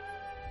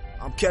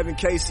I'm Kevin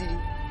Casey.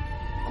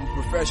 I'm a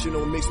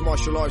professional mixed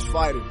martial arts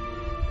fighter.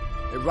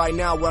 And right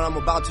now what I'm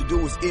about to do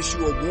is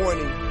issue a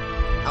warning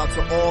out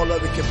to all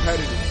other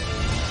competitors.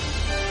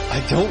 I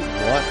don't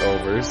want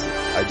overs.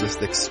 I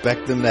just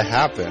expect them to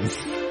happen.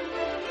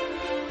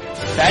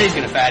 Fatty's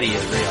gonna fatty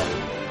is real.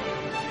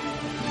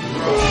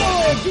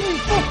 Oh, give me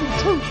fucking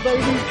truth,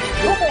 baby.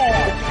 Come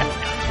on.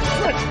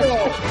 Let's go.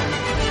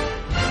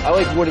 I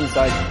like wood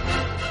inside.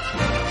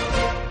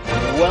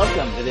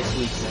 Welcome to this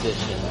week's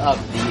edition of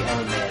the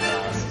MMA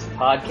Analysis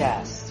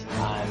Podcast.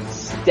 I'm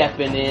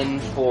stepping in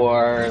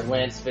for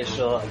Lance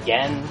Fishel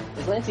again.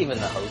 Is Lance even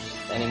the host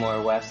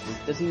anymore, Wes?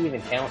 Does he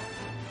even count?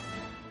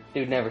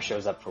 Dude never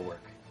shows up for work.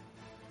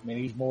 I mean,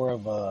 he's more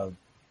of a,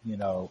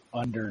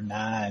 under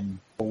 9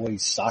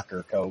 boys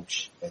soccer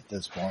coach at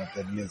this point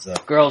than he is a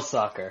girls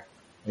soccer.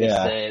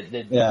 Yeah.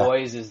 The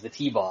boys is the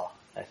T-ball,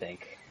 I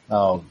think.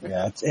 Oh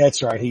yeah,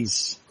 that's right.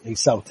 He's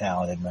so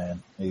talented,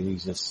 man.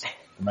 He's just,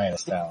 the man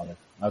is talented.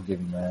 I'll give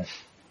him that.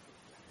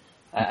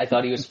 I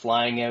thought he was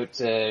flying out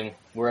to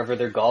wherever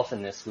they're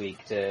golfing this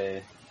week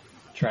to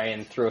try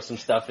and throw some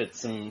stuff at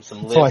some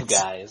live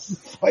guys.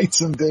 Fight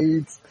some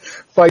dudes.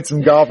 Fight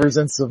some golfers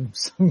and some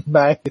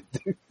maggot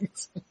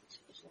dudes.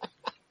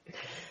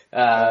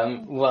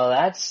 Well,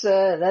 that's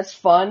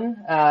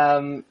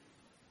fun.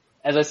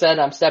 As I said,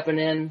 I'm stepping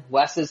in.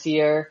 Wes is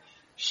here.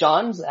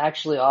 Shaun's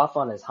actually off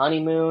on his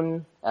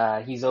honeymoon.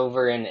 He's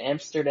over in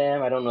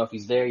Amsterdam. I don't know if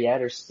he's there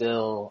yet or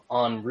still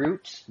en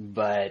route,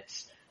 but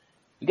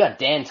we got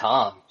Dan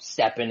Tom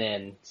stepping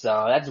in.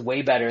 So that's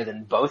way better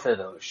than both of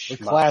those. We're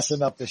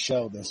classing up the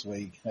show this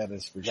week. That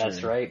is for sure.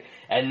 That's right.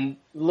 And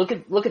look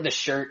at the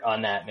shirt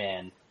on that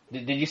man.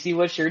 Did you see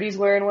what shirt he's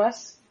wearing,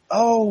 Wes?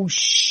 Oh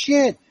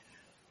shit.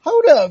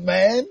 Hold up,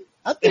 man.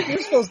 I think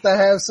you're supposed to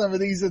have some of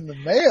these in the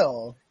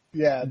mail.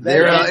 Yeah,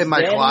 they're in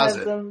my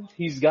closet.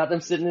 He's got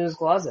them sitting in his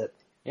closet.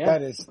 Yeah.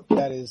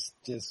 That is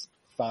just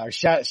fire.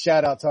 Shout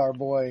out to our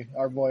boy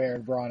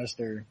Aaron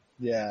Bronister.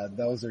 Yeah,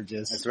 those are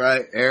just. That's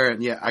right,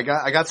 Aaron. Yeah, I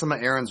got some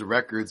of Aaron's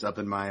records up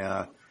in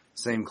my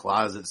same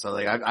closet. So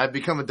like I've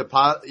become a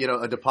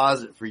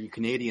deposit for you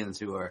Canadians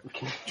who are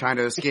trying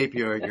to escape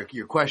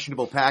your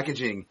questionable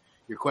packaging,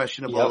 your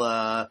questionable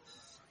all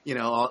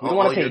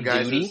all your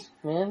guys. Duty,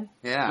 man.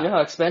 Yeah. You know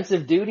how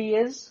expensive duty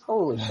is?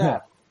 Holy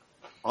crap.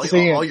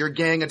 All your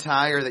gang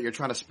attire that you're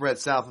trying to spread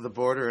south of the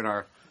border in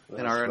our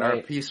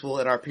peaceful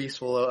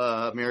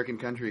American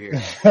country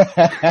here.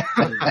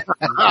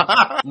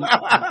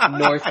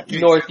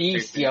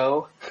 Northeast,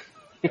 yo.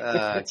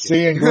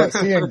 Seeing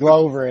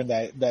Glover in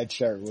that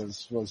shirt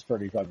was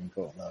pretty fucking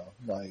cool though.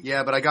 Like,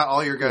 yeah, but I got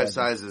all your guys'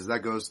 sizes. That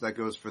goes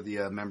for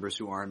the members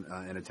who aren't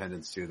in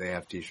attendance too. They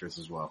have t-shirts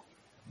as well.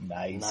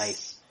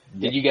 Nice.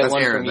 Did you get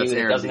one from you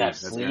that doesn't have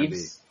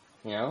sleeves?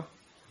 You know?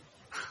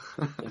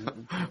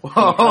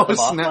 Whoa,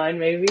 offline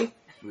maybe?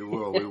 We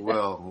will.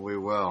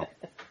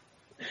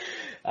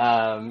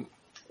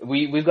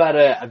 We've got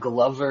a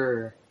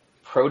Glover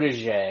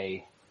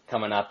protege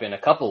coming up in a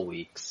couple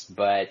weeks,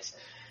 but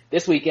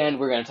this weekend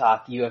we're going to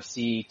talk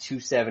UFC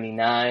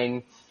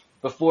 279.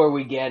 Before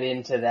we get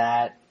into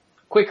that,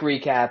 quick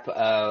recap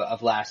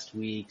of last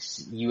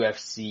week's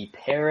UFC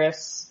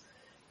Paris.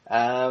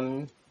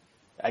 I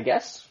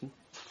guess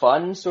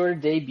fun sort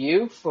of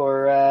debut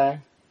for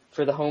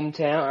the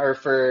hometown, or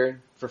for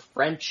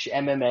French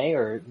MMA,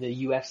 or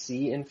the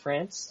UFC in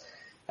France.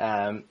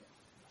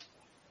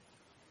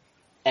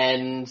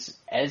 And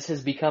as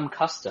has become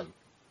custom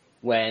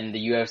when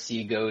the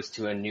UFC goes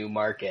to a new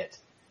market,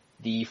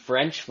 the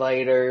French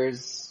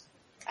fighters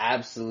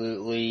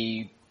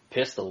absolutely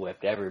pistol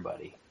whipped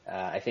everybody.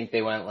 I think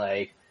they went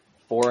like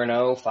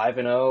 4-0, 5-0, I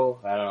don't know,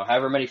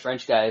 however many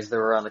French guys there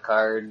were on the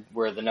card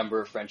were the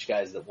number of French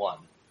guys that won.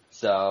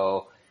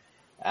 So,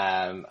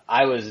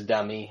 I was a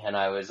dummy and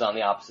I was on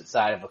the opposite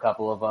side of a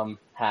couple of them,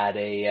 had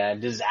a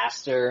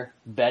disaster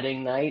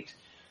betting night,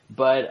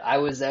 but I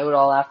was out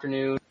all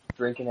afternoon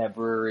drinking at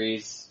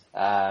breweries.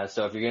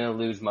 So if you're going to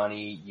lose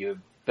money, you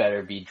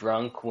better be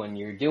drunk when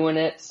you're doing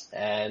it.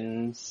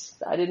 And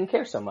I didn't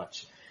care so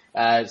much.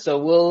 So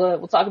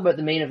we'll talk about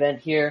the main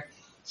event here.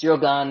 Cyril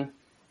Gane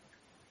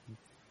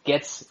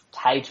gets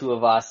Tai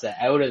Tuivasa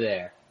out of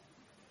there.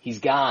 He's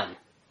gone.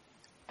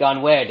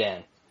 Gone where,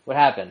 Dan? What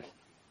happened?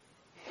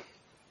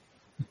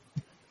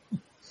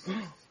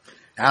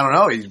 I don't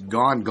know. He's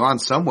gone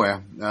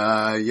somewhere.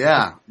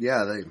 Yeah.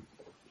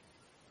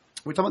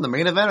 We talking about the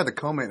main event or the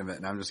co-main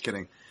event? No, I'm just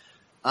kidding.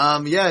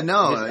 Sorry.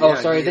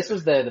 This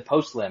was the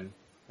post-lim.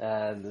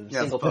 The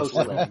single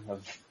post-lim.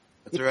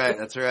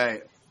 That's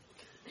right.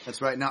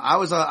 Now, I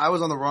was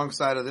on the wrong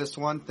side of this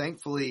one.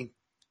 Thankfully,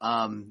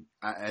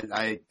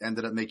 I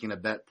ended up making a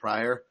bet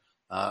prior,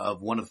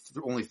 of one of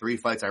only 3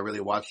 fights I really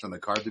watched on the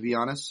card, to be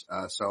honest.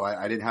 So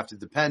I didn't have to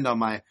depend on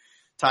my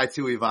Tai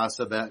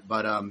Tuivasa bet,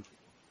 but,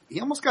 he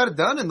almost got it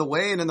done in the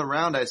weigh and in the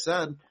round. I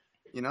said,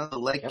 the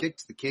leg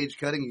kicks, the cage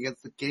cutting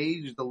against the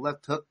cage, the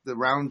left hook, the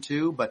round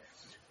 2, but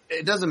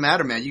it doesn't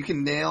matter, man. You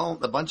can nail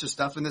a bunch of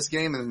stuff in this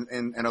game,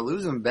 and a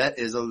losing bet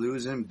is a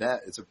losing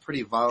bet. It's a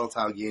pretty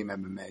volatile game,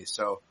 MMA.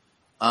 So,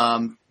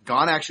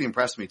 Gon actually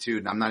impressed me too.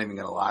 And I'm not even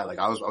going to lie. Like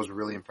I was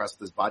really impressed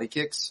with his body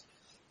kicks.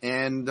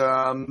 And,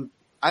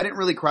 I didn't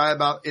really cry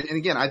about it. And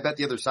again, I bet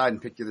the other side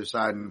and picked the other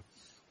side. And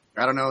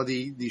I don't know,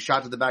 the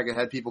shot to the back of the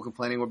head people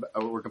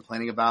were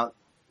complaining about.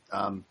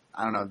 I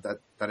don't know, that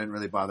didn't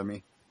really bother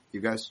me.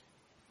 You guys?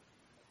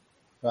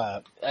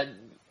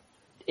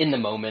 In the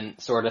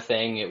moment sort of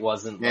thing. It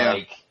wasn't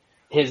like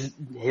his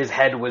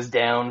head was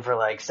down for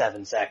like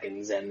 7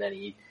 seconds and then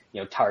he,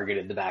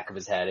 targeted the back of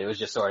his head. It was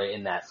just sort of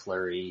in that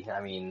flurry. I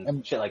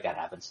mean, shit like that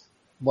happens.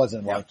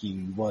 Wasn't like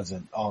he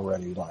wasn't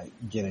already like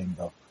getting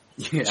the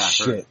Yeah,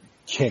 shit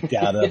kicked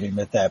out of him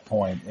at that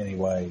point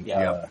anyway.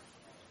 Yeah.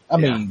 I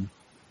mean,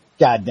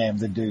 goddamn,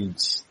 the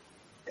dude's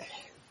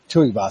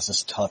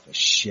Tuivasa's tough as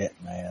shit,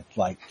 man.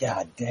 Like,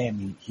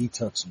 goddamn, he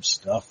took some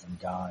stuff from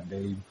Gon,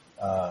 dude.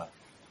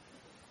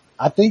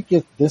 I think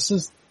if this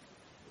is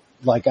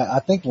like, I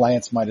think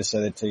Lance might have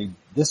said it too.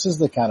 This is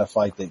the kind of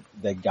fight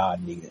that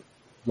Gon needed.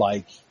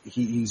 Like,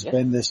 he's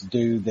been this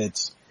dude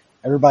that's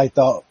everybody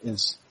thought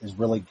is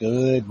really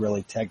good,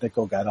 really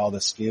technical, got all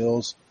the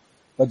skills,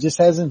 but just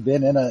hasn't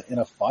been in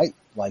a fight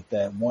like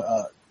that.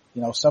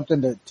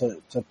 Something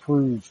to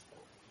prove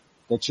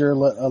that you're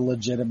a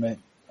legitimate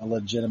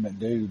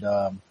dude.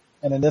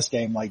 And in this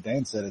game, like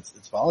Dan said,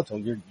 it's volatile.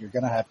 You're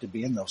going to have to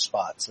be in those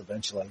spots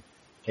eventually.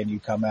 Can you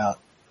come out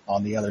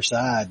on the other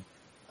side?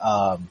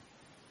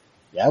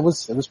 It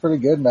was pretty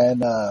good, man.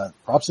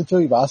 Props to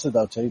Tuivasa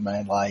though too,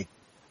 man. Like,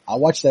 I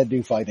watch that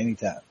dude fight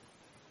anytime.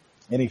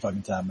 Any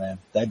fucking time, man.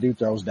 That dude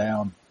throws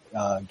down,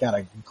 got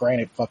a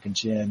granite fucking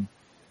chin.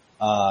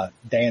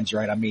 Dan's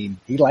right. I mean,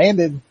 he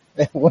landed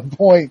at one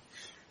point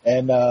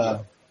and,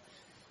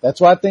 that's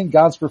why I think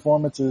Gon's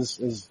performance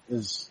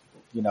is,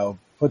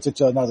 puts it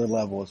to another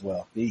level as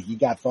well. He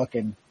got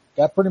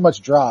pretty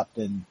much dropped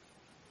and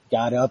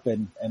got up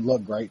and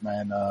looked great,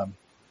 man.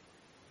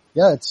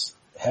 It's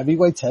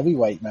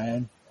heavyweight,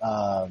 man.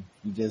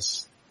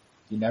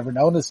 You never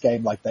know in this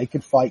game. Like, they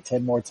could fight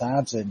 10 more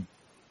times and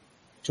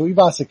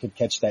Tuivasa could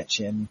catch that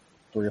chin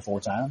 3 or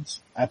 4 times.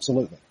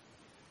 Absolutely.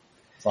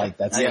 It's like,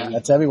 that's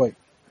heavyweight.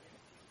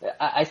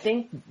 I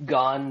think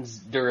Gon's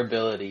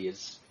durability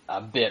is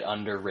a bit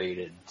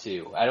underrated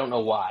too. I don't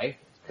know why,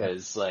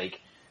 because like,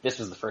 this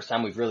was the first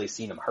time we've really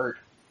seen him hurt,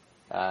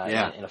 in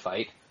a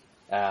fight.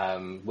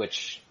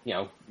 Which,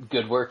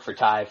 good work for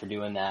Ty for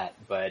doing that,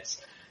 but,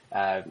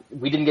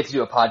 we didn't get to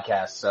do a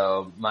podcast,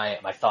 so my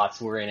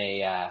thoughts were in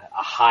a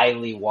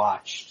highly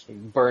watched,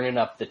 burning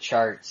up the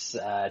charts,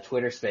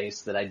 Twitter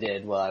space that I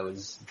did while I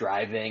was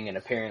driving, and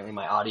apparently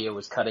my audio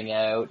was cutting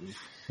out, and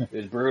it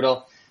was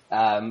brutal.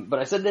 But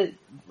I said that,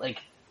 like,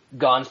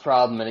 Gon's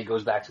problem, and it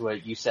goes back to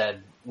what you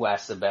said,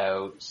 Wes,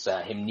 about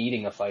him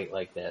needing a fight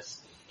like this,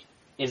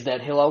 is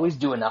that he'll always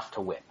do enough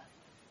to win.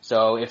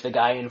 So if the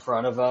guy in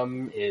front of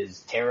him is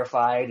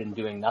terrified and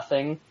doing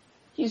nothing,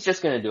 he's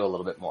just going to do a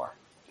little bit more.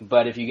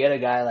 But if you get a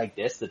guy like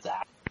this that's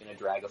actually going to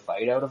drag a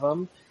fight out of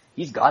him,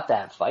 he's got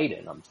that fight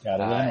in him.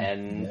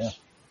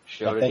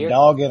 Showed it here.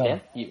 Dog in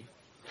him.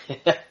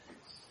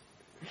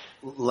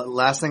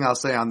 Last thing I'll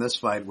say on this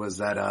fight was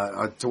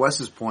that, to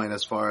Wes's point,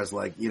 as far as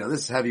like,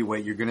 this is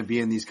heavyweight, you're going to be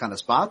in these kind of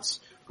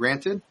spots,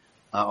 granted,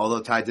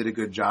 although Ty did a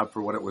good job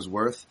for what it was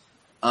worth.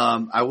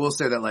 I will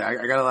say that, like,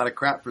 I got a lot of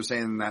crap for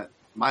saying that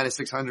minus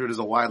 600 is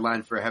a wide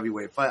line for a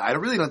heavyweight fight. I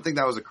really don't think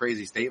that was a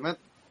crazy statement.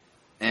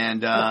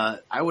 And,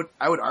 I would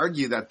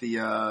argue that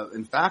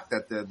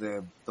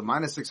the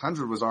minus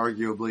 600 was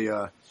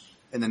arguably,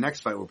 in the next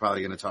fight we're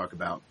probably going to talk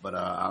about, but,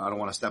 I don't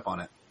want to step on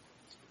it.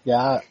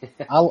 Yeah,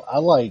 I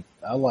like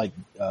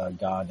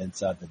Gon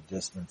inside the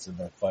distance in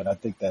that fight. I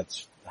think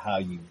that's how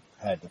you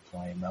had to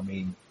play him. I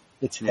mean,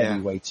 it's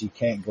heavyweights. You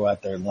can't go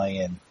out there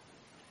laying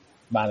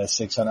minus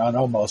 600 on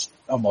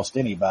almost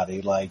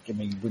anybody. Like, I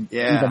mean, even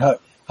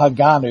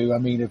Haganu, I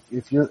mean,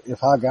 if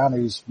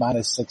Haganu's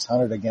minus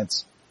 600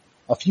 against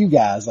a few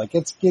guys, like,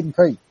 it's getting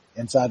crazy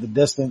inside the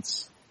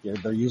distance.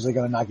 They're usually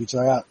going to knock each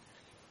other out.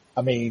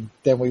 I mean,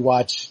 then we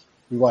watch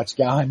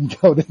Gon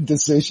go to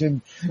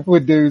decision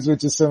with dudes,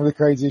 which is some of the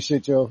craziest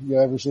shit you'll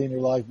ever see in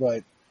your life.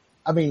 But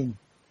I mean,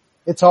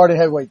 it's hard in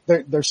heavyweight.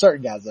 There's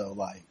certain guys though,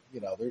 like,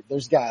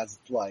 there's guys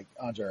like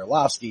Andre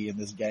Arlovsky in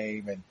this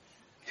game and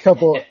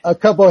a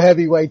couple of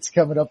heavyweights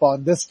coming up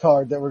on this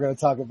card that we're going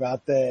to talk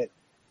about that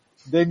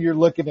then you're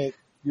looking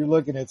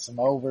at some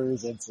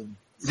overs and some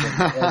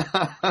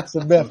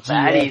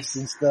FGS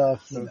and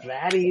stuff. Some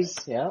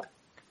fatties, yeah.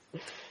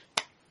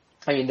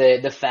 I mean,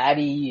 the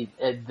fatty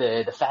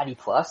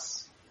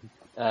plus,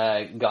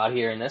 got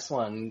here in this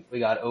one. We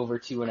got over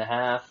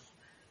 2.5.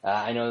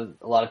 I know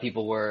a lot of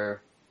people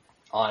were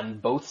on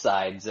both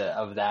sides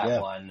of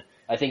that one.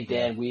 I think,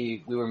 Dan,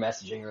 we were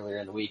messaging earlier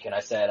in the week and I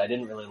said I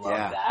didn't really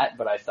love that,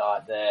 but I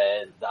thought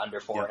the under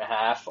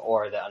 4.5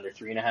 or the under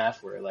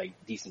 3.5 were like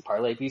decent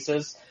parlay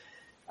pieces.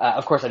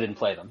 Of course I didn't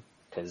play them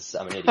because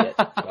I'm an idiot,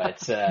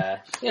 but,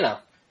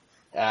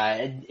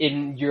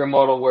 in your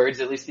immortal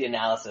words, at least the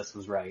analysis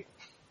was right.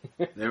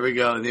 There we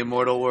go. The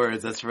immortal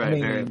words. That's right. I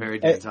mean, very, very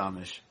Dan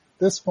Thomas. At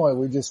this point,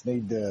 we just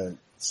need to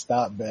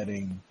stop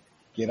betting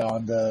get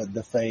on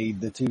the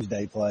fade, the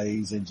Tuesday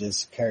plays, and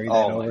just carry that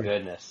Oh over. my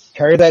goodness.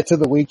 Carry that to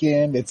the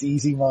weekend. It's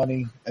easy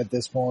money at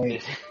this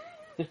point.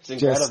 It's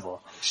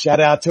incredible. Just shout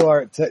out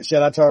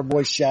to our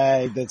boy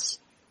Shag. That's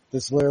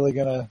literally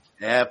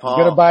Paul.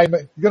 gonna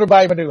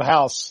buy him a new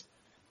house,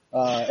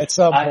 at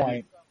some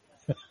point.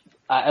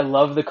 I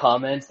love the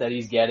comments that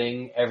he's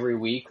getting every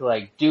week.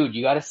 Like, dude,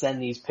 you gotta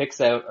send these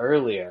picks out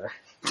earlier.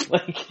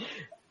 Like,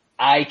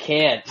 I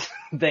can't.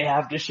 They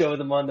have to show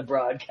them on the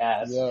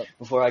broadcast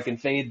before I can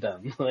fade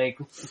them. Like,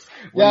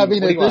 at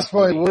this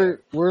point,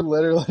 we're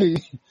literally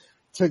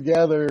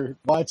together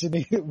watching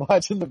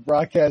the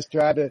broadcast,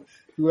 trying to,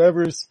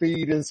 whoever's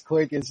speed is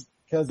quickest,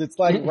 cause it's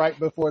like right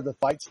before the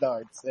fight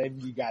starts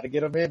and you gotta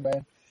get them in,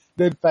 man.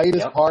 Then fade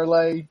his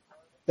parlay.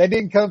 They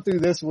didn't come through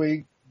this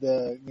week,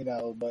 but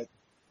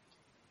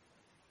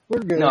we're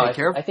good. No,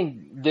 I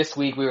think this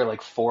week we were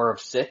like 4 of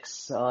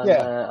 6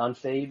 on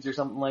fades or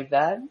something like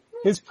that.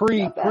 His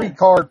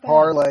pre-card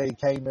parlay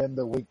came in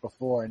the week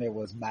before and it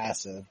was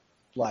massive.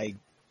 Like,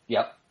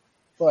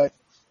 but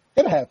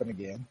it'll happen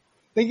again.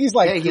 I think he's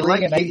like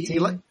 3 and 18. He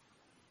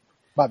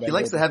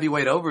likes the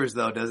heavyweight overs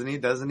though, doesn't he?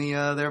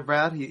 There,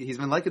 Brad? He's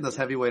been liking those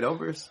heavyweight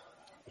overs.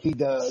 He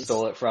does.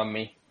 Stole it from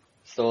me.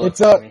 For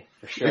sure.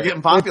 You're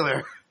getting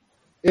popular.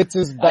 It's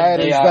as bad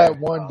as that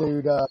one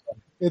dude,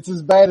 it's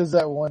as bad as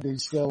that one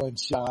dude stealing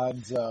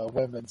Shaun's,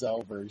 women's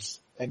overs.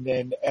 And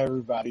then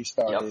everybody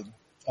started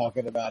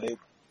talking about it.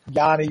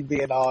 Yanni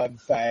being on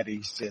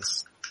fatties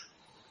just,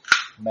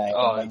 man,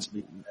 makes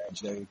me mad,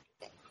 dude.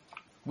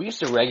 We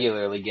used to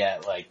regularly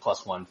get like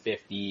plus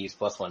 150s,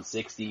 plus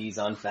 160s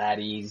on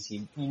fatties.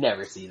 You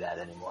never see that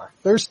anymore.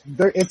 It's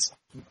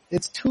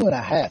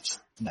 2.5s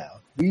now.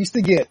 We used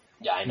to get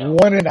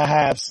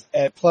 1.5s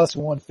at plus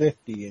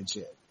 150 and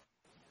shit.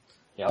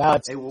 Now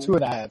it's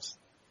 2.5s.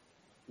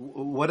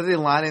 What are they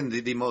lining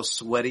the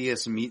most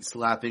sweatiest meat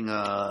slapping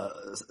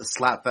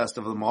slap fest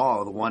of them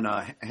all? The one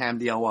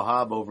Hamdi Al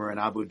Wahab over in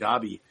Abu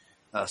Dhabi,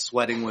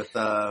 sweating with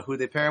who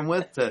they pair him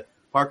with?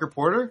 Parker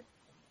Porter.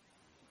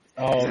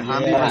 Oh,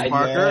 Hamdi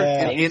Parker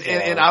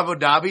in Abu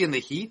Dhabi in the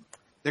heat.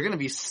 They're gonna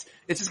be. It's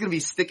just gonna be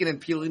sticking and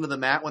peeling to the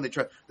mat when they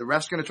try. The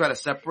ref's gonna try to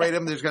separate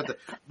them. They're just gonna have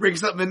to bring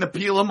something in to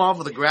peel them off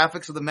of the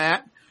graphics of the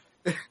mat.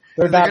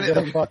 They're not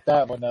gonna fuck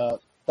that one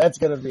up. That's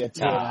gonna be a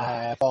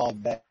 2.5 all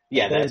day.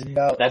 Yeah, that's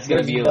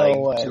gonna be like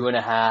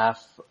 2.5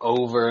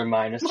 over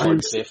minus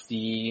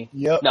 150.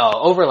 Yep. No,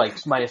 over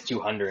like minus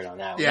 200 on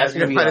that one. Yeah, that's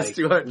gonna be minus like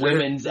 200.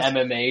 women's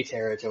MMA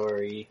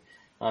territory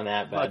on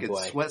that bad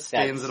boy. Sweat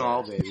stains and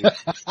all, baby.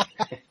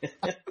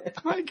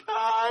 My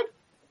God.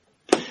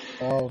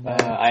 Oh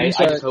man. I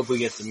just hope we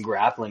get some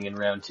grappling in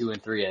round 2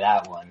 and 3 of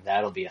that one.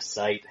 That'll be a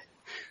sight.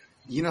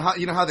 You know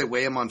how they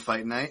weigh him on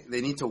fight night?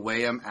 They need to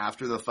weigh him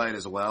after the fight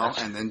as well,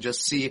 and then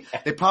just see.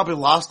 They probably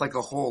lost like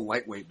a whole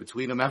lightweight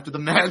between them after the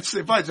match.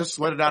 They probably just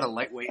sweated out a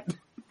lightweight.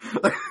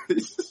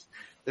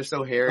 They're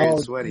so hairy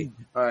and sweaty.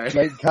 All right.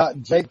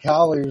 Jake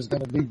Collier is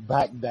going to be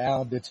back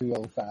down to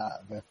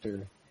 205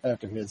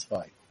 after his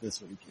fight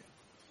this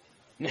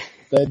weekend.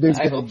 That dude's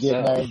going to get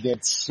in there and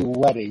get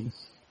sweaty.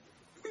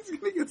 He's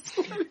going to get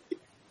sweaty.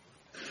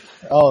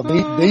 Oh,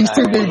 these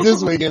two dudes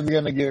this weekend is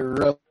going to get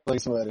really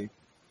sweaty.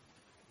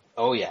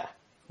 Oh yeah.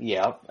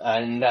 Yep.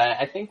 And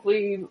I think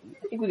we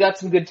got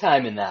some good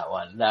time in that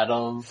one.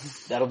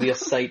 That'll be a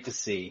sight to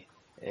see.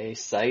 A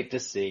sight to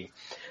see.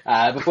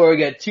 Before we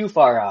get too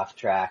far off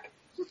track,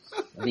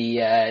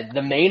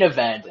 the main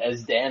event,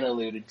 as Dan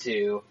alluded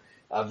to,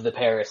 of the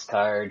Paris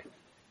card,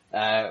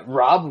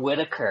 Rob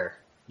Whittaker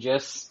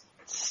just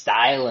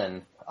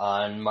styling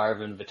on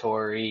Marvin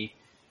Vettori.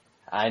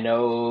 I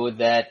know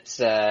that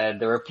there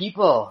were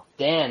people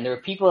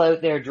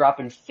out there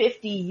dropping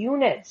 50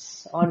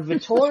 units on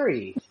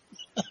Vettori.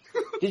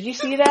 Did you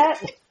see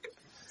that?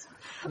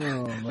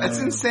 Oh, that's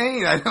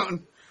insane.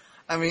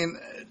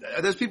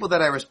 There's people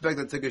that I respect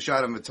that took a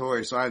shot on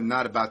Vettori, so I'm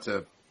not about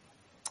to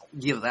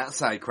give that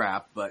side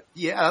crap. But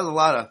yeah,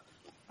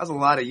 that's a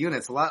lot of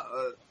units. A lot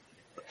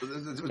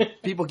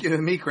people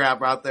giving me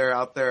crap out there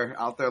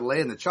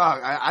laying the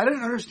chalk. I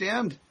didn't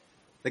understand.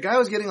 The guy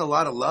was getting a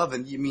lot of love,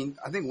 and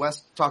I think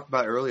Wes talked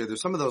about earlier,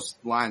 there's some of those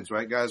lines,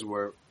 right, guys,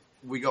 where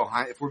we go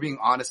high, if we're being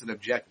honest and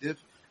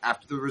objective,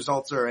 after the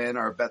results are in,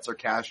 our bets are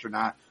cashed or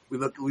not, we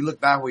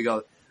look back, we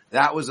go,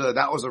 that was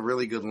a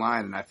really good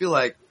line, and I feel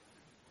like,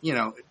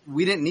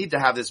 we didn't need to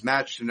have this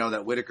match to know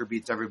that Whittaker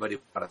beats everybody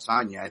but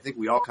Adesanya. I think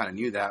we all kind of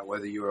knew that,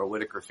 whether you were a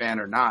Whittaker fan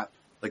or not.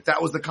 Like, that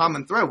was the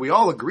common thread. We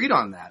all agreed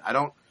on that.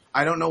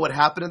 I don't know what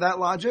happened to that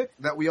logic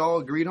that we all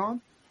agreed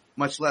on.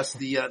 Much less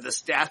the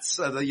stats,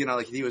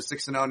 like he was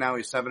 6-0, now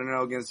he's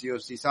 7-0 against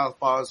UFC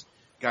Southpaws,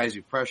 guys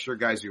who pressure,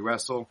 guys who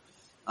wrestle.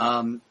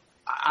 I'm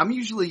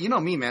usually,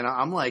 me, man,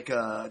 I'm like,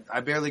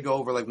 I barely go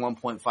over like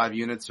 1.5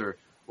 units or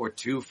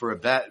 2 for a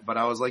bet, but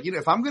I was like,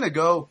 if I'm going to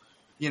go,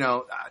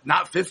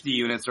 not 50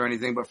 units or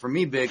anything, but for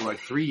me big, like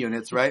 3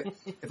 units, right?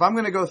 If I'm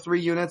going to go 3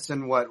 units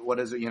and what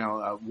is it,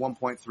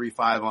 1.35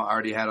 I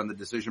already had on the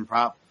decision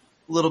prop,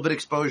 a little bit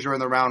exposure in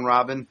the round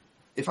robin.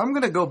 if I'm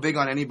going to go big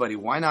on anybody,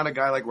 why not a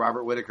guy like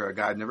Robert Whittaker, a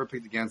guy I've never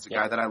picked against, a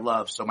guy that I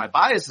love. So my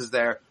bias is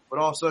there, but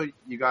also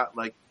you got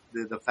like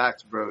the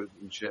facts bros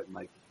and shit and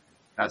like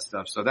that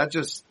stuff. So that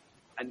just,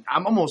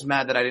 I'm almost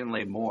mad that I didn't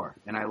lay more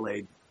and I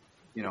laid,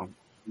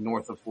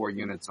 north of 4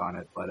 units on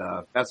it. But,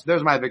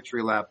 there's my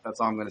victory lap. That's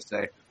all I'm going to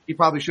say. He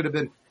probably should have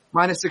been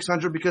minus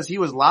 600 because he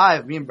was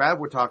live. Me and Brad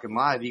were talking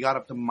live. He got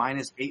up to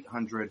minus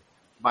 800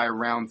 by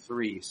round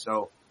 3.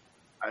 So,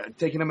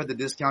 taking him at the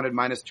discounted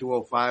minus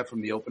 205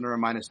 from the opener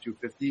and minus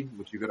 250,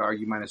 which you could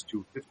argue minus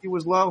 250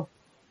 was low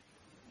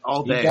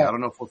all day. I don't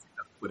know if we'll see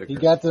that with Whittaker.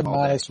 He got to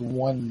minus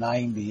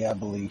 190, I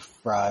believe,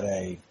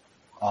 Friday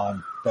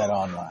on Bet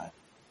Online.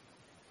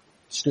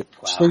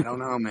 I don't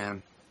know,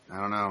 man. I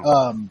don't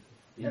know.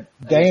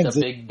 Dan's a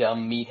big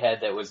dumb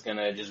meathead that was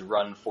gonna just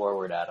run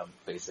forward at him,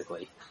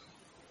 basically.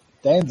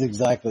 Dan's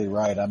exactly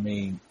right. I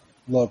mean,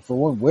 look, for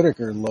one,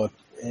 Whittaker looked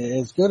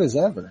as good as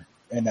ever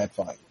in that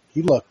fight.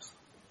 He looked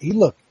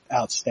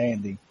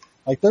outstanding.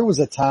 Like there was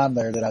a time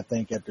there that I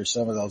think after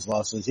some of those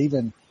losses,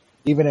 even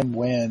in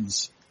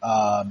wins,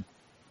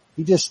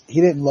 he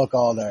didn't look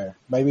all there.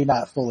 Maybe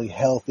not fully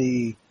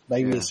healthy.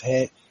 Maybe his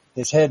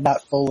head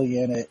not fully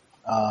in it.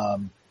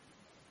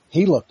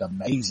 He looked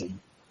amazing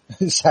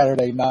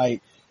Saturday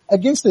night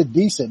against a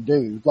decent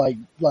dude. Like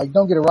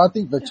don't get it wrong. I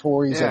think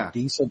Vettori's a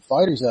decent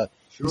fighter.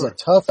 He's a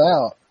tough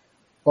out,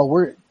 but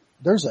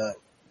there's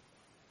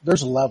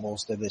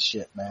levels to this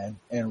shit, man.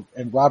 And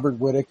Robert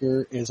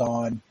Whittaker is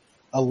on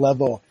a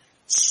level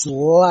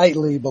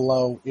slightly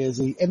below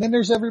Izzy. And then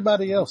there's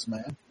everybody else,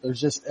 man.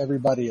 There's just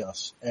everybody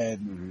else.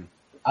 And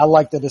I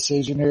like the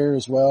decision here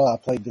as well. I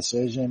played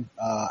decision.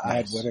 I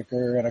had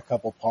Whittaker in a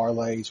couple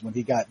parlays when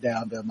he got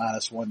down to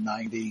minus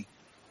 190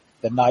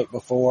 the night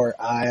before.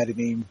 I added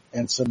him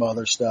and some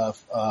other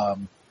stuff.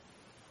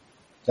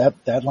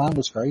 That line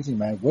was crazy,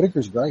 man.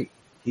 Whittaker's great.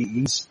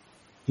 He's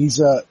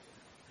an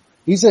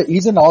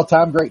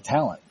all-time great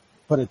talent.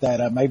 Put it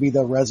that, maybe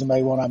the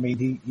resume one. I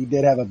mean, he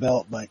did have a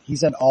belt, but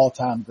he's an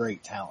all-time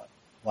great talent.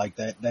 Like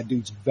that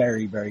dude's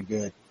very, very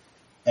good.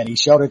 And he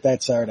showed it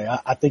that Saturday.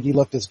 I think he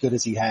looked as good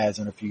as he has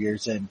in a few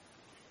years. And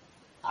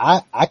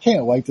I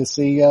can't wait to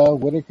see,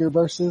 Whittaker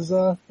versus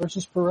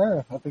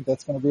Pereira. I think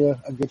that's going to be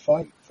a good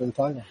fight for the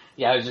title.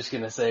 Yeah, I was just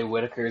going to say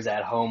Whittaker's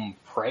at home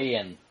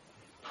praying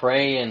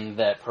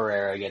that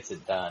Pereira gets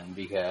it done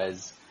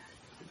because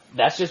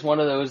that's just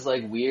one of those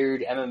like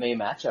weird MMA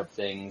matchup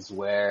things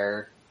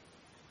where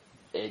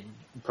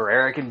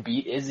Pereira can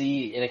beat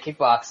Izzy in a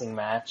kickboxing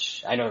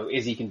match. I know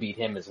Izzy can beat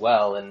him as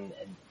well, and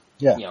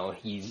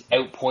he's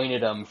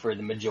outpointed him for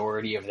the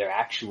majority of their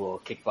actual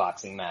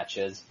kickboxing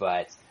matches.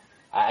 But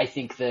I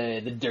think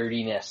the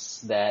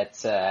dirtiness that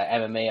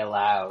MMA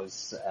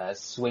allows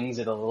swings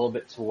it a little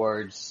bit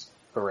towards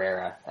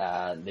Pereira.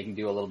 They can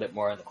do a little bit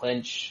more in the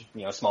clinch,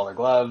 smaller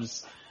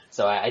gloves.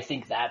 So I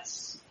think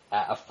that's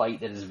a fight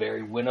that is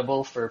very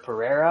winnable for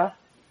Pereira.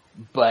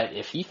 But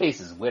if he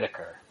faces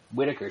Whittaker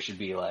should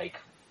be like,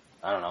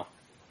 I don't know,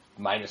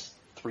 minus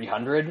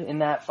 300 in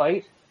that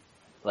fight.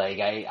 Like,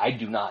 I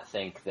do not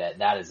think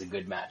that is a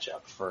good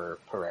matchup for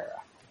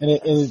Pereira. And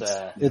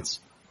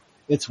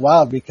it's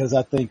wild because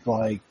I think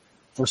like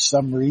for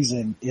some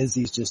reason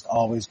Izzy's just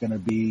always going to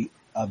be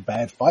a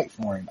bad fight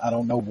for him. I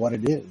don't know what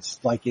it is.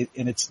 Like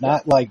and it's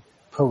not like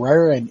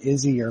Pereira and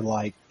Izzy are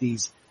like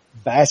these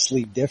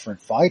vastly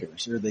different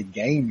fighters or the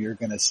game you're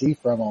going to see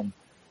from them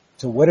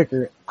to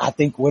Whittaker. I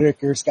think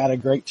Whittaker's got a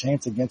great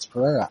chance against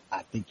Pereira.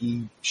 I think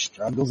he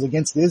struggles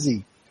against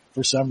Izzy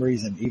for some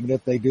reason, even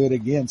if they do it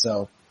again.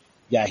 So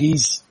yeah,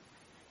 he's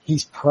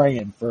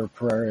praying for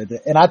Pereira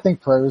and I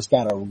think Pereira's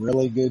got a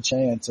really good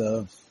chance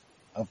of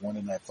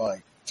winning that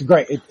fight. It's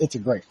a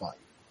great fight.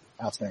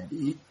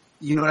 Outstanding.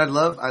 You know what I'd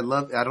love,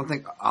 I don't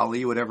think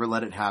Ali would ever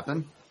let it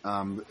happen,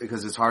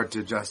 because it's hard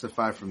to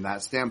justify from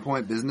that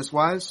standpoint business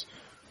wise,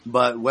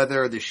 but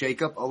whether the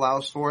shakeup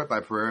allows for it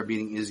by Pereira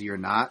beating Izzy or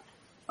not,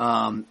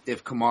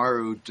 if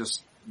Kamaru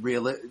just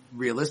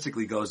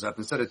realistically goes up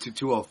instead of to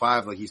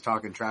 205, like he's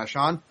talking trash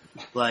on,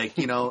 like,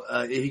 he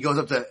goes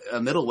up to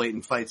a middleweight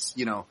and fights,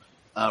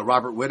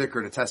 Robert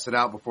Whittaker to test it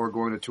out before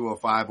going to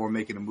 205 or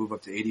making a move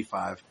up to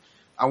 85.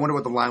 I wonder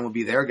what the line will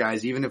be there,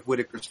 guys. Even if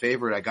Whittaker's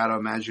favored, I gotta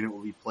imagine it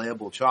will be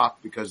playable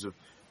chalk because of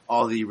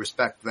all the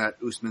respect that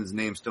Usman's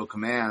name still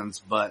commands.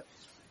 But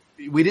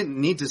we didn't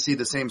need to see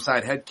the same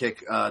side head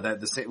kick,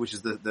 which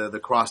is the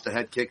cross to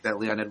head kick that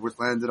Leon Edwards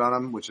landed on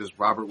him, which is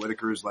Robert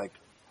Whittaker's like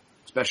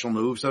special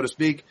move, so to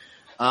speak.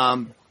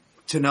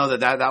 To know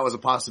that was a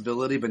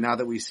possibility, but now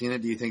that we've seen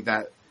it, do you think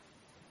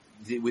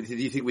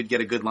we'd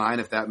get a good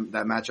line if that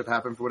matchup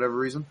happened for whatever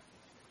reason?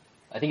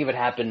 I think if it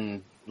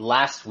happened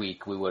last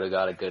week, we would have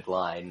got a good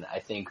line. I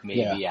think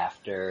maybe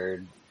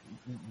after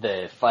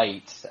the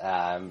fight,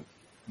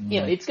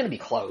 it's going to be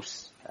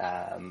close.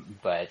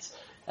 But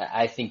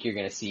I think you're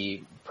going to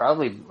see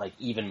probably like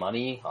even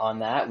money on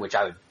that, which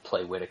I would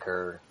play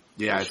Whittaker.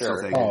 Yeah, I'd sure.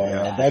 still take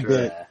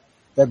it.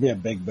 That'd be a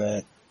big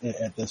bet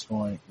at this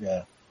point.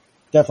 Yeah,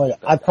 definitely.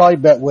 I'd probably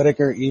bet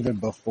Whittaker even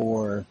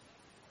before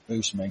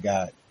Usman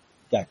got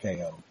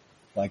KO'd.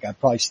 Like I'd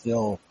probably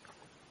still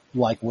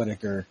like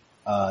Whittaker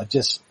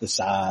just the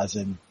size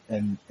and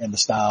the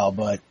style.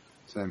 But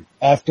Same.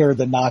 after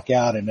the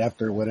knockout and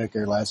after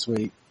Whitaker last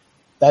week,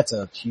 that's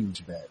a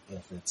huge bet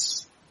if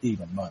it's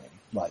even money.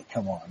 Like,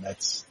 come on,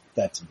 that's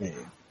big.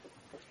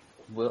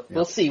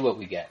 We'll see what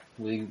we get.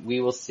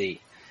 We will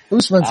see.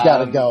 Usman's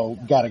gotta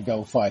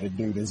go fight a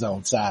dude his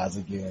own size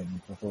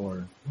again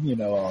before,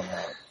 all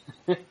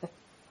that.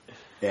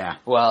 Yeah.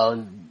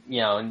 Well,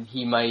 and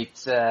he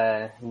might,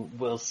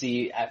 we'll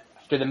see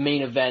after the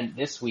main event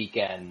this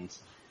weekend,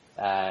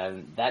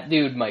 that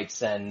dude might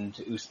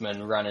send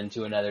Usman running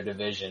to another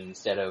division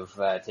instead of,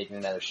 taking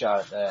another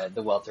shot at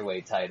the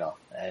welterweight title.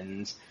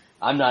 And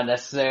I'm not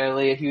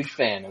necessarily a huge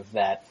fan of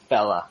that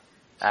fella.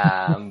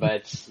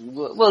 But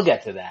we'll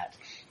get to that.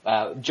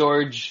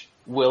 George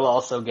will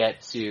also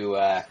get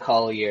to,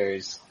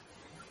 Collier's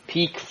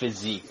peak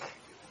physique.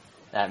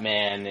 That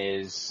man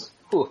is,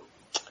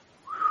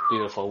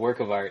 beautiful work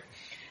of art.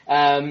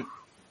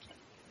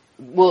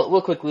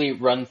 We'll quickly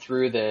run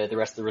through the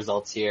rest of the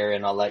results here,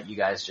 and I'll let you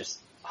guys just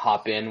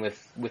hop in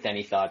with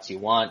any thoughts you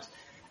want.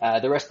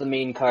 The rest of the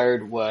main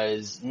card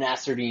was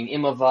Nasruddin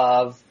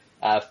Imavov,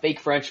 fake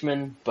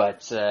Frenchman,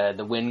 but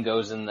the win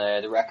goes in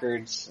the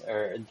records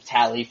or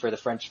tally for the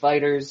French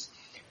fighters.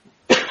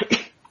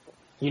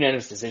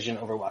 Unanimous decision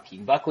over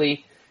Joaquin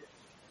Buckley.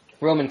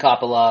 Roman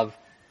Kopylov,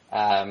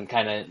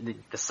 kind of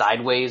the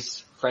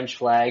sideways French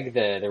flag,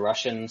 the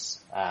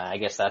Russians. I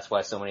guess that's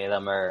why so many of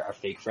them are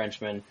fake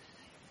Frenchmen.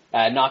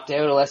 Knocked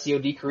out Alessio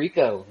Di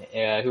Chirico,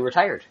 who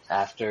retired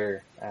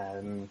after,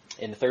 in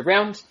the third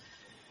round.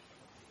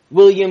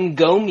 William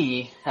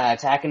Gomi,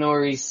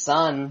 Takanori's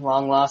son,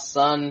 long lost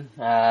son,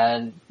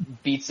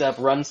 beats up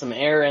Run Some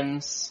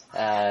Errands,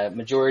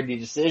 majority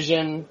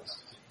decision,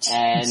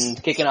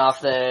 and kicking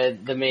off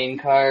the main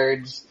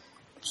cards.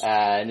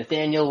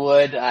 Nathaniel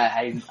Wood,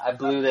 I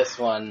blew this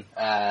one.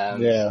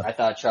 Yeah. I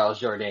thought Charles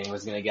Jourdain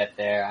was gonna get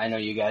there. I know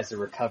you guys are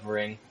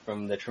recovering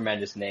from the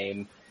tremendous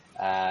name.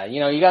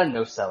 You gotta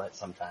no-sell it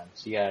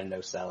sometimes. You gotta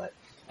no-sell it.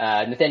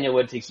 Nathaniel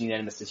Wood takes a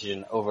unanimous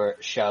decision over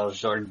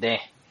Charles Jourdain,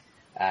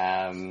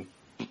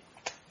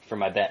 for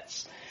my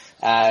bets.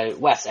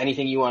 Wes,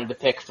 anything you wanted to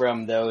pick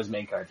from those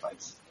main card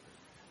fights?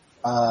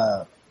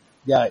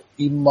 Yeah,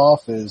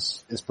 Imavov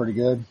is pretty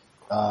good.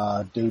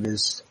 Dude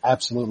is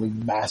absolutely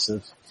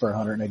massive for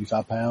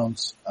 185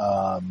 pounds.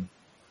 Fun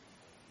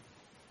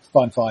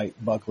fight,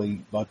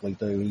 Buckley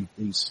too.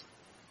 He's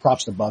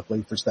props to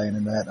Buckley for staying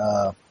in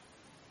that.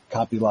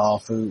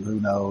 Kopylov, who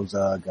knows,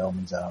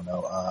 Gomes, I don't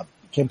know.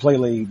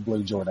 Completely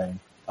blew Jourdain.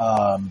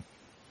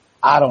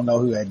 I don't know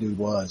who that dude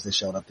was that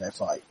showed up that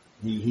fight.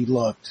 He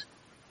looked,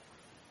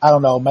 I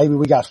don't know, maybe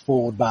we got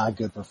fooled by a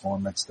good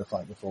performance the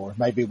fight before.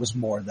 Maybe it was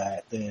more of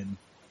that than,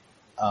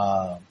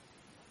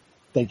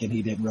 thinking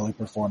he didn't really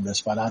perform this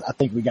fight. I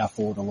think we got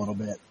fooled a little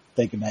bit,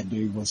 thinking that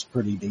dude was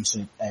pretty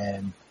decent,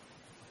 and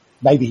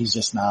maybe he's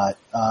just not.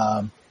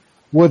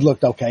 Wood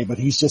looked okay, but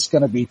he's just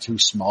going to be too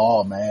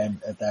small, man,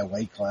 at that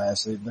weight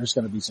class. There's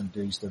going to be some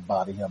dudes that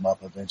body him up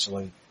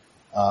eventually.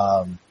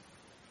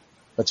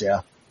 But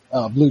yeah,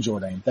 Blue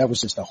Jourdain, that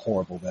was just a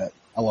horrible bet.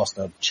 I lost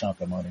a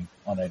chunk of money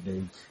on that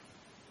dude.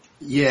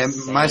 Yeah,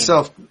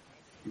 myself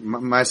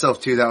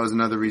too. That was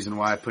another reason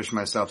why I pushed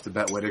myself to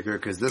bet Whitaker,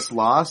 because this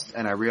lost,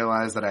 and I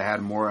realized that I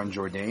had more on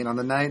Jourdain on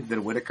the night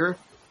than Whitaker,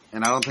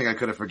 and I don't think I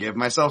could have forgiven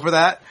myself for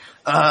that.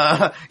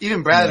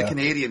 Even Brad, the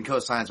Canadian,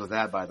 co-signs with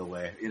that, by the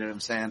way. You know what I'm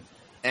saying?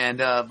 And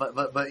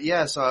but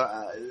yeah. So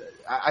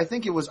I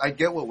think it was. I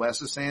get what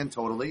Wes is saying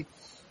totally,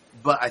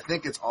 but I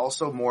think it's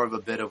also more of a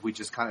bit of, we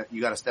just kind of,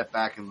 you got to step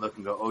back and look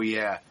and go, oh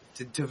yeah,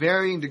 to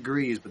varying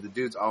degrees, but the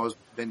dude's always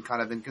been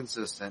kind of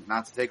inconsistent.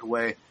 Not to take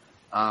away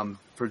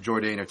for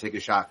Jourdain or take a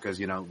shot because,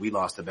 we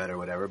lost a bet or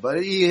whatever,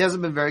 but he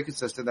hasn't been very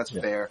consistent. That's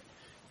fair.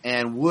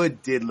 And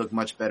Wood did look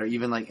much better.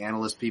 Even like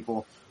analyst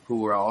people who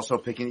were also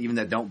picking, even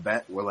that don't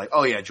bet, were like,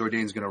 oh yeah,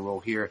 Jourdain's going to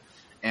roll here.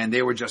 And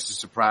they were just as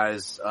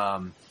surprised,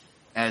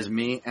 as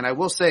me. And I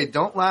will say,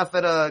 don't laugh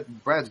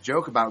at, Brad's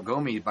joke about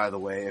Gomi, by the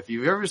way. If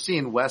you've ever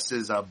seen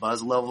Wes's,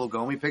 buzz level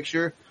Gomi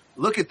picture,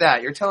 look at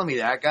that. You're telling me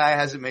that guy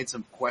hasn't made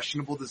some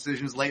questionable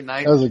decisions late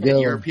night in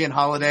European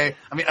holiday?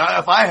 I mean,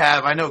 if I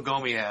have, I know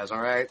Gomi has,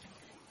 alright?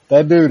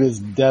 That dude is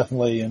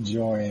definitely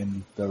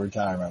enjoying the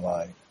retirement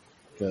life,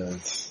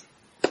 because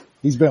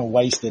he's been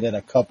wasted at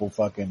a couple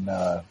fucking,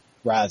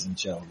 rising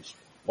shows.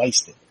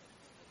 Wasted.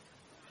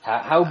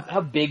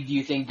 How big do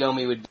you think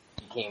Gomi would be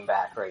if he came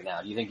back right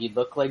now? Do you think he'd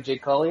look like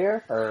Jake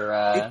Collier,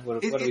 or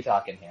what are we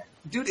talking here?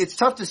 Dude, it's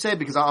tough to say,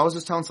 because I was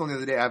just telling someone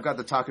the other day, I've got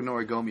the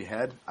Takanori Gomi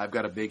head. I've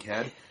got a big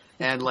head.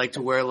 And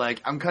to where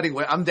I'm cutting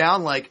weight. I'm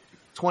down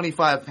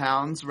 25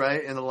 pounds,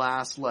 right, in the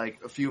last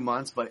a few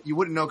months, but you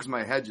wouldn't know because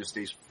my head just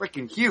stays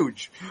freaking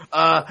huge. You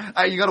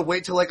gotta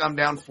wait till I'm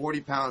down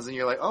 40 pounds and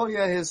you're like, oh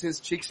yeah, his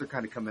cheeks are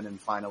kind of coming in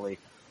finally.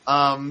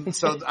 And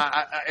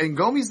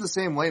Gomi's the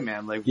same way,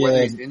 man.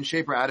 Whether he's in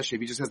shape or out of shape,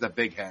 he just has that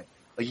big head.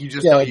 You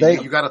just,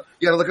 you gotta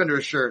look under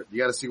his shirt. You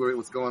gotta see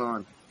what's going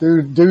on.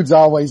 Dudes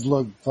always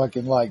look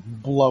fucking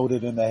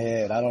bloated in the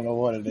head. I don't know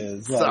what it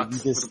is.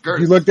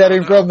 You looked at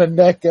him from the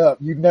neck up,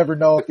 you'd never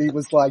know if he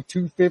was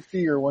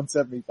 250 or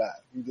 175.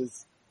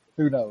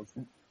 Who knows?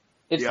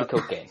 It's the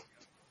cocaine.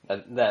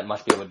 That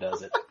must be what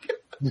does it.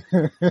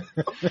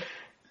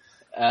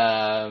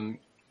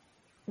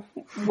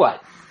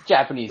 What?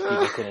 Japanese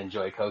people can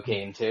enjoy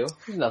cocaine too.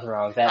 There's nothing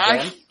wrong with that,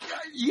 Dan.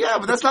 Yeah,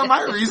 but that's not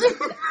my reason.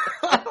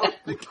 I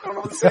don't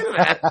know what to say to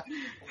that.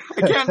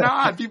 I can't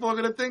not. People are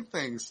going to think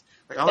things.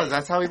 Like, oh,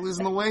 that's how he's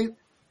losing the weight?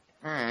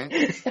 All right.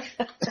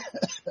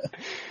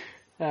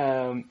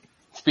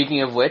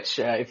 Speaking of which,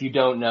 if you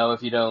don't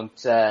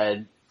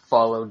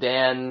follow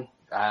Dan,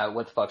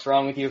 what the fuck's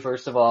wrong with you,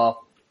 first of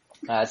all?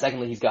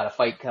 Secondly, he's got a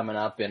fight coming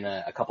up in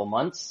a couple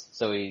months,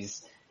 so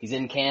he's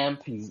in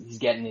camp, he's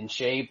getting in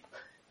shape.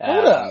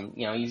 Hold up.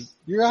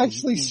 You're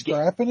actually he's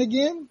scrapping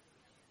again?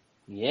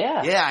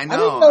 Yeah, I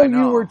know. I didn't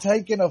know you were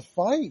taking a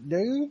fight,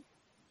 dude.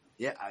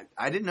 Yeah,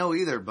 I didn't know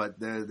either, but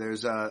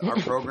there's our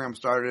program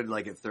started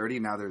like at 30.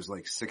 Now there's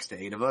like 6 to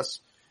 8 of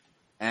us.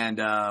 And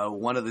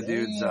one of the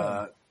dudes,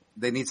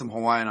 they need some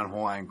Hawaiian on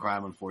Hawaiian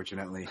crime,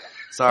 unfortunately.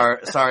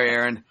 Sorry,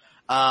 Aaron.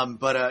 Yeah,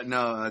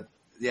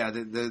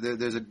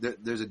 there's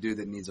a dude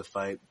that needs a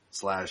fight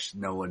 /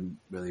 no one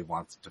really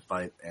wants to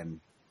fight, and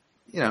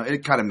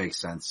it kind of makes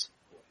sense.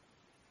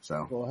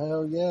 So, well,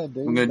 hell yeah,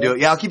 dude. I'm gonna do it.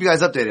 Yeah, I'll keep you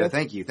guys updated.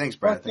 Thank you. Thanks,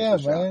 Brad. Yeah,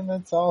 man,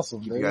 that's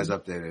awesome. Keep you guys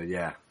updated.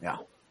 Yeah.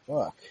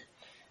 Fuck,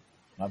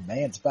 my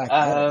man's back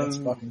there. That's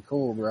fucking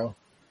cool, bro.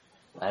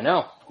 I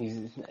know.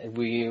 We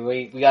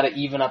got to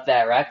even up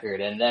that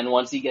record, and then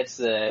once he gets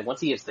the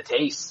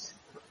taste,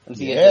 he's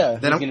going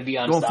to be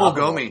unstoppable. Going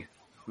full Gomi.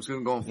 I'm just going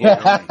to go full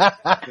Gomi.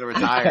 I'm going to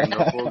retire and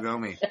go full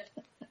Gomi.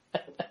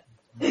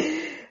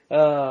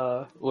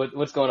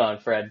 What's going on,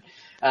 Fred?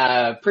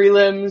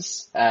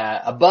 Prelims,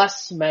 a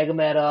bus,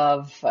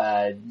 Magomedov,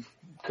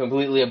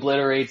 completely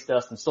obliterates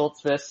Dustin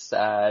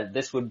Stoltzfus.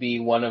 This would be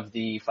one of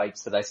the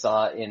fights that I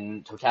saw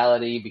in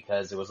totality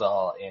because it was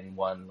all in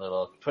one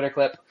little Twitter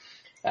clip.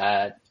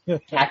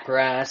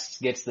 Hackgrass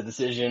gets the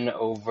decision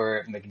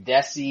over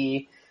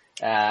McDessie.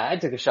 I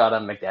took a shot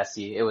on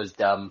McDessie. It was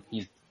dumb.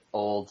 He's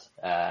old,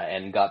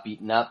 and got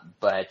beaten up,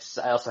 but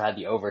I also had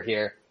the over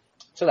here,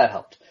 so that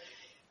helped.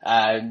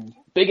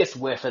 Biggest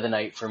whiff of the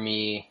night for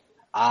me,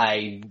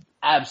 I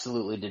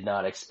absolutely did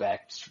not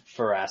expect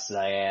Faraz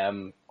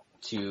Ziam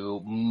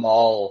to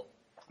maul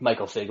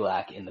Michael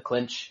Figlak in the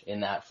clinch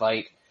in that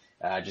fight.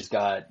 Just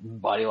got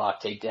body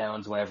lock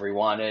takedowns whenever he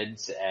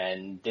wanted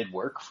and did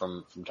work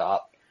from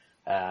top.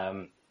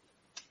 And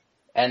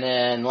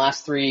then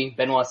last 3,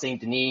 Benoit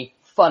Saint Denis,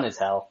 fun as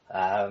hell.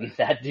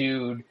 That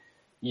dude,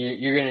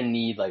 you're gonna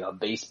need like a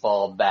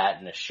baseball bat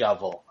and a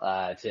shovel,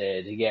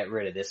 to get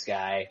rid of this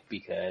guy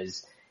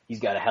because he's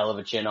got a hell of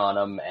a chin on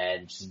him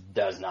and just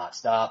does not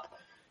stop.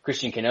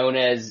 Christian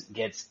Quinones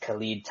gets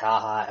Khalid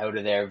Taha out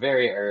of there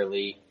very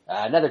early.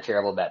 Another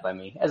terrible bet by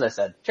me. As I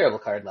said, terrible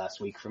card last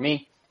week for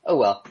me. Oh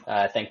well,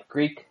 thank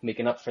Greek,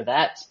 making up for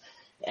that.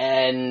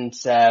 And,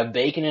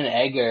 Bacon and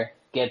Egger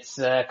gets,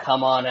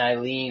 come on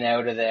Eileen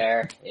out of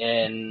there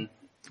in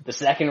the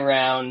second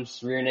round,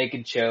 rear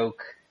naked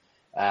choke.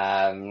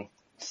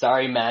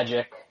 Sorry,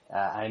 Magic.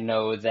 I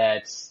know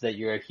that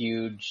you're a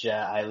huge,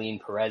 Eileen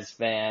Perez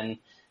fan.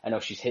 I know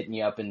she's hitting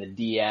you up in the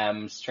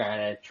DMs,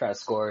 trying to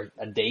score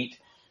a date,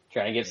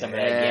 trying to get some of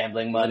that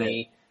gambling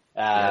money.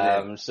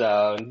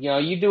 So,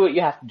 you do what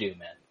you have to do,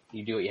 man.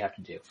 You do what you have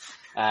to do.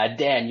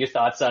 Dan, your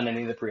thoughts on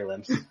any of the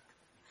prelims?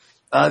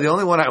 The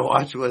only one I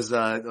watched was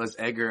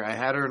Egger. I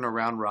had her in a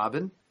round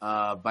robin,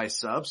 by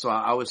sub, so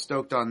I was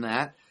stoked on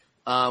that.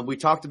 We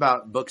talked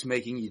about books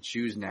making you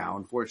choose now.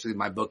 Unfortunately,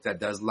 my book that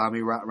does allow me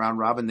round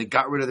robin, they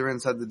got rid of their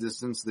inside the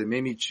distance. They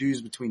made me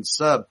choose between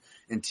sub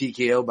and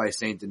TKO by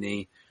Saint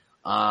Denis.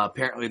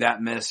 Apparently that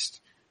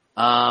missed.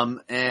 I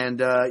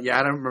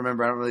don't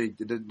remember. It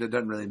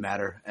doesn't really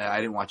matter. I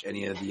didn't watch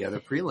any of the other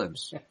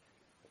prelims.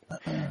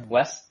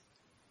 Wes?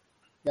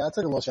 Yeah, I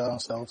took a little shot on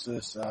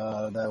Stoltzfus.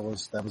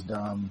 That was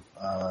dumb.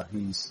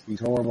 He's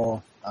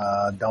horrible.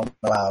 Don't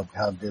know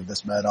how good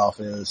this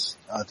Madoff is,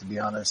 to be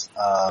honest.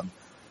 I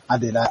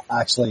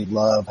actually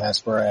love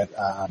Hasbrat.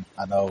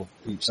 I know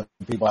some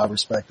people I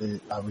respect.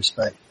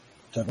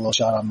 Took a little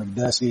shot on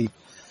McDessie.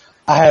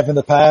 I have in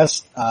the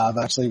past. I've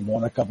actually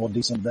won a couple of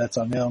decent bets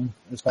on him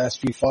his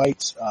past few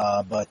fights,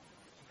 but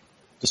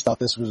just thought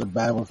this was a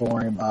bad one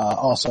for him.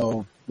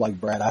 Also, like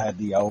Brad, I had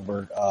the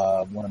over.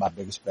 One of my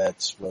biggest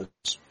bets was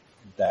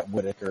that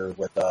Whitaker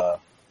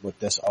with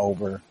this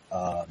over.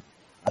 I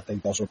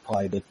think those were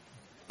probably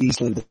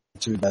easily the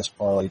 2 best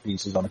parlay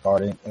pieces on the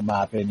card, in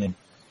my opinion.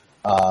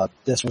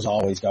 This was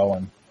always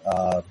going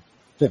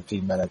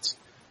 15 minutes.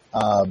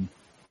 I'm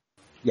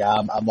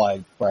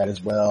like Brad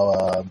as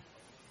well.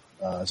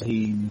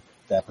 Zaheen,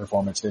 that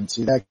performance, didn't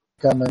see that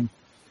coming.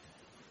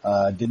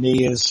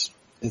 Denis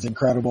is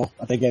incredible.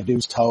 I think that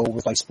dude's toe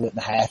was like split in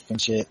half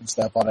and shit and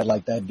stuff on it.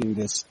 Like, that dude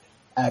is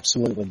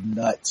absolutely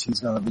nuts.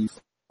 He's gonna be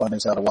fun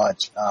as hell to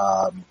watch.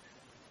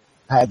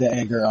 Had the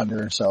Egger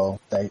under, so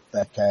that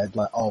CAD,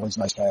 like, always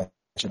nice cash,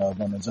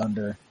 women's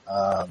under.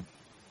 I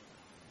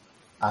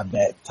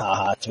bet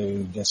Taha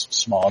too, just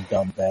small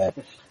dumb bet.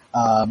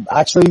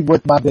 Actually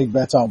with my big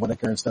bets on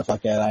Whitaker and stuff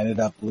like that, I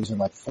ended up losing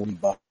like $40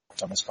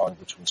 on this card,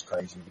 which was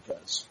crazy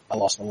because I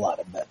lost a lot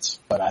of bets,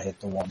 but I hit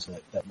the ones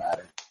that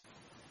mattered.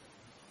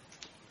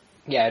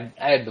 Yeah,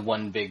 I had the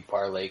one big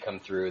parlay come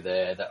through,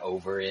 the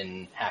over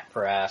in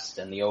Haqparast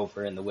and the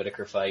over in the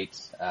Whitaker fight,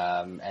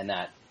 and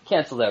that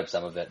canceled out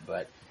some of it,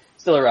 but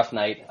still a rough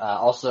night.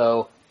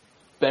 Also,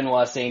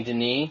 Benoit Saint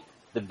Denis,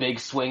 the big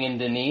swinging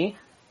Denis.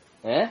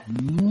 Yeah,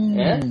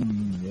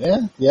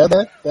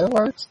 that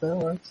works.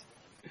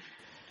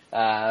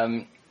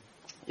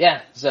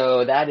 Yeah,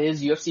 so that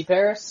is UFC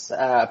Paris.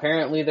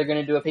 Apparently they're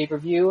going to do a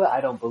pay-per-view.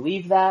 I don't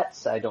believe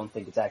that. I don't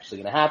think it's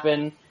actually going to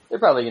happen. They're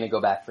probably going to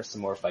go back for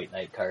some more fight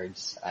night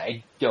cards.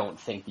 I don't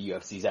think the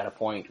UFC's at a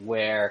point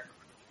where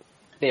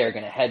they are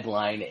going to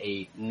headline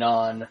a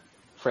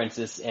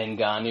non-Francis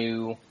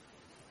Ngannou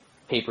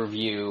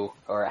pay-per-view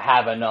or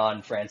have a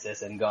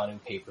non-Francis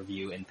Ngannou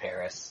pay-per-view in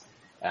Paris.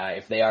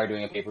 If they are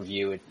doing a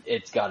pay-per-view,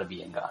 it's got to be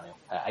Ngannou.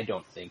 I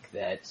don't think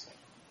that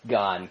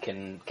Gon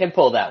can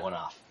pull that one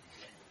off.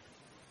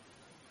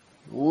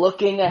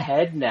 Looking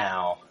ahead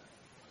now,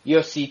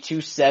 UFC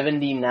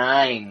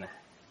 279.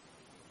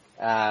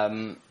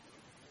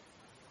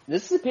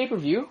 This is a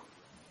pay-per-view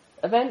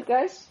event,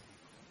 guys.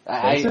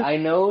 I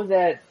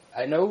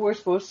know we're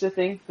supposed to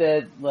think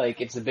that,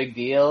 like, it's a big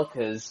deal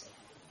because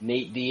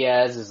Nate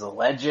Diaz is a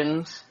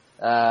legend,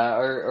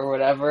 or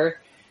whatever.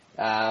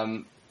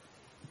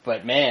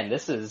 But man,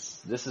 this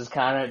is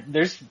kind of,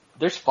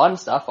 there's fun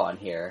stuff on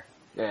here.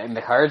 And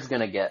the card's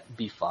gonna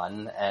be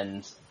fun,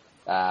 and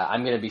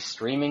I'm gonna be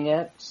streaming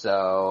it,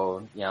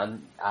 so, you know,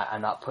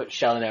 I'm not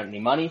shelling out any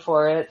money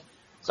for it,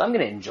 so I'm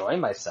gonna enjoy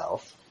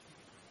myself.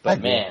 But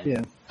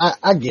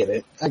I get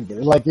it.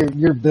 Like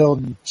you're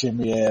building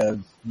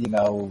Chimaev, you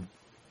know,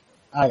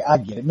 I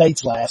get it.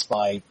 Nate's last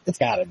fight, it's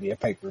gotta be a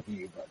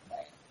pay-per-view, but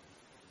man,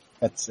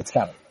 it's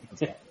kind of.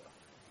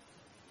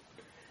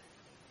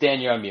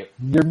 Dan, you're on mute.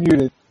 You're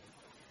muted.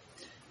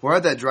 We're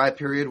at that dry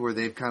period where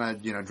they've kind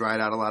of, you know, dried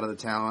out a lot of the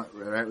talent,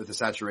 right, with the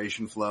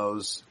saturation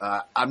flows.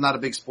 I'm not a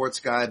big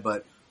sports guy,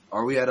 but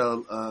are we at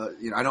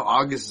you know, I know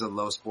August is a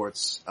low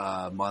sports,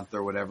 month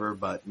or whatever,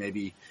 but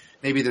maybe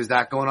there's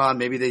that going on.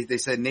 Maybe they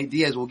said, Nate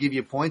Diaz will give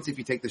you points if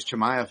you take this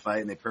Chimaev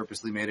fight, and they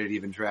purposely made it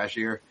even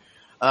trashier.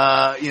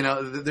 You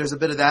know, there's a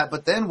bit of that,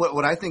 but then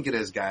what I think it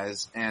is,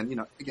 guys, and, you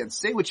know, again,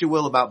 say what you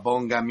will about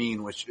bon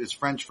gamin, which is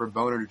French for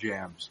boner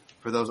jams,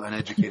 for those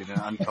uneducated and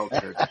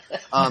uncultured.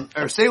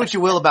 Or say what you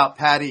will about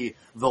Patty,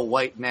 the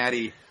white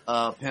natty,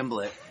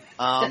 Pimblett.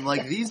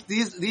 Like these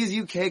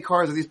UK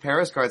cards or these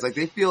Paris cards, like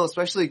they feel,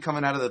 especially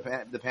coming out of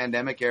the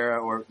pandemic era,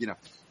 or, you know,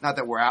 not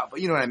that we're out, but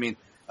you know what I mean?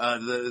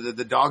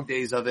 The dog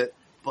days of it.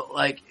 But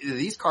like,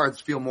 these cards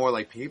feel more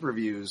like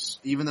pay-per-views,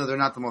 even though they're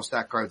not the most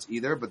stacked cards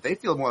either, but they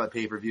feel more like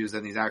pay-per-views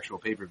than these actual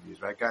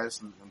pay-per-views, right,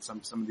 guys? In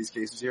some of these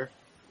cases here.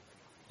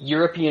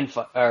 European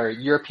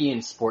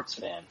sports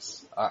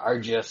fans are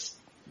just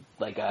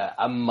like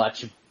a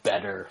much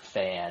better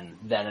fan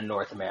than a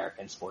North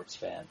American sports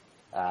fan.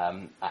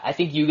 I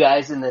think you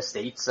guys in the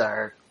States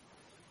are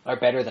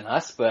better than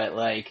us, but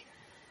like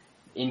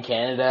in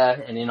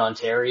Canada and in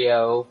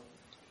Ontario,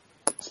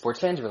 sports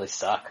fans really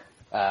suck.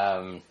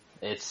 They're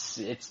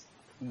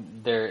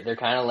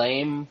kind of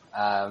lame.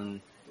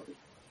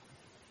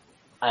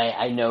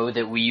 I know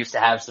that we used to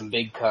have some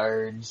big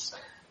cards,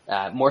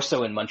 more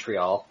so in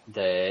Montreal.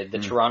 The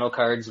Toronto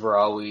cards were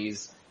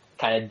always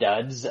kind of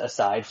duds,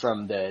 aside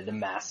from the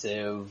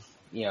massive,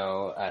 you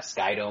know,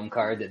 Skydome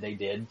card that they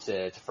did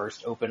to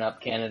first open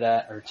up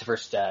Canada, or to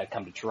first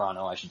come to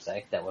Toronto, I should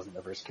say. That wasn't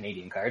the first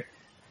Canadian card.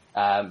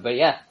 But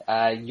yeah,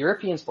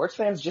 European sports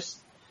fans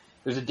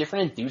there's a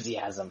different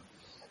enthusiasm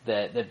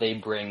that they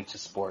bring to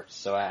sports.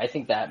 So I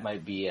think that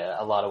might be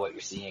a lot of what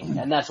you're seeing.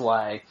 And that's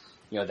why,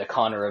 you know, the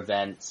Conor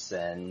events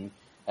and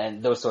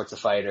those sorts of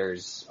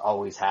fighters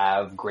always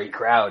have great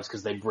crowds,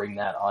 because they bring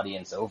that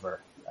audience over,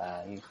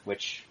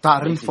 which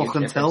makes a huge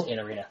difference in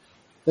arena.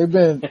 They've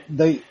been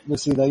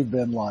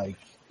like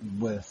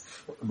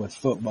with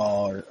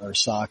football or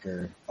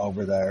soccer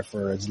over there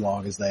for as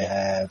long as they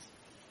have.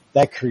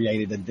 That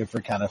created a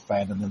different kind of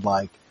fandom than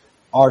like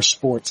our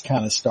sports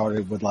kind of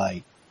started with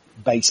like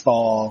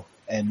baseball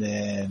and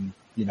then,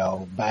 you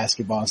know,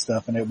 basketball and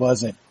stuff. And it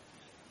wasn't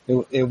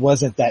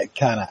that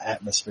kind of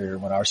atmosphere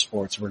when our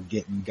sports were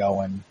getting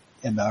going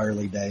in the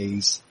early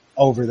days.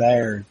 Over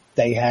there,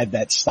 they had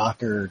that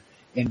soccer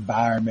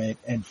environment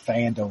and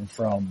fandom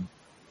from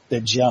the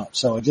jump.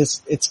 So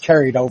it's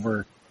carried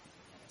over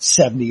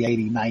 70,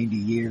 80, 90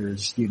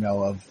 years, you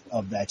know,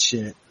 of that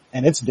shit.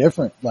 And it's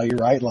different. Like, you're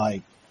right.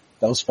 Like,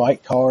 those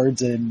fight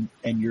cards in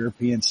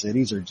European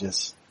cities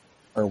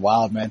are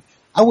wild, man.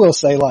 I will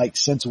say, like,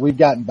 since we've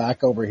gotten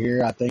back over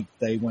here, I think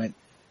they went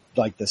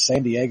like the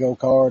San Diego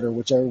card or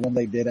whichever one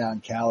they did out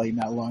in Cali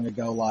not long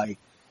ago. Like,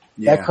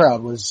 that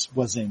crowd was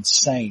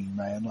insane,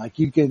 man. Like,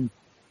 you can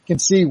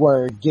see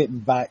where getting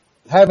back,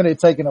 having it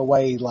taken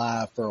away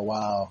live for a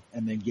while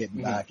and then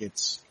getting back,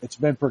 it's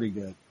been pretty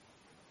good.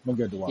 Been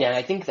good to watch. Yeah, and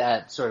I think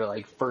that sort of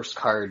like first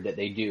card that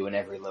they do in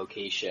every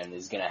location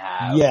is going to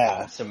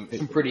have some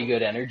pretty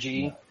good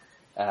energy.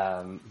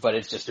 But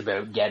it's just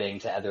about getting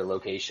to other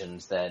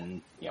locations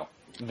than, you know,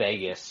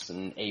 Vegas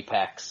and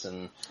Apex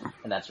and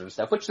that sort of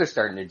stuff, which they're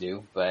starting to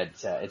do, but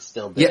it's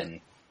still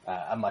been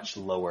a much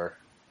lower.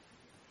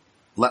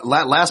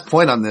 Last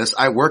point on this,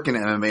 I work in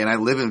MMA and I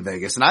live in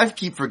Vegas, and I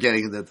keep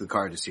forgetting that the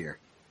card is here.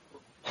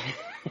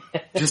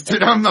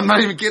 I'm not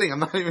even kidding.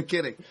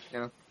 You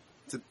know,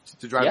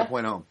 to drive the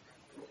point home.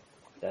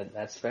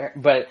 That's fair.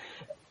 But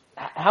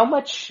how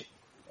much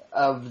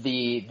of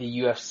the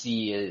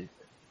UFC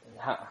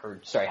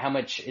how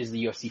much is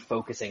the UFC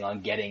focusing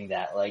on getting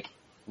that like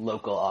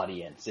local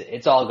audience?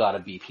 It's all got to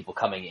be people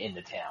coming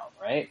into town,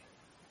 right?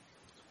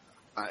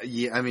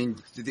 Yeah, I mean,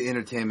 the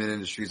entertainment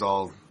industry's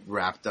all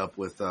wrapped up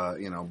with,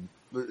 you know,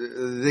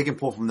 they can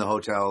pull from the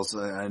hotels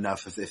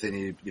enough if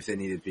they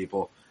needed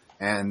people.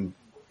 And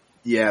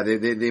yeah,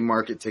 they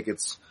market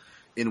tickets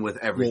in with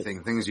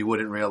everything, things you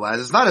wouldn't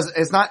realize. It's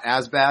not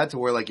as bad to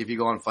where like if you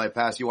go on Fight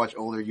Pass, you watch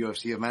older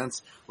UFC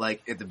events,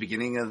 like at the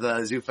beginning of the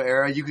Zuffa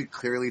era, you could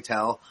clearly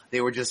tell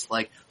they were just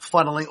like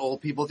funneling old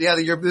people. Yeah,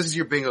 this is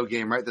your bingo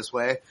game right this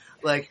way.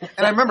 Like,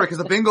 and I remember because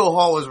the bingo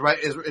hall was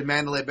in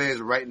Mandalay Bay is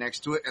right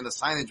next to it, and the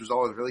signage was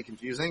always really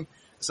confusing.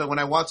 So when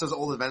I watch those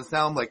old events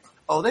now, I'm like,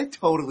 oh, they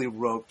totally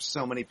roped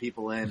so many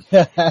people in.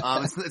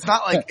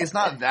 It's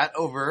not that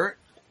overt,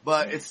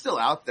 but it's still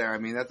out there. I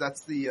mean,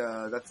 that's the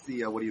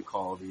what do you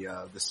call the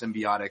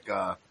symbiotic,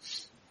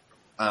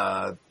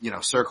 you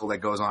know, circle that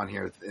goes on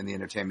here in the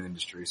entertainment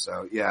industry.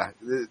 So yeah,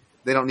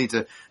 they don't need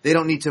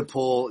to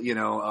pull, you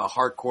know, a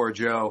hardcore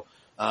Joe,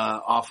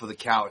 off of the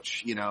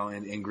couch, you know,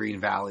 in Green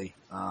Valley.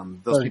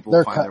 Those people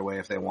will find their way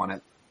if they want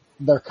it.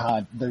 They're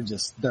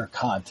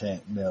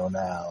content mill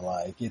now.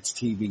 Like it's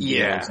TV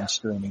deals and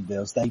streaming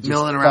deals. They just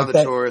milling around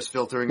the tourists,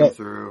 filtering them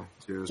through.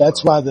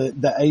 That's why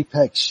the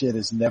Apex shit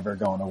is never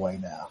going away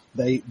now.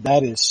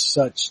 That is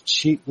such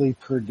cheaply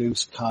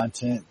produced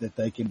content that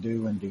they can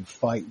do and do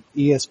fight.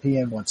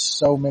 ESPN wants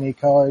so many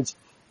cards.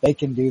 They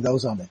can do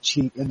those on the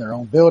cheap in their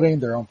own building,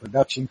 their own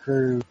production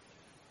crew,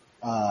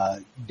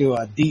 do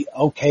a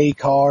OK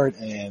card,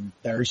 and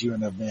there's you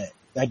an event.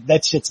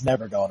 That shit's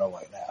never going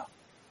away now.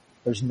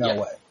 There's no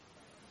way.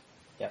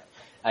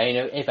 I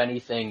know if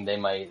anything, they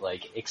might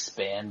like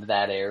expand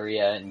that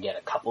area and get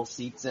a couple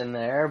seats in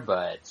there,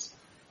 but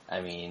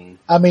I mean,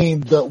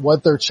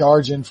 what they're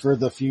charging for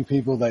the few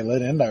people they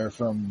let in there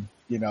from,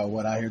 you know,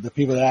 what I hear, the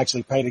people that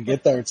actually pay to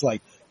get there, it's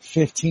like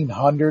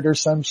 $1,500 or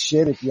some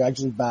shit if you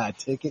actually buy a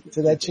ticket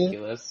to that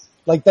ridiculous shit.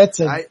 Like fuck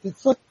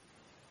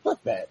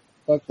that.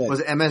 Was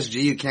it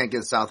MSG? You can't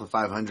get south of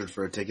 500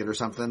 for a ticket or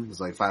something. It's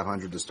like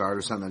 500 to start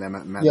or something.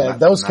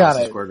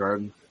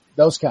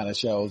 Those kind of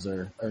shows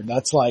are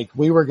nuts. Like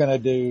we were going to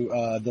do,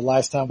 the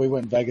last time we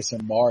went in Vegas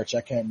in March,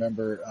 I can't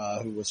remember,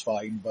 who was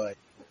fighting, but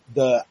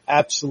the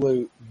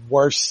absolute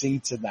worst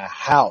seats in the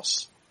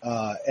house,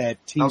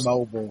 at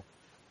T-Mobile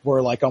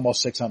were like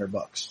almost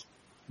 $600.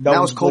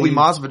 That was Colby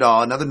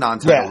Masvidal, another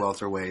non-title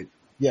welterweight.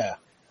 Yeah.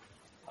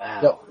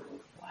 Wow.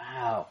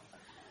 Wow.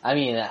 I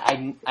mean,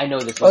 I know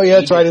this. Oh yeah,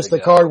 that's right. It's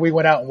the card we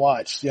went out and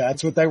watched. Yeah,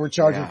 that's what they were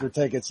charging for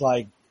tickets.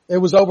 Like it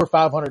was over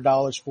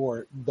 $500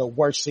 for the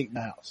worst seat in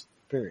the house.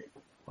 Period.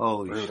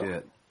 Holy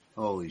shit.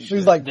 She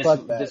was like,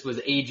 fuck that. This was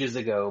ages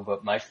ago,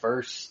 but my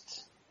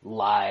first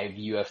live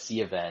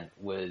UFC event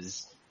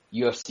was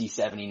UFC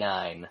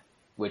 79,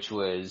 which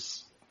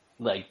was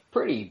like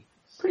pretty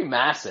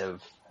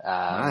massive.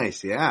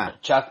 Nice, yeah.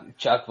 Chuck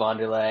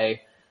Vonderlei,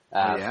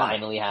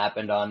 finally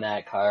happened on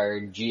that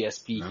card.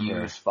 GSP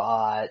Hughes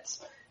fought.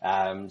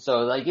 So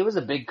like it was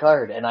a big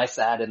card, and I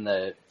sat in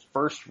the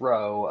first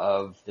row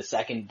of the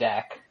second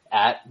deck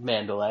at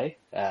Mandalay.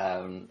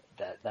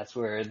 That's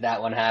where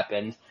that one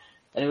happened.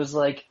 And it was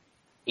like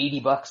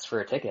 $80 for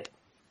a ticket.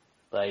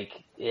 Like,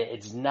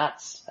 it's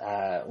nuts,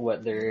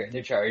 what they're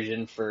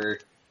charging for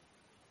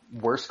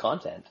worse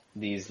content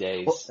these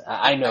days. Well,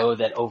 I know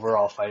that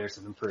overall fighters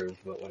have improved,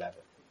 but whatever.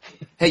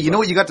 Hey, you know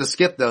what you got to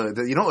skip though?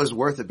 You know it was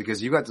worth it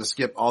because you got to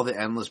skip all the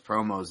endless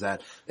promos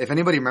that, if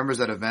anybody remembers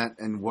that event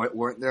and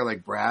weren't there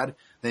like Brad,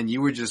 then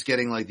you were just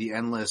getting like the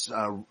endless,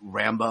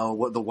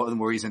 Rambo, the one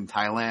where he's in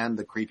Thailand,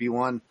 the creepy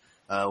one.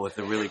 With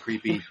the really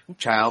creepy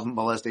child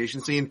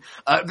molestation scene.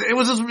 It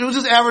was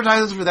just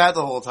advertisements for that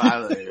the whole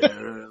time.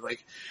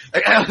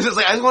 I was just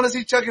like, I just want to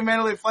see Chuck and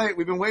Mandalay fight.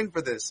 We've been waiting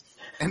for this.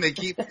 And they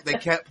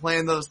kept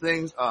playing those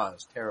things. Oh,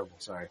 it's terrible.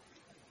 Sorry.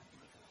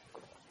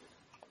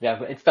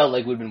 Yeah, it felt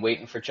like we've been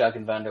waiting for Chuck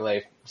and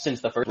Vanderlei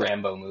since the first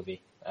Rambo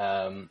movie.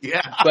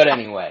 Yeah. But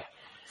anyway,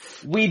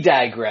 we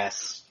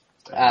digress.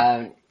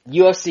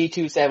 UFC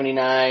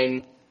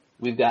 279,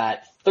 we've got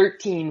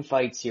 13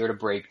 fights here to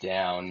break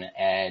down,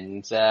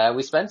 and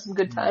we spent some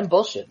good time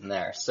bullshitting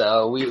there.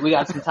 So we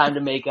got some time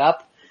to make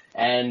up,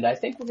 and I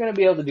think we're going to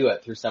be able to do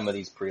it through some of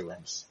these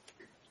prelims.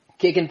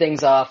 Kicking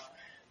things off,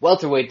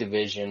 welterweight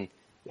division,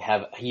 we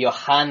have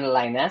Johan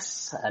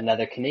Lainez,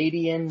 another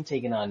Canadian,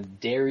 taking on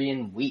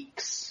Darian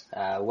Weeks.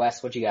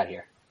 Wes, what you got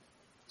here?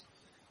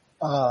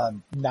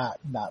 Not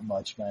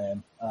much,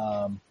 man.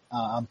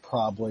 I'm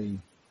probably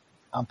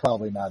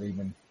not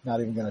even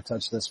going to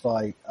touch this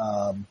fight.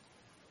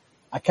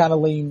 I kind of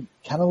lean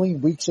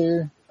Weeks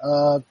here,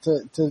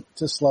 to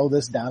slow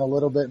this down a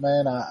little bit,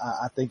 man.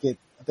 I think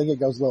think it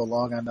goes a little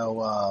long. I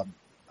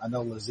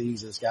know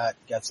Laziz has got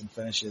some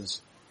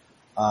finishes.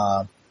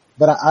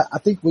 But I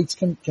think Weeks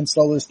can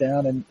slow this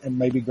down and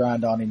maybe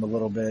grind on him a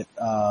little bit.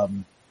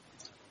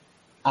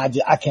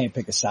 I can't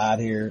pick a side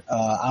here.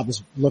 I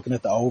was looking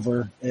at the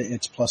over.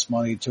 It's plus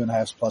money,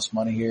 2.5 plus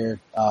money here.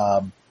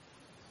 I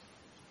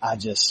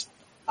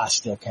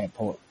still can't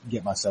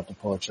get myself to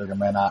pull a trigger,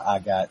 man. I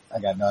got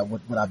no,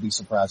 would I be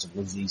surprised if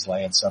Laziz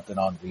laying something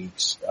on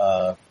Weeks?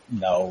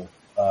 No.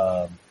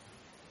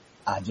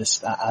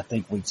 I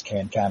think Weeks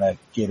can kind of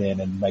get in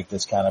and make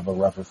this kind of a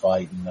rougher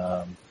fight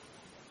and,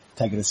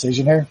 take a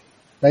decision here.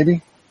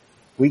 Maybe?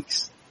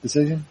 Weeks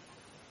decision?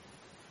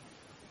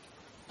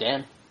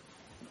 Dan?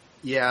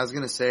 Yeah, I was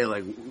gonna say,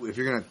 like, if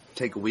you're gonna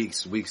take a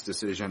week's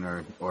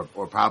decision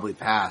or probably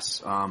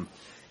pass,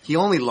 he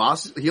only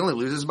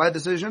loses by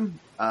decision,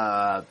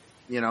 but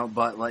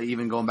like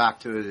even going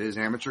back to his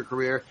amateur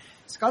career,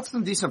 he's got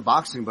some decent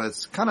boxing, but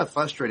it's kind of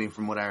frustrating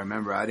from what I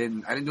remember. I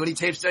didn't do any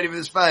tape study for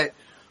this fight,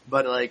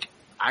 but like,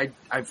 I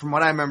from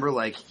what I remember,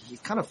 like, he's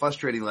kind of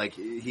frustrating, like,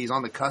 he's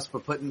on the cusp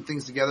of putting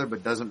things together,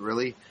 but doesn't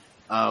really,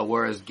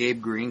 whereas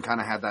Gabe Green kind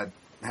of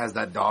has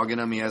that dog in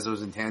him. He has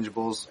those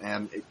intangibles,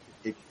 and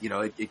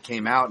it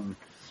came out and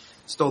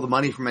stole the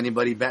money from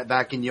anybody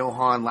back in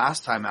Johan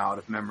last time out,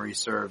 if memory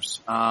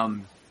serves. I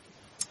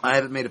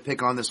haven't made a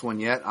pick on this one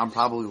yet. I'm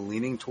probably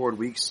leaning toward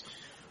Weeks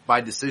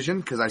by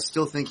decision because I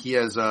still think he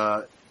has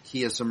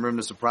some room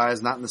to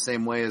surprise, not in the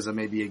same way as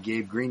maybe a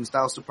Gabe Green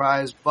style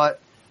surprise,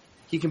 but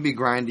he can be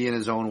grindy in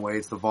his own way.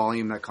 It's the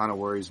volume that kind of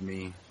worries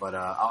me. But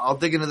I'll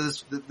dig into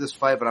this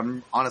fight, but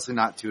I'm honestly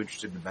not too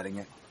interested in betting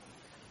it.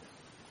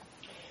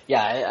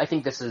 Yeah, I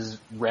think this is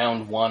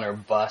round one or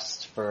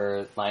bust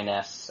for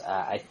Linus.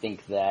 I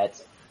think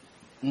that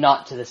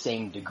not to the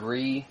same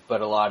degree,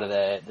 but a lot of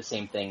the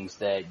same things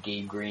that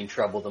Gabe Green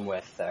troubled him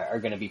with are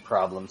going to be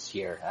problems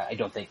here. I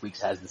don't think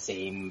Weeks has the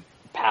same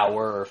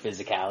power or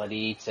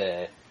physicality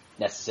to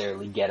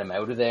necessarily get him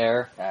out of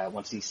there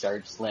once he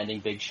starts landing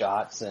big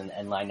shots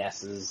and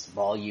Linus's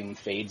volume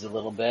fades a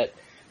little bit.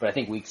 But I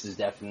think Weeks is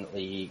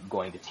definitely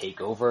going to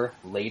take over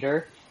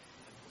later.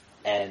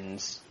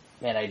 And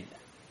man,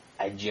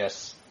 I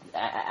just,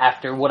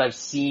 after what I've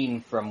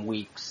seen from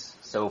Weeks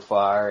so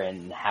far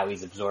and how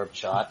he's absorbed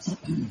shots,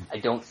 I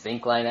don't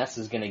think Linus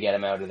is going to get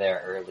him out of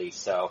there early.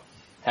 So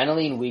kind of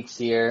lean Weeks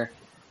here.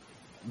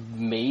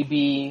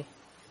 Maybe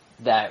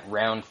that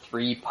round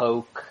 3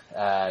 poke,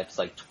 it's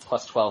like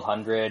plus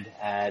 1200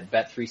 at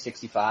bet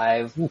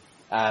 365.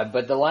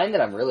 But the line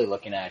that I'm really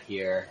looking at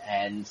here,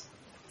 and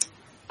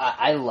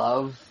I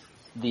love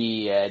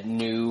the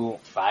new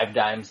 5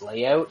 dimes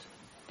layout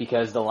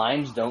because the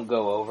lines don't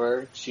go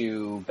over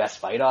to best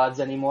fight odds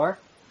anymore.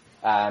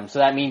 So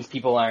that means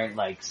people aren't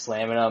like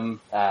slamming them,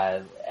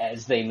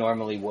 as they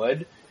normally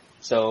would.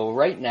 So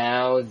right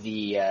now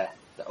the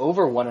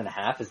over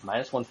 1.5 is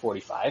minus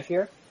 145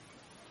 here.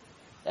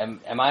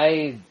 Am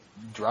I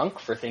drunk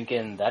for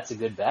thinking that's a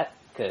good bet?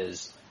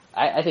 Cause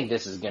I think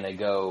this is gonna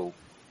go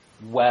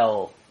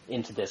well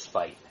into this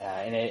fight.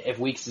 And if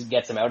Weeks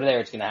gets him out of there,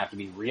 it's gonna have to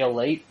be real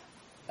late.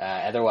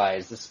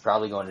 Otherwise this is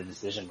probably going to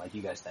decision like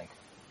you guys think.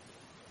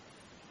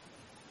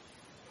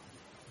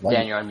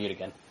 Dan, you're on mute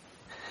again.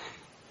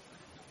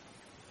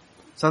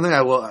 Something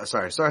I will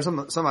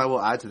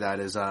add to that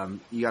is,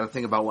 you gotta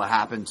think about what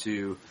happened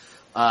to,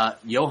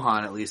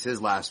 Johan, at least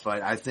his last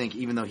fight. I think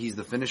even though he's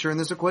the finisher in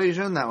this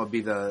equation, that would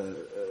be the,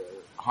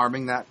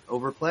 harming that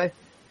overplay.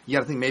 You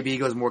gotta think maybe he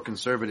goes more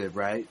conservative,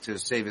 right? To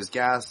save his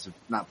gas, to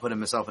not put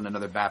himself in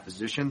another bad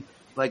position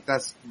like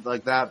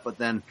that. But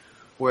then,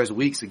 whereas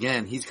Weeks,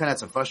 again, he's kind of had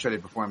some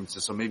frustrated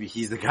performances, so maybe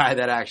he's the guy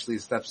that actually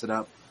steps it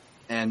up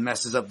and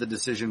messes up the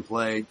decision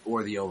play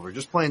or the over.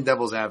 Just playing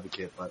devil's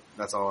advocate, but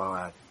that's all I'll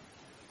add.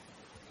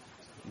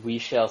 We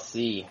shall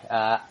see.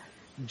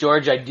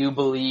 George, I do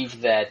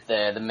believe that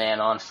the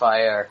man on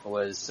fire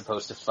was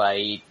supposed to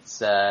fight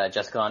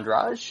Jessica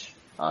Andrade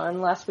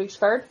on last week's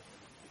card.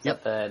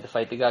 Yep. The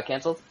fight that got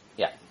canceled?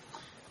 Yeah.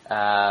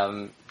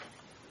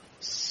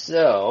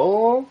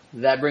 So,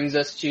 that brings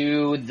us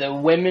to the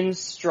women's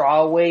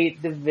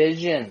strawweight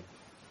division.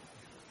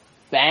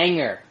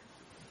 Banger.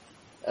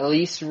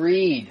 Elise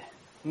Reed.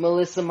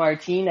 Melissa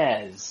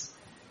Martinez.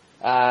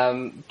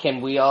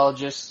 Can we all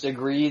just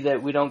agree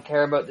that we don't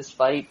care about this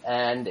fight,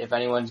 and if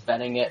anyone's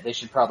betting it, they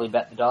should probably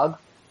bet the dog?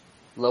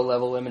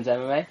 Low-level women's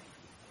MMA?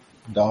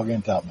 Dog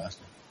and Topmaster.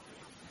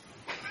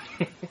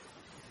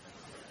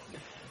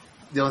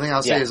 The only thing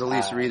I'll say is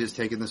Elise Reed is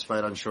taking this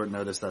fight on short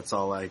notice. That's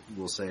all I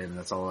will say, and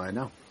that's all I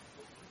know.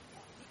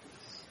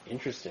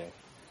 Interesting.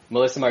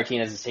 Melissa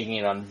Martinez is taking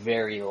it on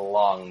very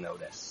long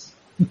notice.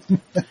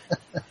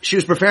 She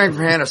was preparing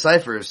for Hannah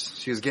Cyphers.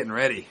 She was getting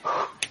ready.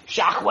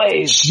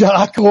 Shockwave!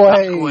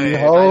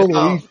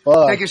 Holy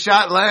fuck. Take a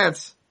shot,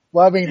 Lance.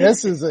 Well, I mean,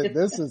 this is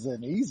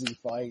an easy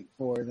fight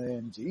for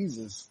them.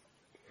 Jesus.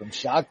 From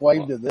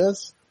Shockwave to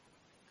this?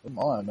 Come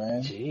on,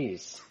 man.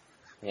 Jeez.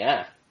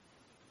 Yeah.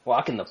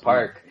 Walk in the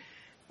park.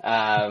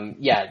 I've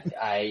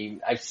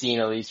seen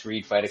Elise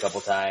Reed fight a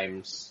couple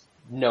times.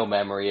 No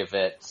memory of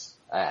it.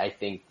 I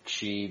think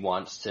she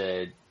wants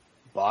to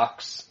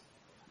box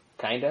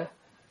kinda,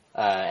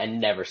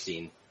 and never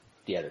seen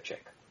the other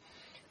chick.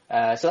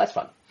 So that's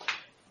fun.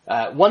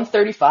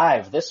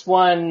 135. This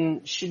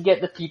one should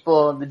get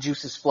the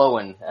juices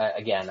flowing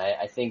again.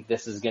 I think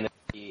this is going to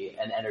be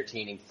an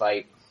entertaining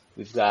fight.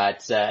 We've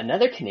got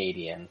another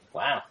Canadian.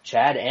 Wow.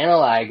 Chad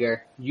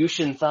Analiger,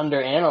 Yushin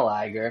Thunder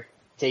Analiger,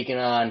 taking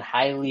on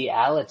Hailey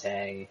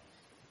Alatang.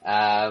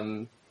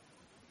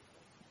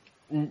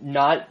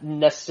 Not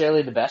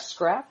necessarily the best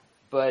scrap,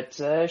 but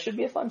should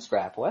be a fun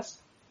scrap, Wes.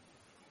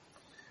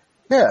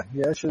 Yeah,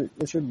 it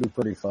should be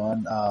pretty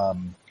fun.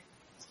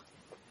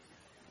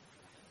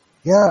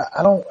 Yeah,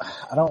 I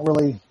don't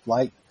really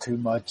like too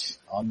much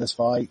on this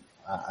fight.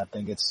 I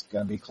think it's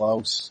gonna be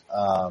close.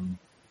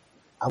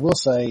 I will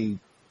say,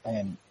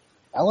 and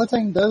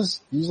Alatang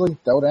does usually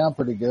throw down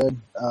pretty good.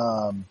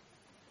 I'm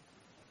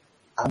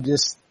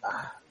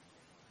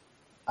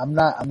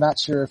not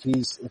sure if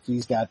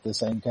he's got the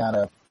same kind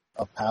of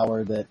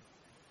power that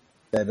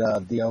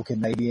the old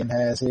Canadian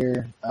has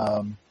here.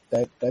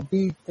 That'd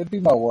be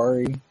my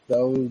worry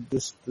though.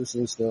 This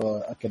is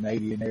still a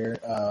Canadian here.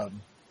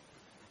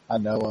 I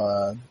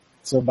know,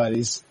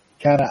 somebody's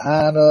kind of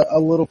eyeing a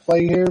little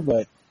play here,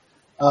 but,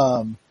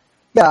 yeah,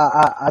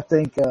 I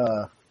think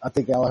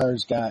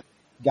Gallagher's got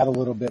a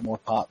little bit more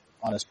pop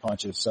on his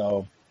punches.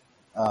 So,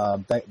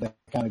 that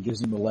kind of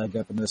gives him a leg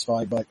up in this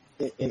fight, but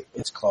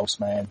it's close,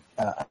 man.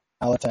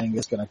 Alatang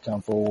is going to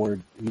come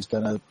forward. He's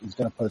going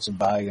to put some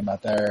volume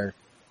out there.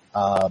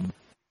 I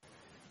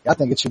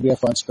think it should be a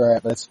fun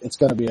scrap. It's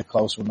going to be a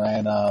close one,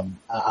 man.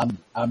 I'm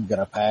going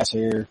to pass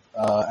here,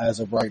 as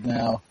of right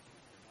now.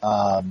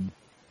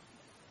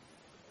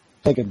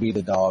 Pick and be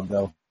the dog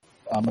though.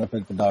 I'm going to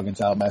pick the dog in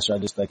Talmaster. I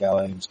just think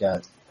Alatang's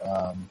got,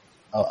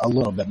 a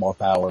little bit more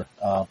power,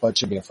 but it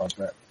should be a fun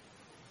scrap.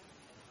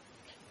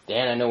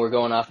 Dan, I know we're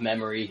going off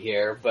memory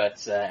here,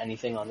 but,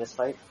 anything on this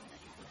fight?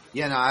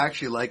 Yeah, no, I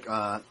actually like,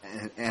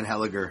 Ann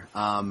Helliger.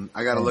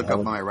 I got to look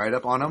up my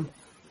write-up on him.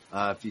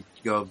 If you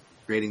go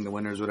grading the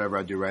winners, whatever,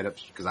 I do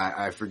write-ups because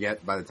I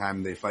forget by the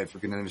time they fight for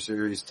contender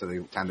series to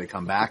the time they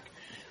come back.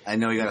 I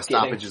know he got a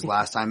stoppage his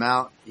last time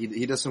out.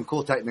 He does some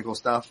cool technical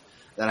stuff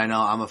that I know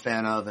I'm a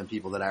fan of and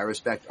people that I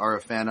respect are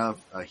a fan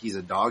of. He's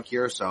a dog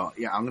here. So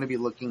yeah, I'm going to be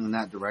looking in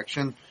that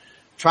direction.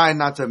 Trying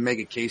not to make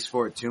a case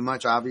for it too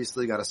much.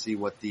 Obviously got to see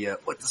what the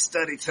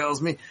study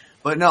tells me.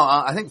 But no,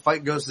 I think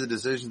fight goes to the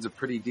decision's a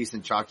pretty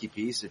decent chalky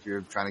piece if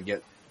you're trying to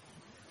get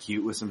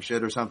cute with some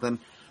shit or something.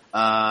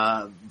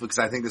 Because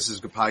I think this is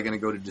probably going to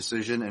go to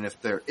decision. And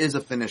if there is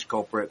a finished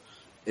culprit,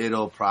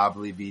 it'll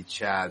probably be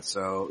Chad.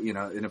 So, you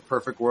know, in a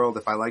perfect world,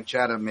 if I like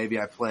Chad,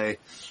 maybe I play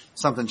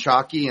something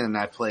chalky and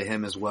I play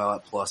him as well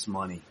at plus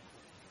money.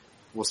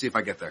 We'll see if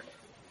I get there.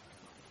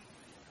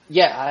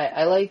 Yeah,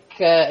 I like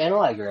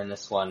Analiger in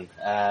this one,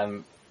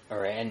 or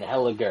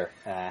Anheliger,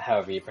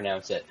 however you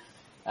pronounce it.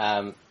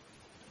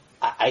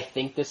 I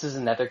think this is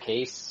another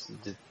case.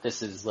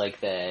 This is like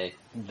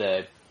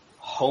the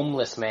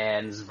homeless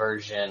man's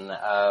version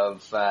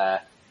of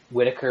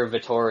Whitaker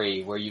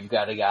Vittori, where you've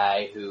got a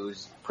guy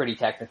who's pretty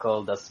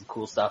technical, does some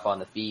cool stuff on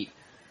the feet,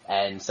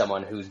 and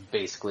someone who's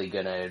basically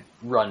gonna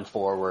run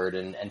forward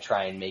and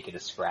try and make it a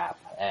scrap.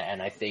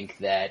 And I think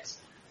that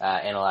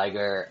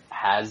Analiger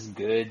has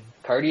good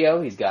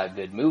cardio, he's got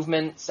good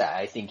movements,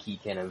 I think he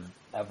can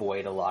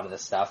avoid a lot of the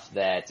stuff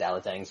that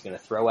Alatang's gonna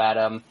throw at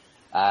him,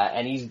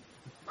 and he's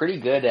pretty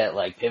good at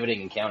like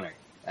pivoting and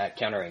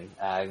countering,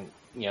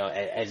 you know,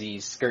 as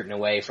he's skirting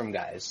away from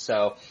guys.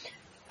 So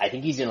I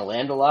think he's going to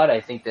land a lot.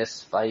 I think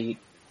this fight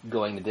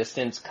going the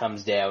distance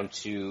comes down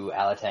to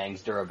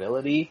Alatang's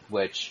durability,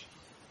 which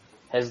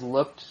has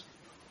looked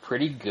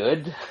pretty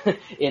good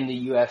in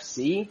the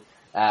UFC.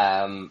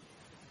 I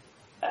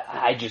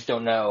just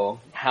don't know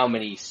how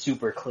many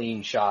super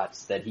clean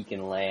shots that he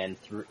can land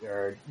through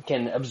or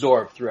can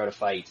absorb throughout a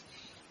fight.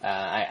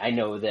 I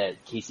know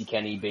that Casey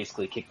Kenny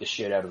basically kicked the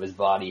shit out of his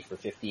body for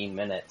 15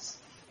 minutes,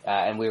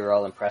 and we were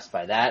all impressed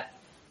by that.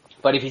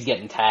 But if he's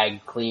getting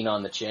tagged clean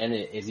on the chin,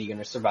 is he going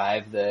to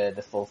survive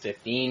the full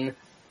 15?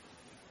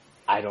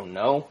 I don't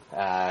know.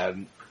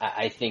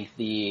 I think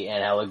the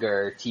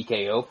Anheliger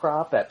TKO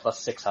prop at plus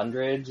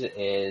 600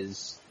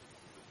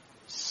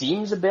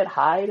 seems a bit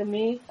high to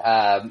me,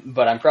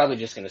 but I'm probably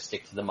just going to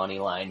stick to the money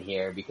line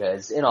here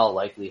because in all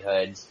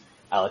likelihood,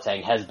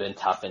 Alatang has been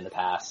tough in the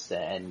past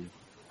and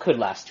could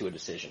last to a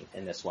decision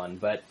in this one.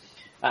 But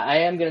I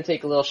am going to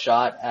take a little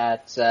shot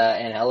at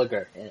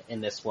Anheliger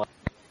in this one.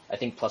 I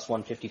think plus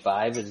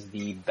 155 is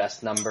the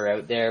best number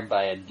out there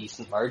by a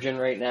decent margin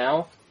right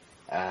now,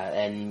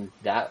 and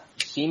that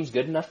seems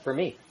good enough for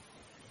me.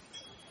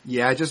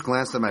 Yeah, I just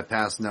glanced at my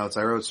past notes.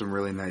 I wrote some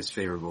really nice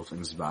favorable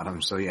things about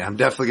him. So yeah, I'm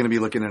definitely going to be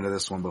looking into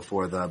this one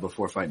before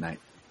fight night.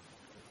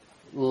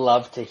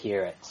 Love to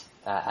hear it.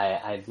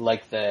 I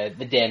like the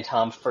Dan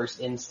Tom first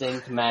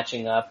instinct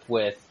matching up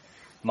with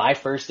my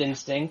first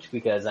instinct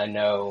because I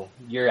know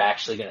you're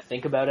actually going to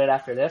think about it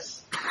after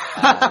this.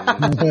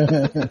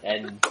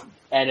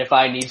 And if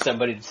I need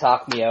somebody to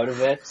talk me out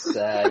of it,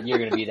 you're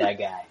going to be that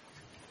guy.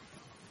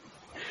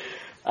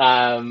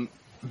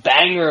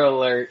 Banger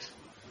alert.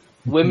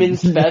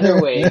 Women's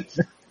featherweight.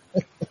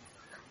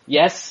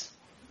 Yes,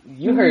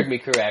 you heard me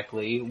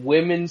correctly.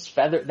 Women's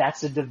feather,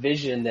 that's a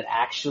division that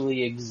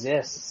actually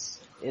exists.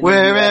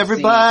 Where UFC,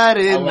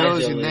 everybody allegedly.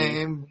 knows your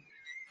name.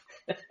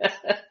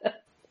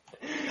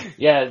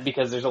 Yeah,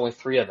 because there's only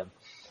 3 of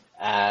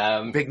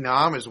them. Big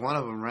Nom is one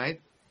of them,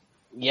 right?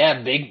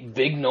 Yeah,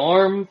 big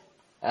Norm.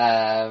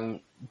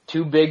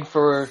 Too big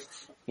for,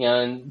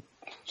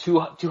 too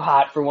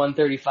hot for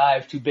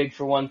 135, too big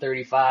for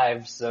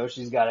 135, so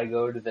she's gotta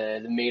go to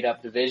the made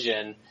up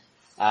division.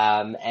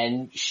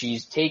 And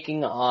she's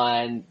taking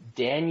on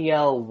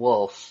Danielle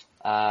Wolf,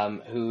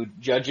 who,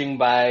 judging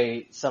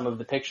by some of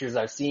the pictures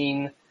I've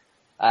seen,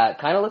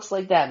 kind of looks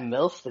like that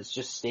MILF that's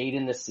just stayed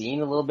in the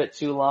scene a little bit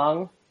too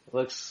long.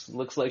 Looks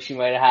like she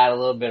might have had a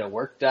little bit of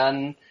work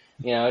done,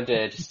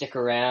 to stick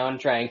around,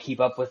 try and keep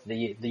up with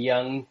the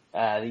young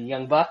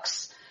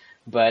bucks.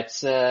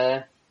 But,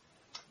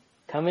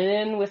 coming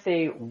in with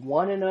a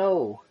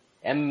 1-0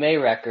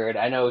 MMA record,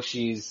 I know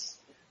she's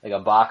like a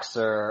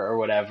boxer or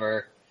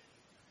whatever.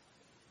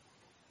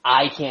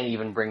 I can't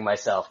even bring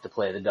myself to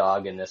play the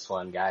dog in this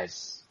one,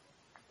 guys.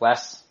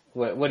 Wes,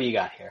 what do you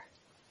got here?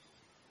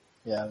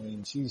 Yeah, I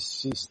mean,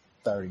 she's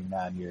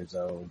 39 years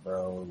old,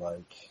 bro.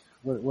 Like,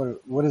 what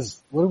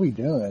are we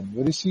doing?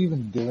 What is she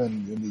even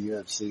doing in the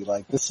UFC?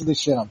 Like, this is the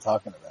shit I'm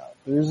talking about.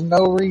 There's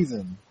no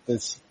reason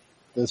this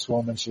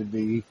woman should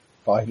be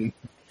fighting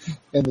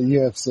in the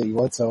UFC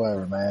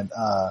whatsoever, man.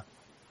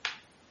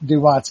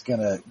 Dumont's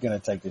gonna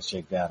take this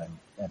chick down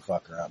and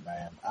fuck her up,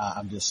 man.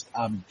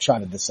 I'm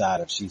trying to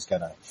decide if she's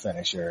gonna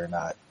finish her or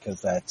not,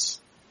 cause that's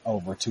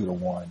over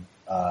 2-1,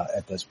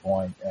 at this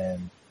point,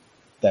 and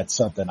that's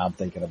something I'm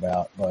thinking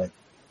about, but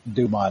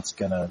Dumont's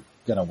gonna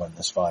win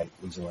this fight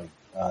easily.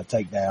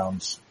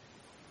 Takedowns,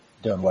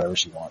 doing whatever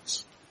she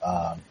wants.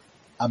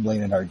 I'm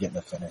leaning her getting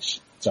the finish.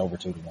 It's over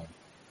 2-1.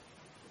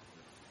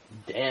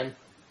 Dan?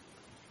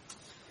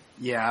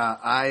 Yeah,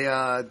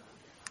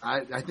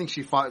 I think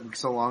she fought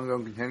so long ago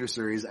in Contender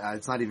Series.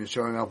 It's not even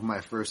showing up in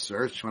my first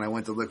search when I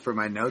went to look for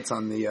my notes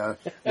on the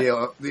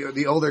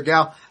older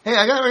gal. Hey,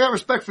 I got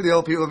respect for the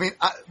old people. I mean,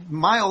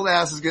 my old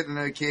ass is getting in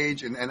a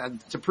cage, and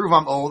to prove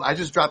I'm old, I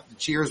just dropped the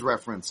Cheers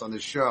reference on the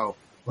show.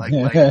 Like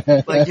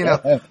anybody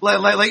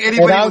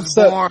was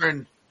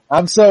born.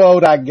 I'm so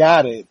old I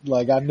got it.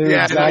 Like I knew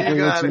exactly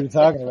what you were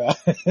talking about.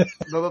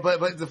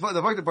 but the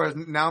fucked part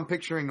is now I'm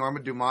picturing Norma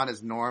Dumont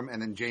as Norm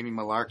and then Jamie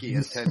Malarkey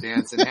as Ted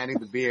Danson handing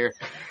the beer.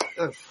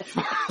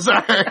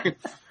 Sorry.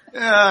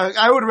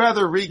 I would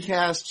rather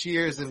recast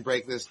Cheers than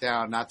break this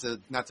down, not to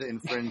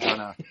infringe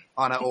on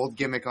an old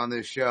gimmick on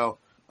this show,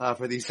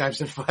 for these types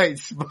of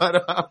fights.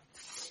 But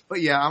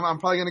yeah, I'm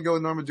probably gonna go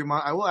with Norma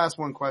Dumont. I will ask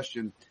one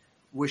question.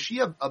 Was she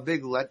a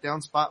big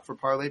letdown spot for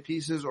parlay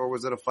pieces, or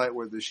was it a fight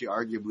where she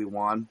arguably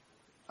won?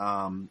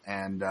 When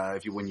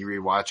you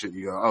rewatch it,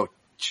 you go, oh,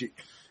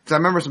 cause I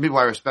remember some people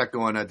I respect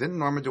going, didn't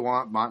Norma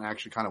Dumont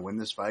actually kind of win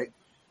this fight?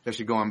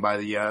 Especially going by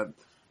the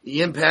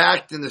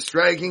impact and the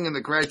striking and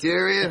the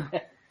criteria.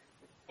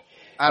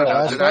 I don't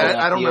know.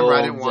 I don't remember.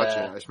 I didn't watch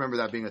it. I just remember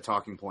that being a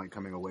talking point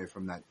coming away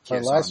from that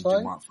Kiss on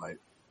Dumont fight.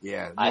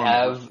 Yeah. I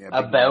have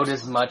about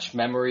as much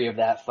memory of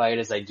that fight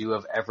as I do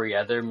of every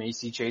other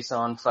Macy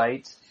Chiasson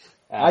fight.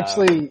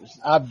 Actually,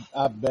 I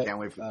bet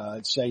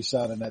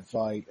Shaun in that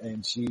fight,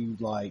 and she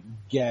like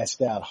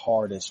gassed out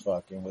hard as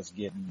fuck and was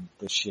getting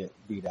the shit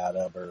beat out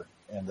of her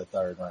in the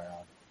 3rd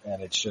round,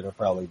 and it should have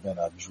probably been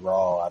a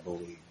draw, I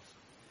believe.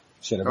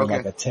 Should have been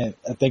like a 10.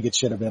 I think it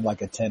should have been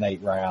like a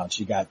 10-8 round.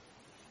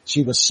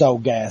 She was so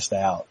gassed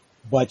out,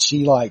 but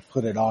she like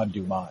put it on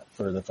Dumont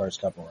for the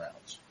first couple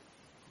rounds.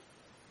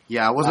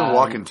 Yeah, I wasn't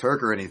walking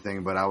Turk or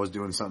anything, but I was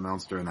doing something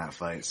else during that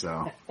fight,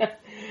 so.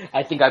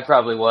 I think I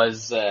probably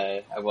was,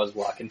 I was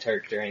walking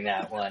Turk during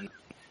that one.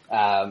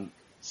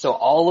 So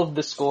all of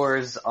the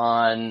scores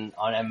on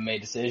MMA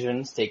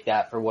decisions, take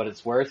that for what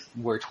it's worth,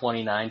 were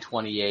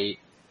 29-28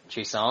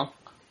 Chiasson.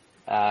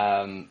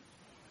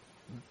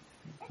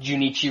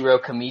 Junichiro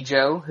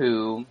Kamijo,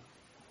 who,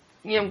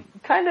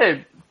 kind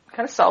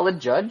of solid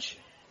judge.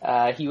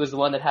 He was the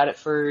one that had it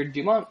for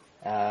Dumont.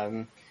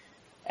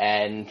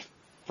 And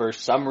for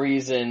some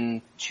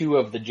reason, 2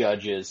 of the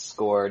judges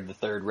scored the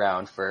 3rd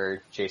round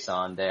for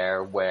Chiasson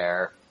there,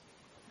 where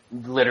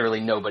literally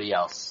nobody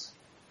else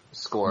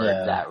scored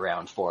that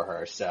round for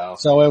her. So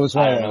it was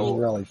one of those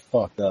really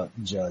fucked up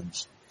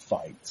judge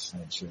fights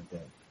and shit.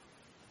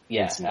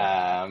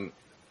 Yeah,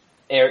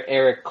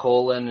 Eric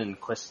Colin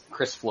and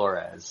Chris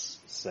Flores.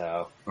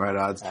 So right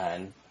odds.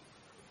 And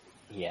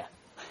yeah.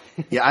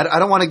 Yeah, I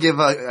don't want to give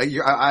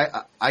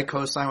I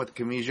co-sign with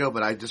Camijo,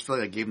 but I just feel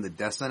like I gave him the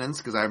death sentence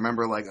because I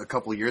remember like a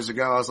couple years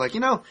ago I was like,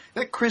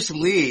 that Chris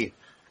Lee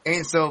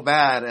ain't so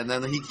bad, and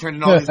then he turned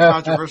in all these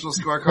controversial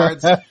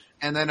scorecards,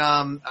 and then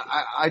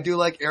I do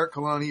like Eric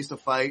Colon. He used to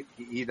fight.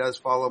 He does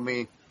follow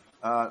me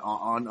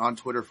on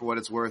Twitter for what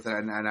it's worth,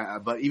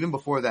 but even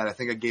before that, I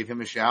think I gave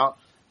him a shout.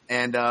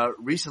 And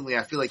recently,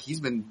 I feel like he's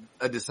been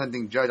a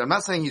dissenting judge. I'm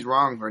not saying he's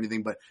wrong or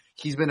anything, but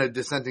he's been a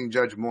dissenting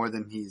judge more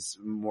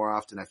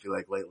often, I feel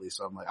like, lately.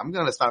 So I'm like, I'm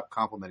going to stop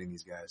complimenting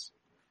these guys.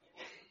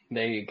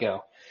 There you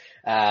go.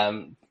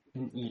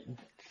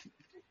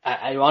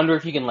 I wonder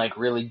if you can like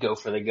really go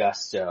for the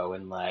gusto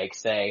and like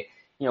say,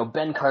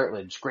 Ben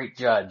Cartledge, great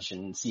judge,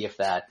 and see if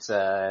that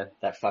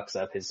fucks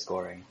up his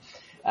scoring.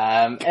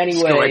 Anyway.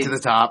 Just go right to the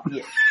top.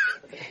 Yeah,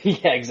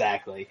 yeah,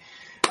 exactly.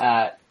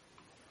 I'm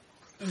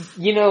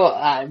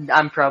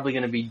probably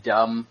going to be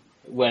dumb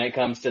when it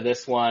comes to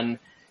this one,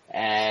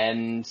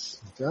 and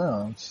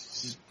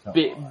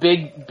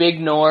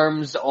big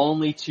Norm's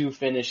only 2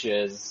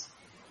 finishes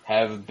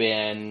have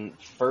been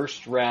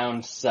first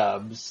round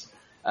subs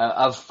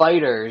of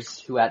fighters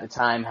who at the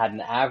time had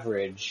an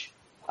average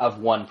of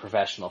 1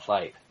 professional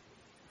fight.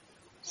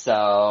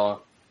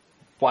 So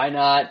why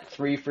not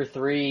 3 for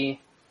 3?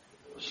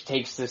 She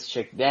takes this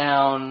chick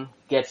down,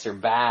 gets her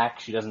back.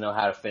 She doesn't know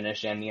how to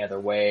finish any other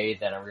way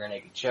than a rear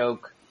naked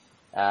choke.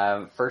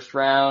 First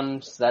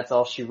round, so that's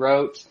all she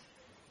wrote.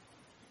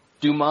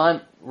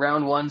 Dumont,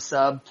 round 1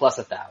 sub, plus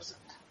 1,000.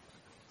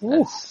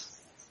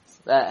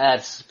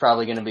 That's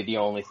probably going to be the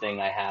only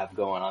thing I have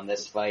going on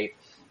this fight.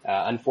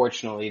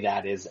 Unfortunately,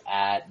 that is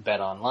at Bet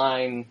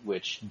Online,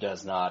 which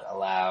does not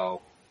allow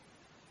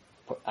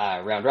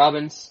round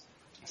robins.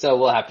 So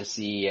we'll have to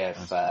see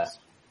if I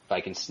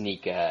can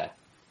sneak a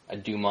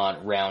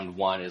Dumont round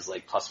 1 is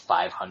like plus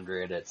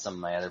 500 at some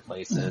of my other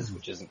places,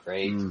 which isn't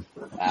great.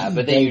 But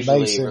they Dave usually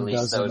Mason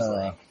release those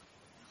like.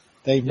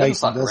 Dave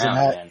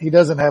Mason he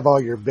doesn't have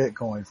all your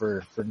Bitcoin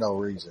for no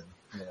reason.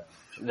 Yeah.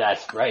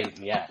 That's right.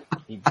 Yeah.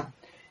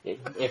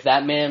 If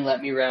that man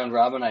let me round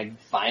robin, I'd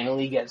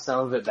finally get some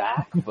of it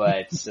back.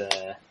 But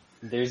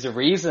there's a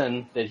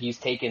reason that he's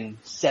taken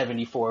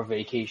 74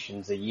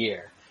 vacations a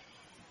year.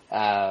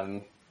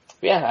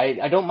 Yeah,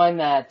 I don't mind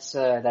that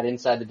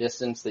inside the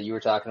distance that you were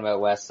talking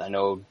about, Wes. I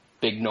know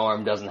Big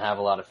Norm doesn't have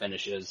a lot of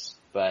finishes,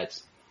 but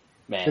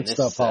man, it's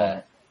the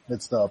opponent.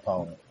 It's the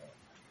opponent.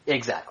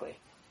 Exactly.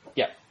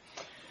 Yep.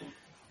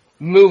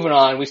 Moving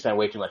on, we spent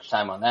way too much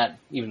time on that,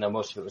 even though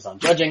most of it was on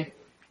judging.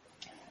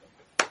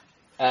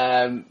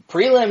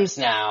 Prelims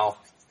now.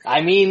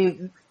 I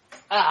mean,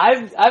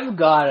 I've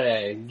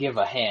gotta give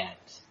a hand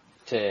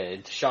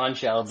to Shaun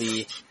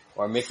Shelby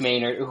or Mick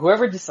Maynard,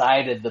 whoever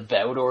decided the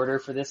bout order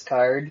for this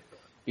card,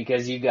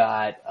 because you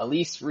got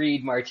Elise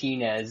Reed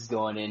Martinez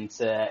going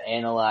into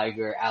Anna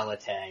Liger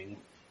Alatang,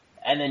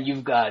 and then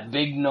you've got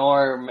Big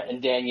Norm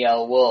and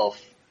Danielle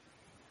Wolf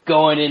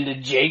going into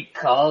Jake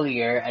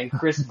Collier and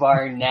Chris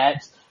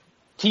Barnett,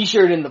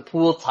 T-shirt in the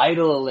pool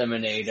title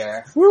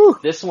eliminator. Woo!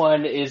 This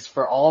one is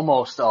for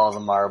almost all the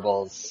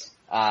marbles.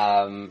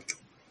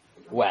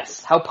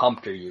 Wes, how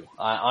pumped are you?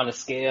 On a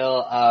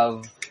scale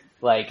of,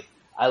 like,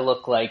 I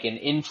look like an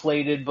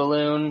inflated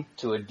balloon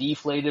to a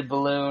deflated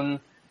balloon,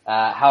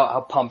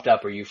 how pumped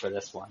up are you for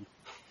this one?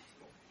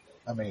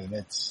 I mean,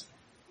 it's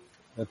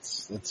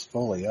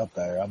fully up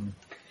there. I'm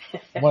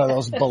one of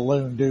those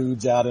balloon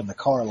dudes out in the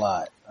car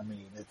lot. I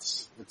mean,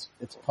 it's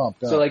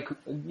pumped up. So like,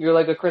 you're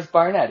like a Chris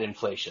Barnett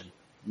inflation.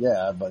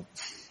 Yeah, but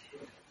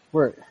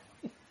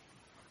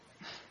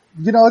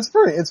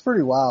it's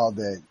pretty wild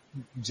that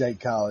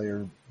Jake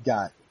Collier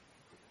got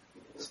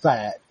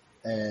fat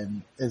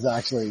and is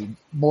actually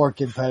more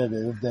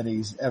competitive than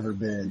he's ever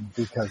been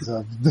because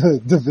of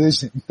the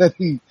division that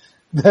he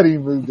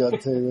moved up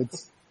to.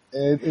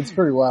 It's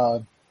pretty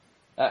wild.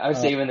 I was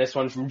saving this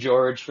one from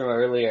George from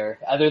earlier.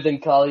 Other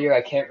than Collier,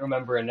 I can't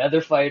remember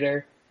another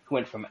fighter who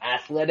went from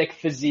athletic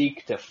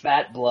physique to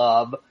fat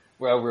blob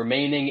while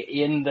remaining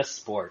in the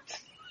sport.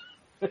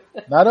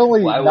 Not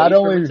only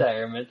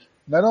retirement?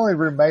 Not only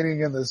remaining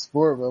in the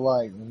sport, but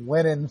like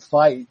winning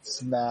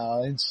fights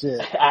now and shit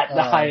at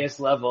the highest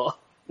level.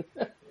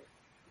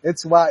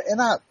 It's why,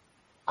 and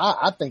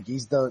I think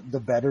he's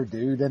the better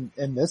dude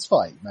in this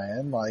fight,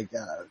 man. Like,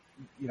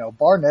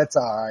 Barnett's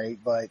alright,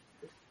 but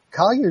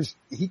Collier's,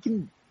 he's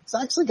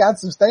actually got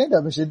some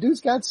stand-up and shit.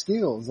 Dude's got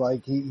skills.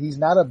 Like, he's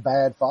not a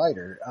bad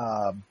fighter.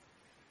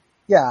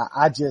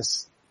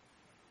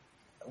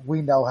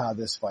 We know how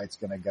this fight's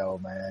gonna go,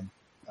 man.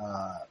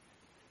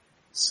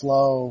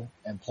 Slow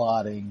and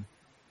plotting,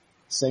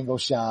 single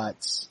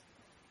shots,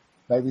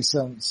 maybe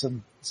some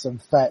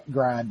fat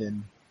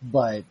grinding,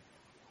 but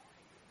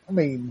I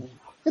mean,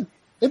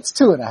 it's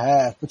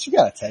 2.5, but you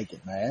gotta take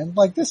it, man.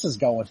 Like, this is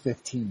going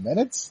 15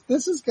 minutes.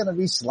 This is gonna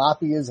be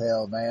sloppy as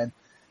hell, man.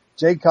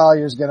 Jake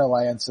Collier's gonna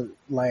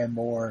land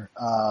more.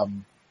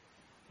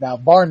 Now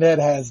Barnett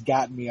has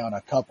gotten me on a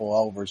couple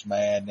overs,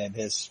 man, in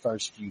his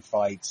first few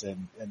fights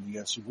in the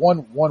UFC.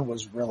 One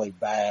was really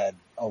bad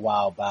a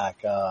while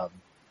back.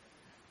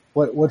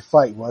 What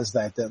fight was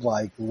that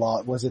like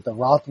lost? Was it the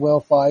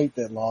Rothwell fight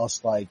that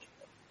lost like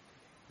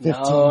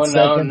 15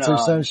 seconds or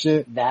some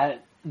shit?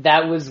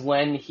 That was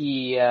when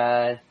he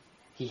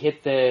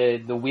hit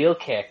the wheel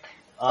kick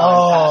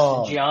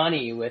on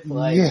Johnny with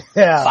 5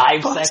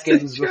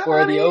 seconds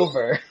before the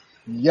over.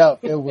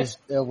 Yep, it was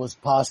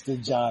Pasta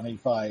Johnny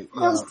fight.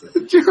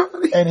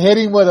 Johnny. And hit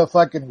him with a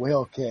fucking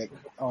wheel kick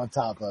on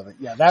top of it.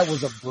 Yeah, that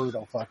was a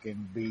brutal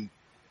fucking beat.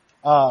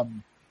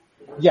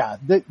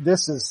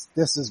 This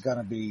is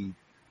gonna be,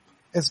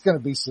 it's gonna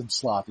be some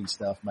sloppy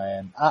stuff,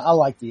 man. I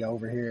like the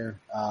over here.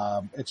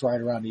 It's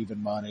right around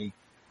even money.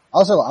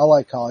 Also, I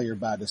like Collier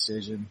by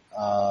decision.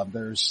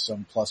 There's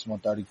some plus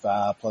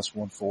 135, plus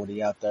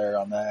 140 out there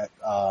on that.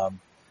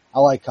 I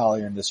like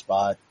Collier in this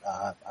spot.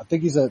 I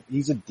think he's a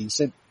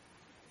decent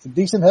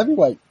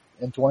heavyweight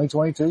in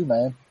 2022,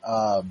 man.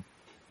 So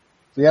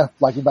yeah,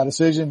 like him by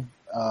decision.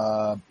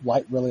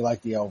 Really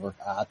like the over.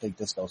 I think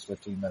this goes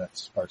 15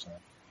 minutes personally.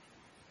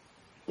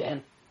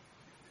 Dan.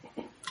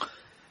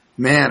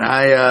 Man,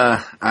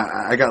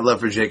 I got love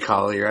for Jake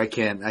Collier. I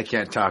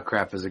can't talk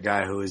crap as a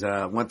guy who's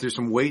went through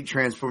some weight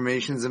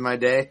transformations in my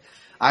day.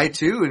 I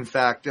too, in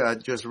fact,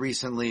 just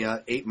recently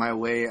ate my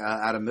way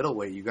out of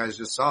middleweight. You guys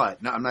just saw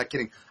it. No, I'm not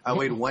kidding. I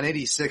weighed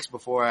 186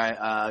 before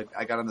I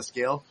got on the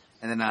scale,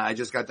 and then I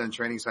just got done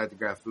training, so I had to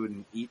grab food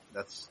and eat.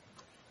 That's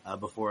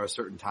before a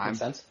certain time. Makes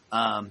sense.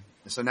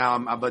 So now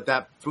but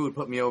that food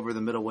put me over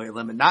the middleweight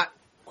limit. Not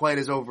quite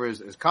as over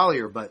as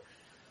Collier, but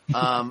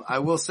I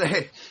will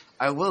say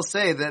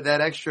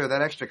that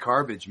extra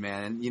garbage,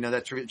 man,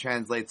 that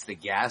translates to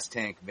gas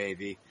tank,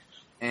 baby.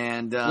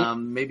 And,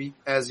 maybe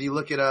as you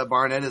look at,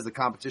 Barnett, as the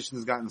competition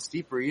has gotten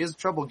steeper, he has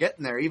trouble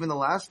getting there. Even the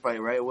last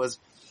fight, right? It was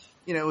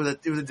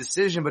a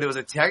decision, but it was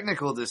a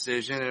technical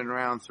decision in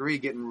round 3,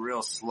 getting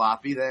real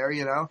sloppy there,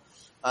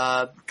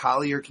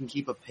 Collier can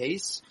keep a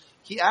pace.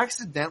 He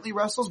accidentally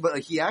wrestles, but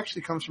he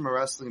actually comes from a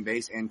wrestling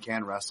base and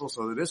can wrestle.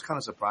 So it is kind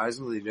of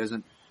surprising that he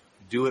doesn't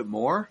do it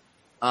more.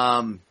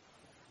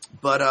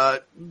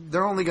 But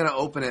they're only going to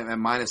open it at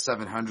minus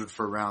 700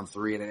 for round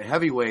 3. And at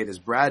heavyweight, as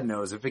Brad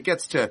knows, if it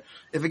gets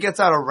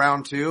out of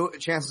round 2,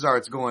 chances are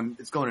it's going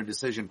to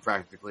decision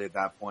practically at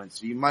that point.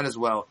 So you might as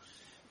well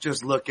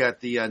just look at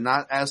the,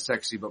 not as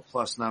sexy, but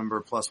plus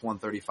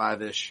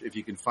 135-ish, if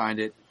you can find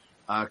it,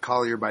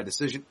 Collier by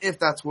decision, if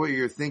that's what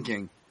you're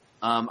thinking.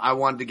 I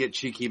wanted to get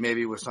cheeky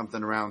maybe with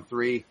something around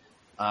 3.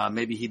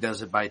 Maybe he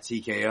does it by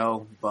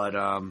TKO,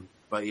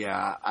 but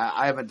yeah,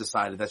 I haven't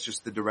decided. That's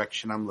just the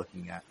direction I'm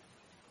looking at.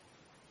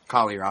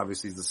 Collier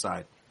obviously is the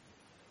side.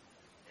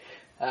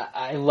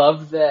 I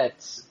love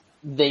that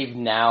they've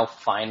now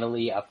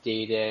finally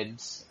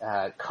updated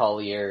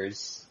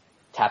Collier's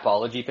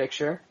Tapology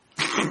picture.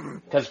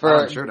 Because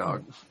sure,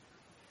 dog.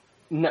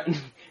 No,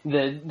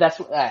 that's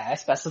I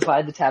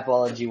specified the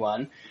Tapology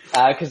one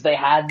because they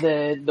had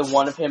the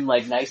one of him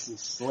like nice and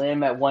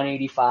slim at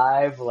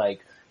 185,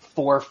 like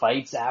 4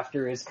 fights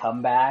after his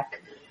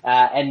comeback,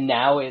 and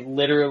now it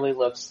literally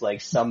looks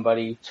like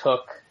somebody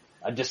took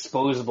a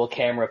disposable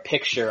camera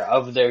picture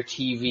of their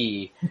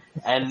TV,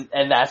 and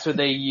that's what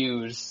they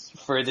use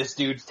for this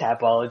dude's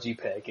Tapology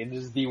pic. It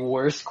is the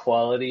worst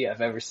quality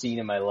I've ever seen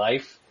in my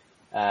life.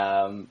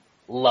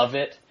 Love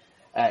it.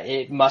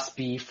 It must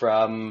be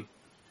from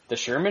the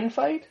Sherman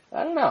fight?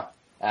 I don't know.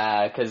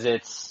 Cause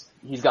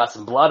he's got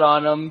some blood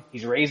on him.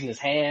 He's raising his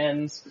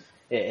hands.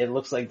 It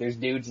looks like there's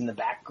dudes in the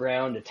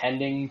background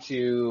attending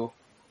to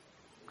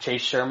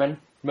Chase Sherman,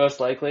 most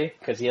likely,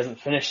 cause he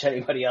hasn't finished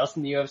anybody else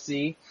in the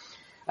UFC.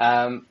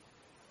 But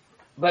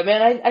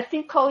man, I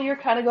think Collier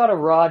kind of got a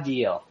raw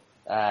deal.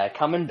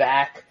 Coming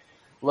back,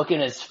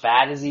 looking as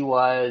fat as he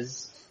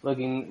was,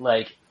 looking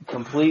like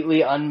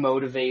completely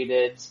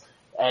unmotivated,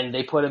 and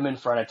they put him in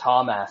front of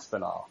Tom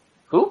Aspinall.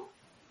 Who?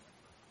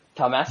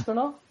 Tom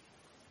Aspinall?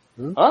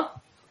 Who? Huh?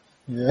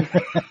 Yeah.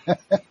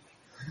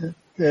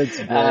 That's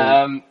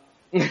great.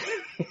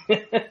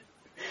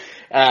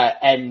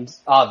 And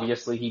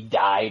obviously he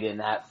died in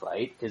that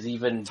fight, because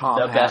even Tom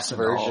the best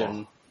Aspinall.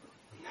 version,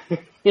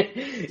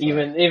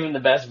 even the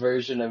best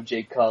version of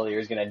Jake Collier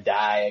is gonna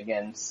die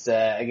against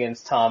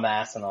Tom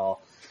Aspinall.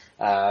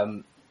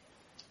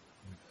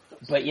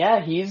 But yeah,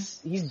 he's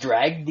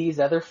dragged these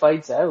other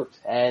fights out,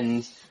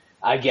 and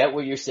I get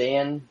what you're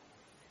saying,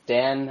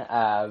 Dan.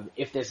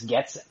 If this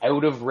gets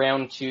out of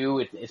round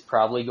 2, it's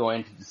probably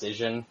going to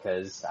decision,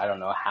 because I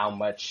don't know how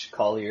much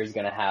Collier is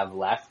going to have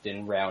left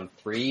in round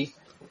 3.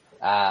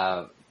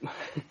 You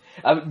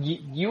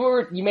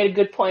made a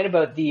good point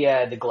about the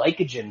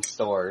glycogen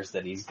stores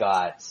that he's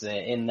got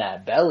in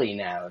that belly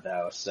now,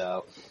 though.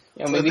 So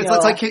maybe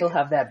he'll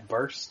have that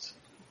burst.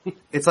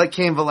 It's like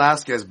Cain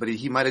Velasquez, but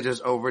he might have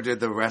just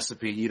overdid the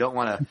recipe. You don't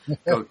want to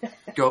go.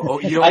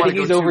 You don't I want think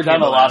to he's go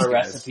overdone a lot of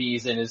Velasquez.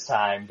 recipes in his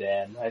time,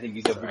 Dan. I think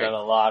he's overdone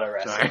a lot of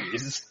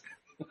recipes.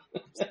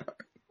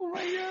 Oh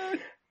my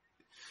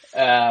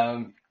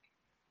god.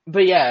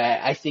 But yeah,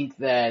 I think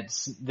that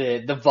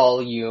the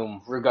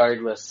volume,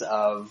 regardless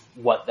of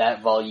what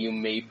that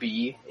volume may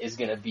be, is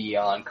going to be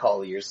on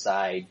Collier's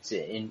side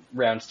in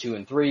rounds 2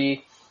 and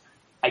 3.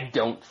 I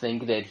don't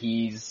think that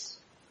he's,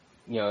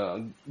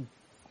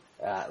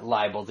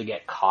 liable to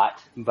get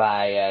caught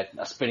by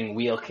a spinning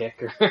wheel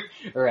kick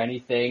or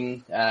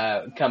anything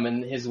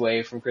coming his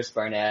way from Chris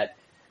Barnett.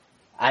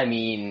 I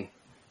mean,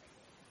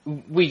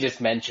 we just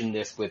mentioned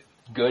this with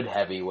good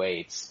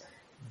heavyweights,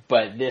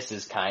 but this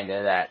is kind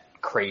of that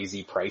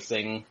crazy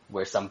pricing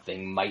where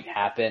something might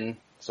happen.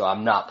 So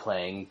I'm not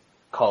playing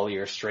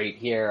Collier straight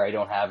here. I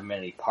don't have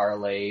many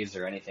parlays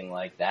or anything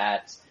like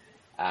that.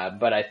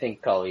 But I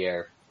think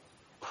Collier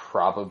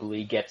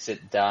probably gets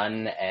it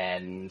done,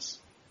 and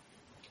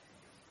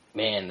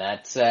man,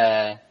 that's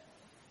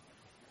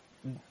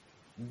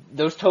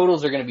those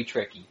totals are going to be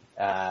tricky,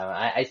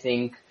 I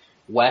think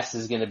Wes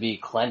is going to be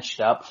clenched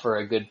up for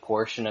a good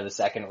portion of the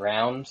second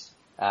round,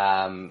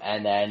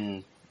 and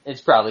then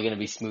it's probably going to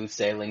be smooth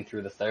sailing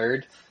through the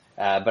third.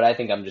 But I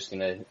think I'm just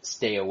going to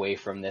stay away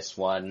from this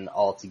one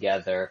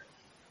altogether.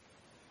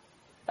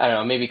 I don't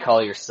know, maybe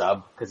call your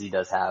sub, because he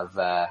does have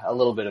a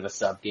little bit of a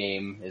sub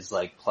game, is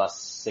like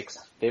plus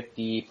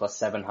 650, plus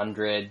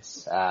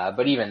 700s.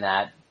 But even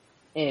that,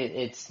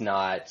 it's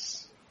not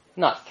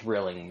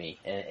thrilling me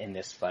in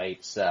this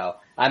fight. So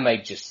I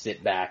might just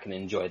sit back and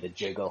enjoy the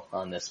jiggle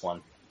on this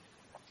one.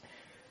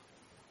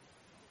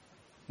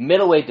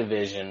 Middleweight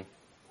division,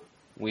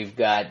 we've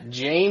got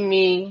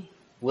Jamie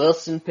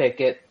Wilson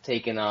Pickett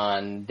taking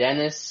on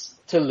Dennis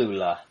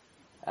Tallulah.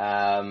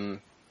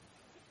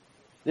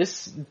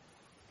 This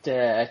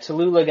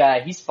Tallulah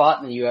guy, he's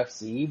fought in the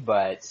UFC,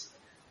 but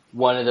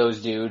one of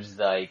those dudes,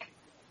 like,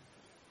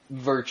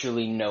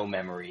 virtually no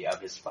memory of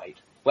his fight.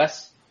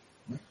 Wes?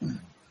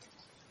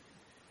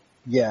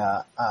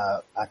 Yeah,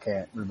 I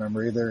can't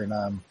remember either, and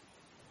I'm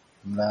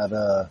not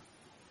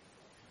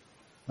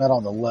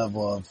on the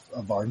level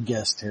of our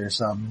guest here,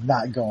 so I'm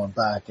not going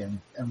back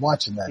and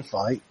watching that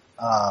fight.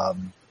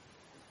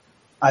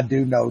 I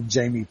do know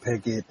Jamie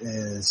Pickett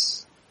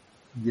is,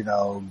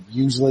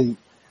 usually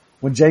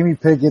when Jamie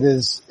Pickett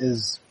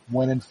is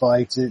winning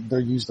fights, they're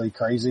usually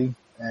crazy.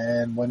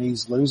 And when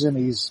he's losing,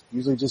 he's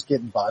usually just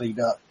getting bodied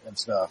up and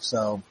stuff.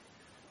 So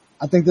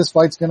I think this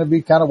fight's going to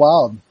be kind of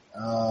wild.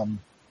 I'm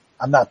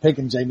not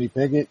picking Jamie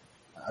Pickett.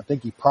 I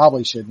think he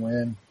probably should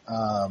win.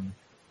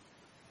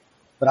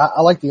 But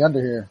I like the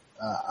under here.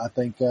 I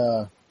think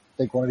one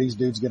of these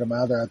dudes get him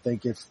out of there. I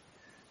think if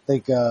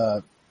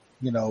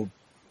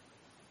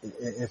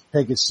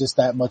Pickett's just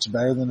that much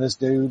better than this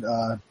dude,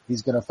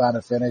 he's going to find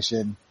a finish.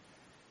 And,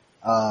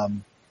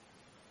 I'm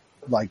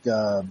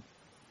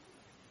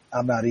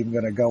not even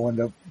going to go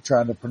into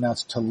trying to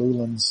pronounce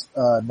Tallulah's,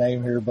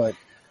 name here, but,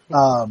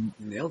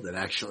 nailed it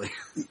actually.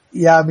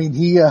 Yeah, I mean,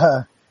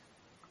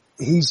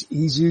 he's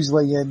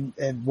usually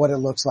in what it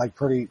looks like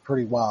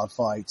pretty wild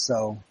fights.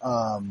 So,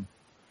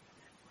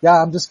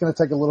 yeah, I'm just going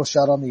to take a little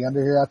shot on the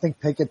under here. I think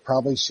Pickett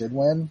probably should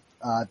win.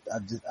 I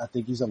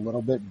think he's a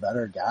little bit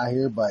better guy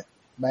here, but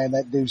man,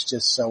 that dude's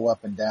just so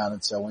up and down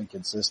and so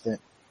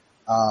inconsistent.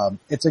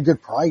 It's a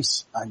good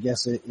price, I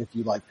guess, if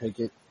you like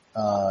Pickett,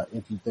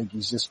 if you think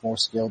he's just more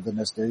skilled than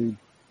this dude.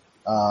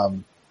 I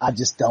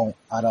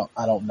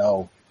don't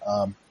know.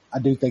 I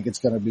do think it's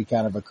going to be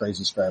kind of a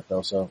crazy scrap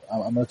though, so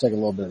I'm going to take a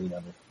little bit of the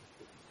under.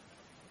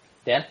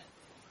 Dan?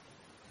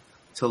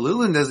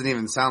 Tallulah doesn't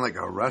even sound like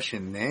a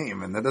Russian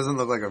name, and that doesn't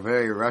look like a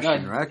very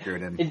Russian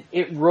record. And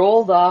it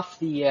rolled off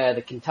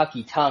the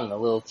Kentucky tongue a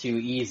little too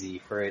easy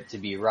for it to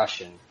be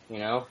Russian,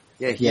 Yeah,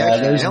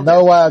 there's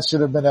no way I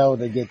should have been able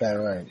to get that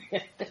right.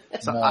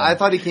 So No. I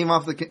thought he came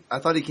off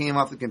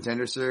the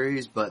Contender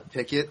Series, but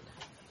Pickett,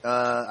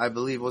 I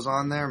believe was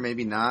on there.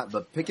 Maybe not,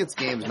 but Pickett's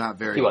game's not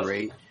very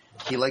great.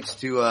 He likes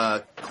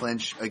to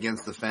clinch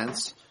against the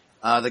fence.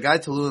 The guy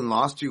Tallulah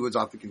lost to was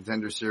off the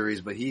Contender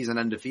Series, but he's an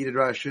undefeated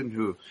Russian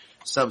who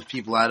subs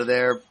people out of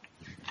there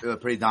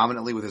pretty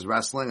dominantly with his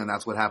wrestling, and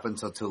that's what happened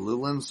to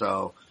Tallulah.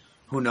 So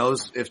who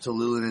knows if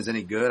Tallulah is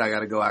any good? I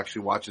got to go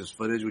actually watch his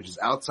footage, which is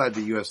outside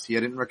the UFC. I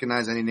didn't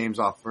recognize any names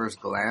off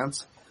first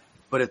glance,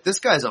 but if this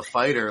guy's a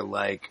fighter,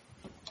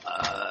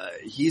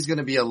 he's going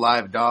to be a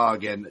live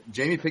dog. And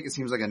Jamie Pickett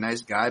seems like a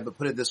nice guy, but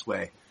put it this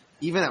way.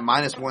 Even at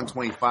minus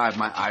 125,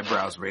 my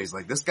eyebrows raised.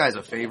 Like, this guy's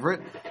a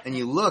favorite. And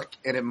you look,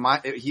 and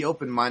he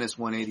opened minus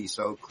 180,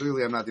 so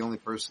clearly I'm not the only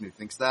person who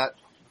thinks that.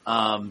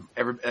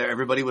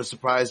 Everybody was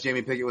surprised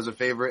Jamie Pickett was a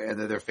favorite, and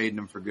they're fading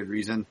him for good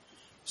reason.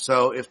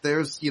 So if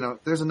there's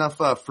enough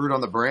fruit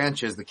on the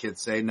branch, as the kids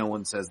say, no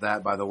one says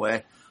that, by the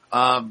way.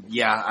 I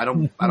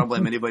don't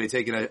blame anybody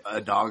taking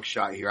a dog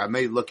shot here. I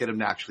may look at him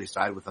to actually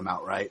side with him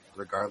outright,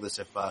 regardless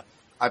if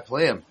I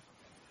play him.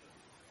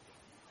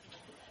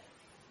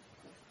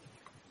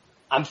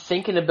 I'm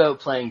thinking about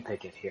playing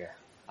Pickett here.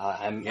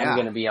 I'm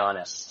going to be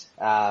honest.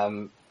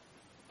 And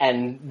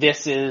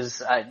this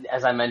is,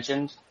 as I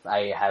mentioned,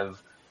 I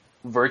have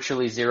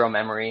virtually zero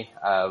memory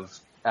of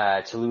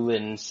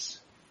Tallulah's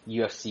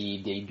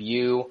UFC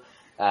debut.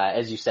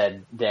 As you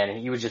said, Dan,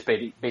 he was just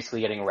basically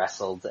getting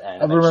wrestled.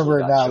 And I remember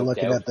it now,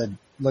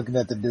 looking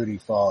at the dude he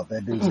fought.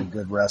 That dude's a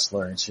good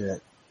wrestler and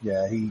shit.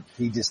 Yeah,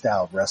 he just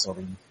out wrestled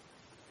him.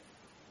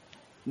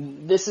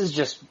 This is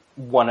just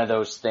one of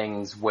those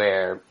things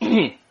where,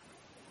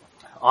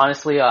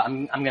 honestly,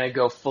 I'm going to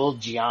go full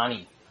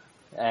Gianni,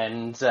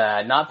 and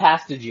not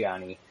Pasta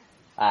Gianni,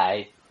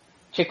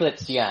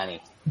 Chiclets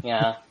Gianni.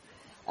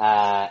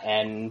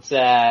 And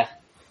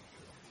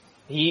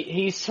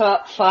he's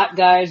fought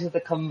guys with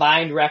a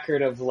combined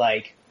record of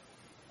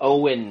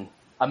 0-1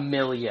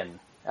 million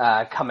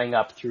coming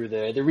up through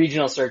the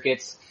regional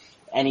circuits.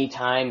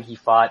 Anytime he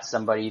fought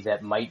somebody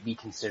that might be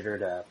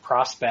considered a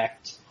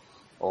prospect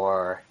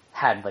or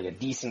had a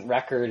decent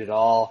record at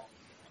all,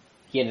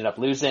 he ended up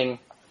losing.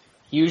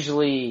 He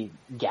usually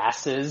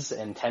gasses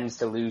and tends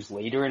to lose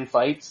later in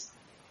fights,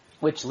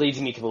 which leads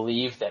me to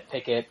believe that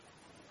Pickett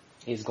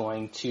is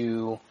going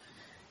to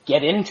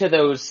get into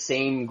those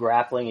same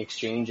grappling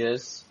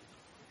exchanges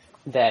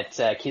that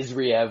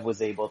Kizriev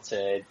was able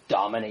to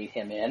dominate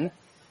him in.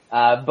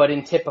 But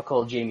in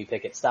typical Jamie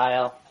Pickett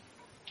style,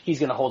 he's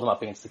going to hold him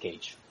up against the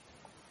cage.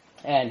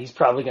 And he's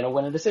probably going to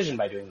win a decision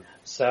by doing that.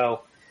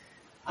 So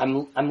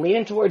I'm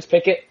leaning towards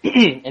Pickett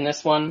in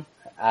this one.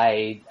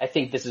 I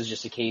think this is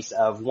just a case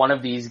of one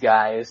of these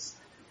guys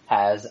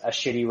has a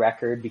shitty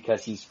record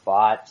because he's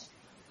fought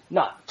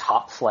not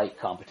top flight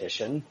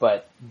competition,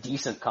 but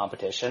decent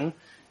competition.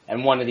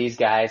 And one of these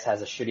guys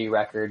has a shitty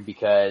record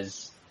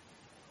because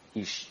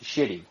he's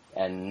shitty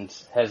and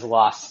has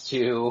lost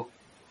to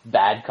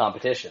bad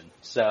competition.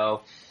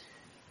 So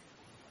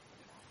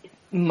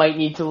might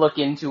need to look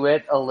into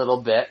it a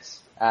little bit,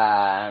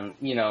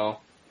 you know,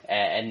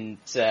 and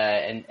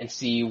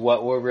see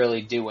what we're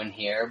really doing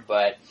here.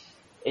 But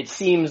it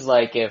seems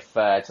like if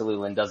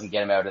Tululan doesn't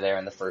get him out of there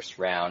in the first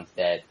round,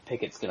 that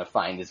Pickett's going to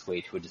find his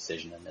way to a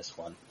decision in this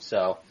one.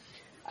 So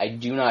I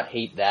do not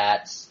hate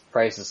that.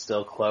 Price is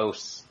still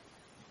close.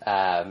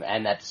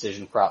 And that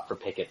decision prop for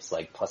Pickett's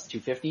like plus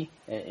 250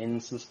 in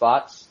some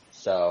spots.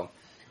 So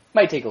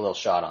might take a little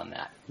shot on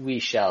that. We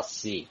shall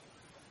see.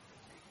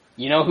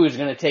 You know who's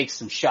going to take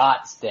some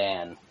shots,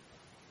 Dan?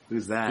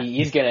 Who's that?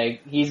 He's gonna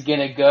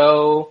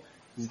go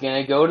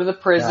to the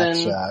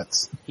prison.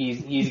 Shots.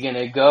 He's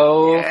gonna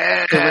go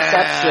to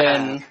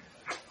reception.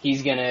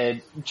 He's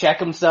gonna check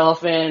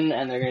himself in,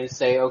 and they're gonna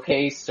say,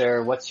 "Okay,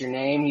 sir, what's your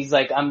name?" He's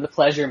like, "I'm the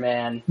pleasure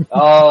man."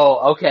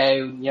 Oh, okay,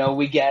 you know,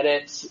 we get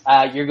it.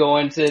 You're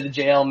going to the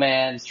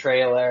jailman's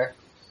trailer.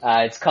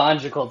 It's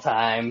conjugal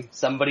time.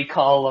 Somebody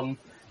call him.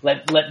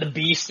 Let the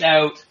beast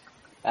out.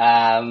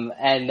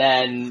 And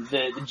then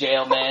the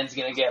jailman's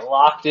gonna get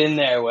locked in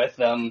there with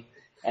them,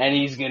 and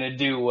he's gonna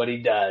do what he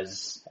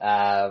does.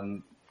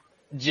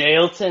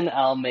 Jailman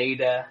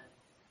Almeida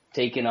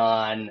taking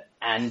on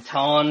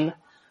Anton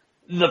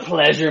the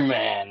Pleasure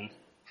Man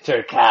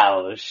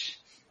Turkalj.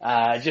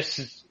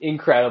 Just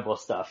incredible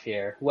stuff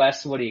here.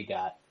 Wes, what do you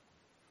got?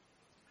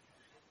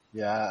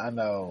 Yeah, I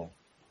know.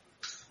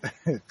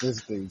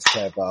 This dude's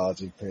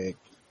Tapology pick.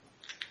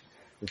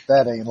 If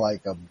that ain't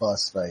like a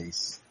bus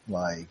face,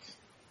 like,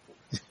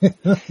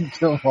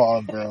 come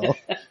on, bro.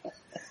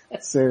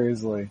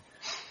 Seriously.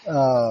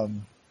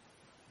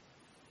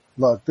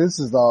 Look, this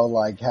is all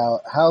like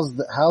how's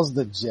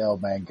the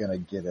jailman gonna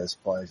get his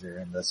pleasure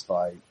in this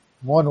fight?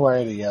 One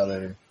way or the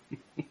other.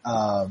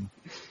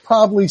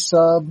 Probably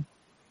sub,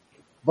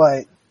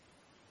 but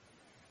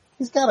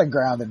he's got a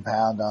ground and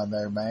pound on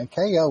there, man.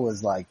 KO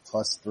was like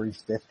plus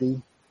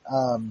 350.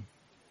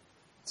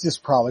 It's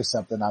just probably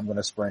something I'm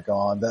gonna sprinkle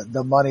on.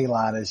 The money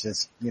line is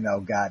just, you know,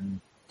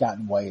 gotten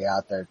way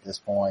out there at this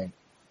point.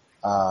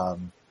 So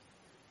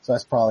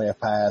that's probably a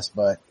pass,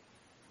 but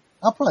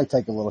I'll probably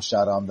take a little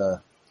shot on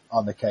the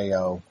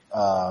KO.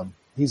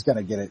 He's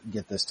gonna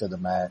get this to the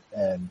mat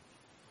and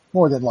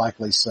more than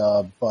likely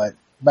sub, but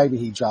maybe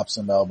he drops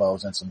some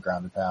elbows and some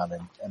ground and pound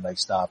and they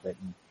stop it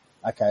and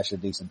I cash a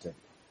decent ticket.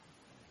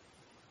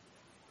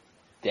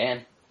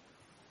 Dan?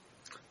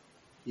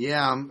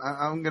 Yeah,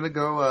 I'm gonna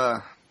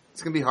go,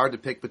 it's gonna be hard to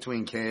pick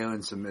between KO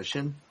and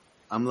submission.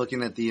 I'm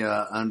looking at the,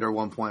 under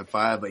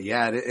 1.5, but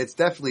yeah, it's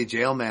definitely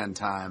jailman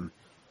time.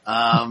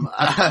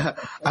 I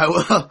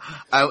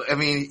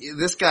mean,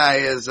 this guy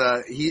is,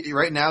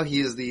 right now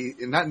he is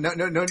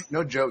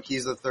no joke,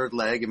 he's the third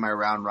leg in my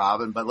round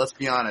robin, but let's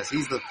be honest,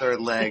 he's the third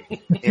leg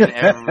in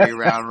every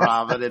round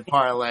robin and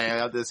parlay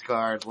of this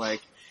card.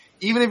 Like,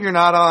 even if you're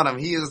not on him,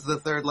 he is the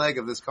third leg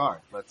of this card.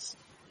 Let's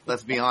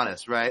be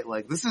honest, right?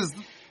 Like, this is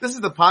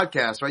the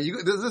podcast, right?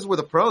 This is where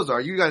the pros are.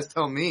 You guys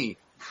tell me.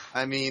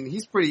 I mean,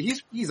 he's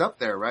up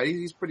there, right?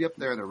 He's pretty up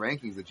there in the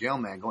rankings, the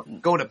jailman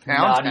going to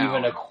pound town. Not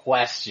even a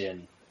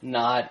question.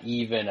 Not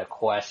even a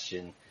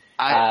question.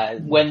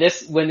 When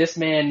this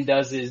man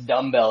does his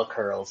dumbbell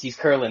curls, he's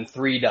curling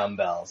 3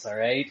 dumbbells,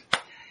 alright?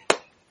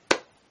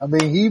 I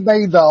mean, he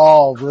made the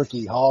all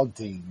rookie hog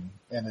team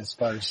in his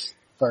first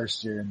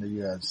year in the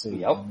UFC.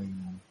 Yep. I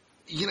mean,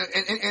 you know,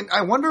 and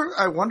I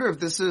wonder if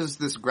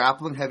this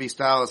grappling heavy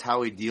style is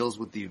how he deals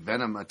with the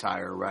Venom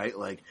attire, right?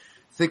 Like,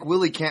 Thick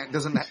Willie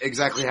doesn't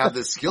exactly have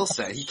this skill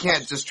set. He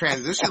can't just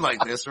transition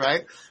like this,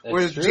 right?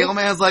 Whereas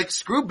Jailman's like,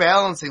 screw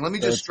balancing. Let me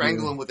just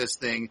strangle him with this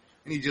thing.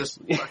 And he just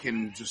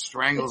fucking just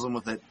strangles him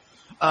with it.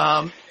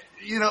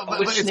 You know, but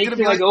which it's snake gonna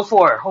do be I like, go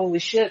for? Holy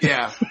shit.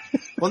 Yeah.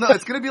 Well, no,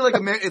 it's gonna be like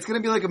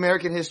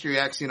American History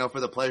X, you know,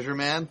 for the Pleasure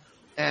Man.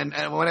 And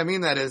what I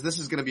mean that is, this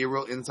is gonna be a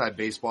real inside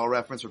baseball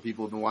reference for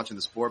people who've been watching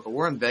the sport, but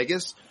we're in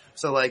Vegas.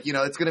 So like, you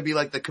know, it's gonna be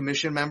like the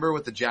commission member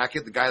with the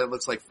jacket, the guy that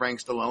looks like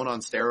Frank Stallone on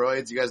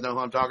steroids. You guys know who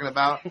I'm talking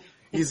about?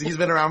 He's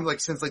been around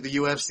like since like the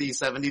UFC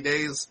 70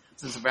 days,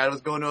 since Brad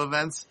was going to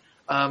events.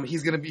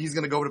 He's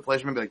gonna go over to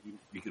Pleasure Man and be like,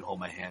 you can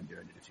hold my hand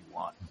during it if you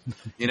want.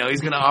 You know,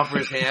 he's gonna offer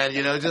his hand,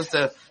 you know, just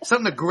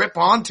something to grip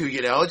onto,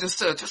 you know, just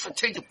to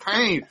take the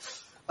pain.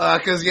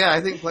 Cause yeah,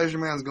 I think Pleasure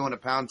Man's going to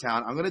Pound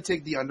Town. I'm gonna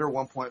take the under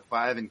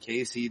 1.5 in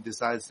case he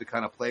decides to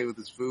kind of play with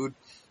his food.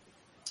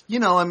 You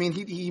know, I mean,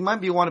 he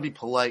might want to be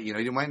polite, you know,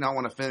 he might not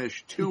want to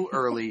finish too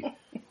early.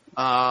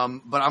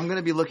 But I'm going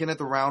to be looking at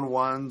the round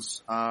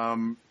ones,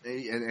 and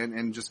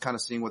just kind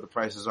of seeing what the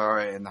prices are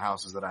in the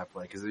houses that I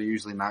play, because they're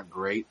usually not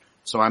great.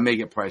 So I may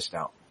get priced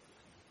out.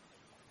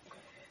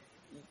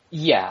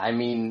 Yeah, I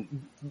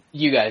mean,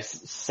 you guys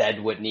said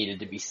what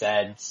needed to be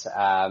said.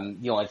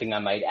 The only thing I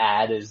might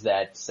add is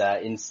that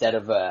instead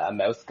of a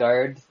mouth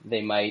guard,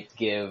 they might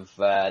give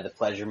the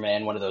pleasure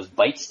man one of those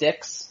bite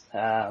sticks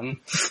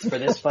for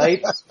this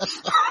fight.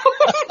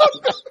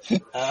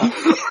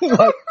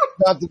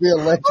 Not to be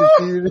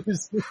electrocuted,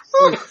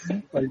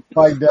 like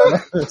fight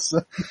down this.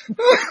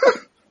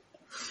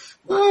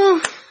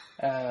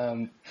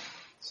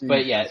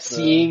 But yeah,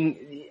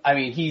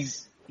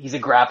 he's a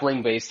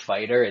grappling based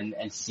fighter,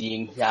 and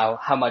seeing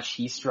how much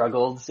he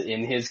struggled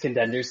in his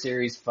Contender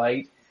Series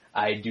fight,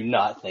 I do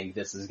not think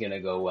this is gonna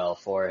go well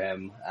for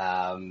him.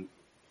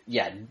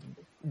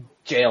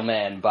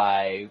 Jailman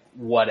by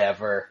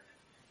whatever.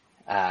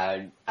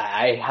 I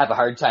have a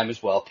hard time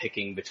as well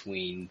picking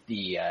between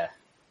the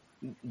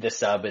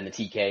sub and the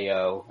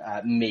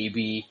TKO.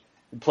 Maybe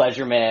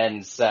Pleasure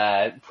Man's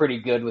pretty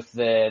good with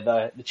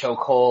the choke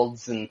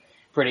holds and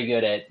pretty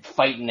good at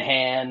fighting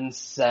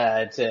hands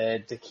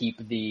to keep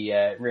the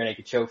rear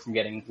naked choke from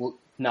getting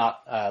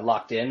not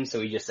locked in, so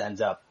he just ends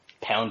up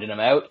pounding him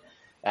out,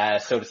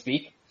 so to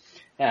speak.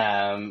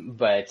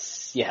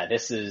 But yeah,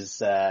 this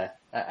is I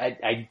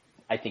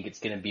think it's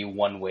going to be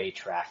one-way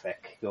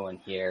traffic going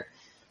here.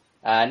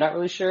 Not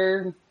really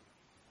sure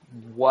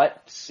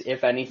what,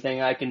 if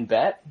anything, I can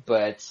bet,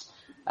 but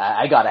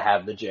I got to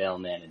have the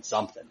Jailman in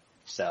something,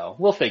 so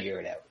we'll figure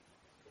it out.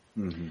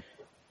 Mm-hmm.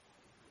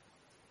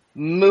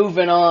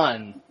 Moving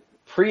on,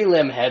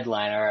 prelim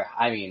headliner.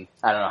 I mean,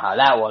 I don't know how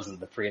that wasn't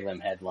the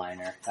prelim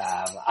headliner.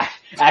 I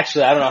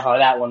don't know how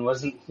that one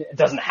wasn't. It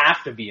doesn't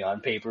have to be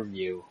on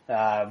pay-per-view,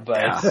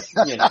 but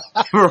you know,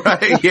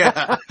 right?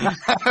 Yeah,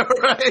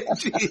 right.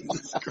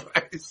 Jesus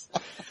Christ!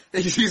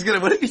 He's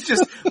gonna. What if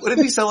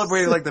he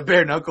celebrated like the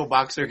bare knuckle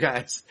boxer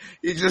guys?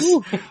 He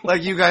just,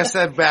 like you guys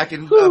said back a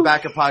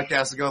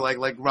podcast ago,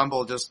 like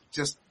Rumble just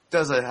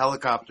does a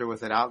helicopter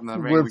with it out in the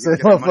ring. Whips it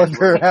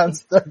motherfucker around,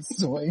 starts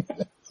swinging.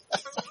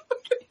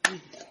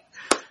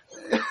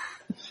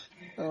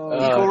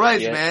 Equal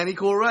rights, man.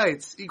 Equal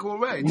rights. Equal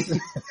rights.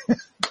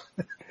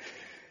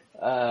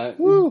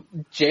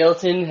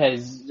 Jailton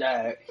has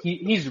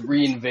he's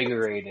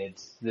reinvigorated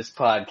this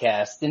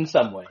podcast in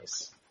some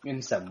ways.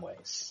 In some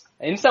ways,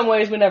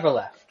 we never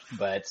left,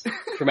 but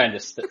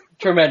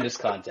tremendous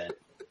content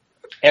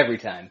every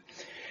time.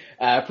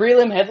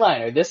 Prelim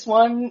headliner. This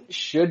one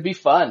should be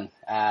fun.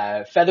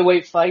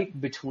 Featherweight fight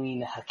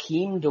between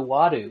Hakeem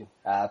Dawodu,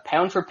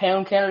 pound for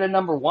pound Canada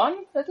number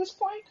 1 at this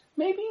point,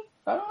 maybe?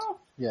 I don't know.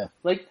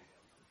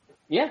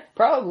 Yeah.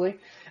 Probably.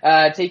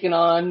 Taking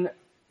on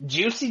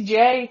Juicy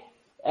J,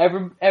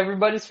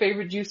 everybody's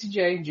favorite Juicy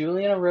J,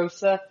 Julian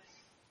Erosa.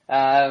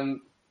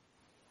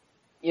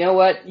 You know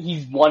what?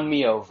 He's won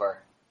me over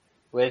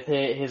with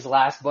his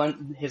last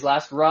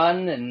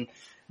run and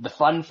the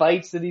fun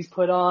fights that he's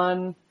put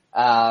on.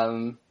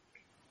 I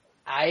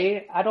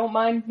don't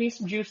mind me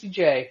some Juicy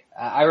J.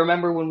 I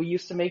remember when we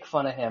used to make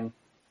fun of him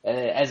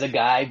as a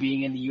guy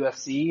being in the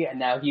UFC, and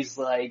now he's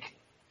like,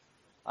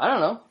 I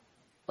don't know,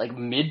 like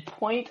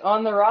midpoint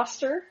on the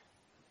roster.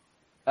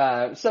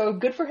 So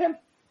good for him.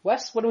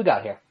 Wes, what do we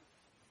got here?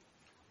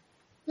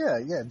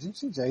 Yeah,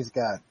 Juicy J's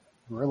got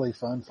really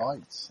fun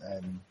fights,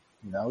 and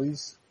you know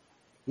he's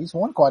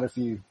won quite a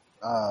few.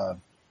 I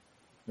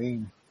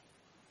mean,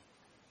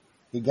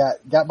 he got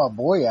my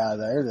boy out of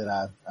there that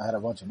I had a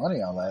bunch of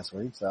money on last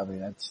week. So I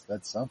mean,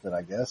 that's something,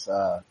 I guess.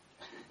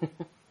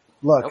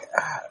 Look,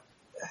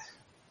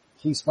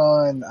 he's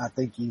fun. I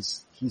think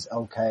he's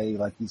okay.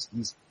 Like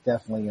he's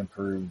definitely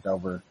improved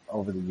over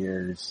the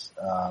years.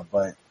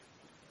 But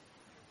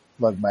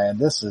look, man,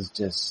 this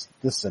is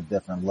a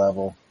different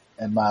level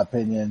in my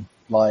opinion.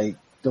 Like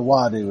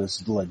Dawodu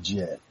is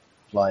legit.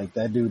 Like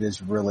that dude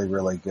is really,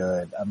 really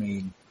good. I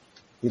mean,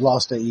 he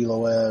lost to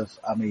Eloev.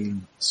 I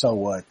mean, so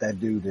what? That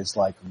dude is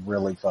like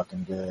really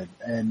fucking good.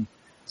 And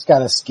he's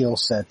got a skill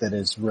set that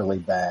is really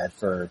bad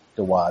for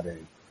Dawodu.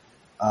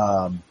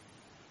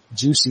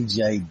 Juicy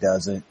J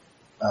doesn't.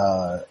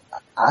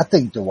 I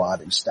think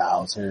Dawodu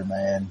styles here,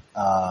 man.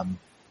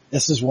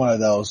 This is one of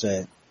those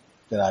that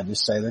I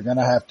just say they're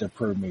gonna have to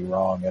prove me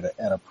wrong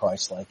at a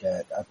price like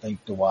that. I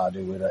think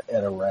Dawodu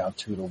at around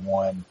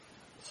 2-1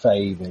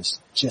 fave is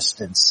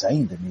just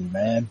insane to me,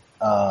 man.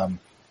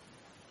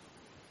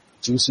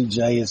 Juicy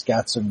J has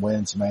got some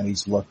wins, man.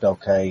 He's looked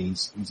okay.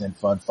 He's in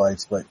fun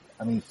fights, but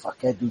I mean, fuck,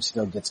 that dude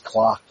still gets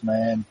clocked,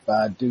 man,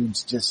 by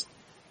dudes just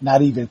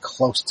not even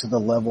close to the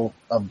level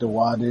of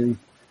Dawodu.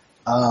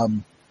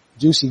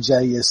 Juicy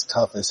J is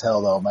tough as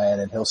hell though, man,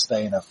 and he'll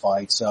stay in a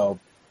fight. So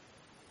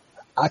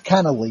I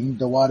kind of lean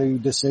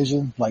Dawodu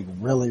decision, like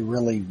really,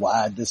 really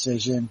wide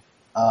decision.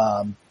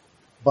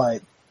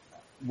 But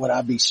would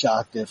I be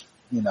shocked if,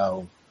 you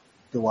know,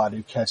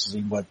 Dawodu catches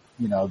him with,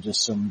 you know,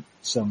 just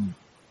some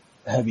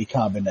heavy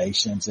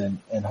combinations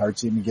and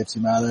hurts him and gets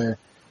him out of there?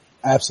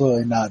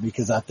 Absolutely not,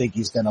 because I think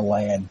he's going to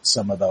land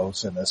some of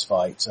those in this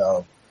fight.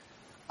 So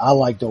I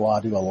like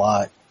Dawodu a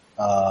lot.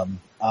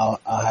 I'll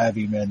have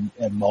him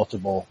in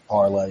multiple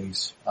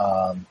parlays.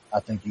 I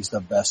think he's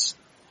the best,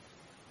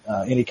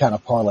 any kind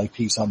of parlay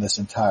piece on this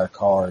entire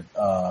card.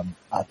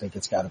 I think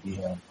it's got to be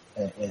him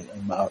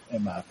in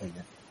my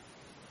opinion.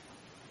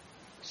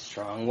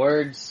 Strong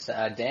words.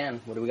 Dan,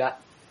 what do we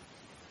got?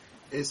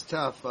 It's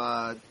tough.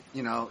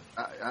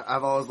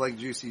 I've always liked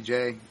Juicy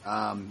J,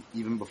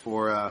 even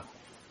before,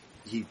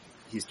 he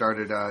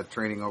started,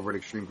 training over at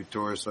Extreme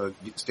Couture, so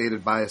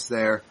stated bias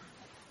there.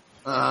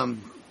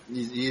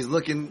 He's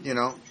looking,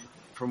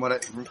 from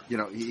what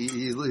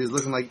he's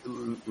looking like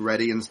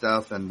ready and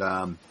stuff,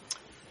 and,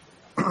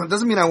 it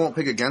doesn't mean I won't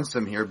pick against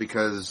him here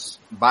because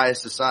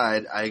bias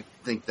aside, I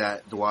think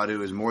that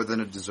Duadu is more than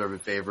a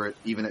deserved favorite,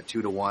 even at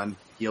 2-1.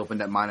 He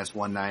opened at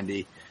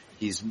 -190.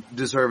 He's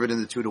deserved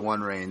in the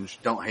 2-1 range.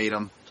 Don't hate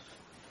him.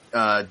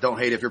 Don't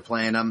hate if you're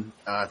playing him.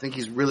 I think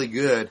he's really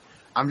good.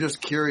 I'm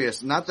just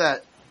curious. Not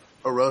that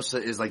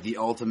Erosa is like the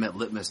ultimate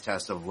litmus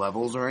test of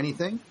levels or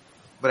anything,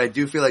 but I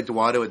do feel like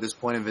Duadu at this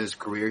point of his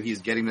career,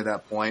 he's getting to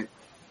that point.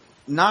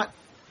 Not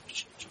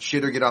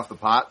shit or get off the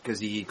pot because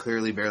he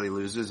clearly barely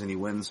loses and he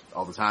wins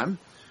all the time.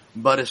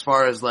 But as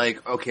far as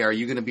like, okay, are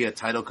you going to be a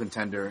title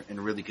contender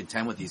and really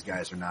contend with these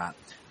guys or not?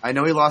 I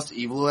know he lost to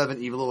Evloev and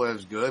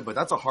Evloev's good, but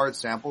that's a hard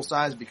sample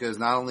size because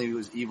not only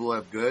was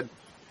Evloev good,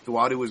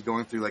 Duadu was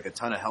going through like a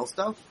ton of health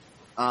stuff,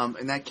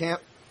 in that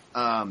camp.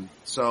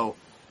 So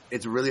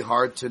it's really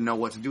hard to know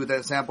what to do with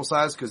that sample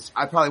size because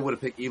I probably would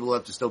have picked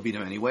Evloev to still beat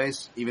him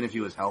anyways, even if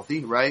he was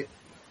healthy, right?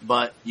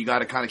 But you got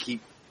to kind of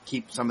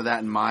keep some of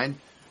that in mind.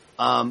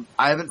 I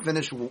haven't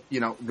finished,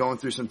 going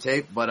through some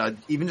tape, but,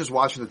 even just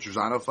watching the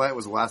Trezano fight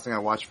was the last thing I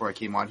watched before I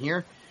came on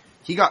here.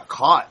 He got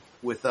caught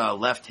with a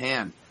left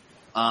hand,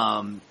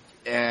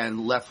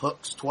 and left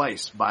hooks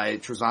twice by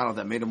Trezano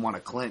that made him want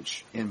to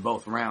clinch in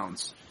both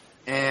rounds.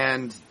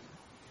 And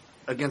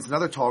against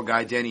another tall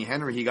guy, Danny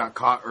Henry, he got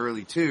caught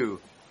early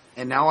too.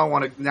 And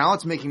now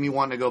it's making me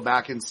want to go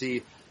back and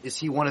see, is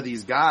he one of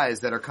these guys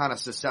that are kind of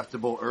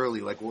susceptible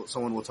early, like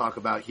someone we'll talk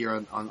about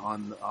here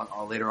on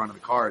later on in the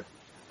card.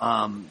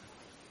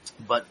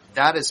 But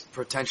that is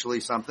potentially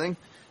something.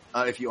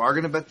 If you are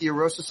going to bet the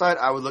Erosa side,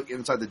 I would look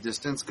inside the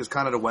distance because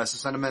kind of to Wes'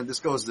 sentiment, this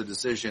goes to the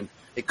decision.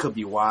 It could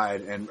be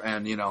wide and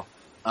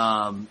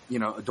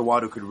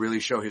Duadu could really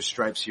show his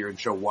stripes here and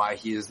show why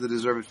he is the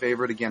deserved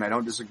favorite. Again, I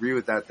don't disagree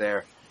with that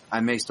there. I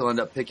may still end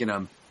up picking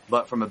him,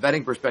 but from a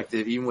betting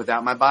perspective, even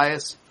without my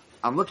bias,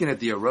 I'm looking at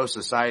the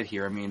Erosa side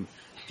here. I mean,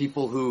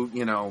 people who,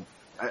 it's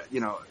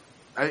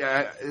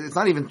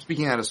not even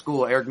speaking out of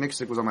school. Eric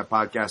Nixick was on my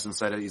podcast and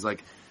said it. He's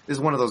like, this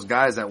is one of those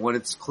guys that when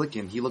it's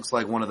clicking, he looks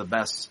like one of the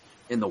best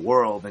in the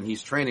world, and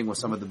he's training with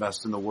some of the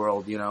best in the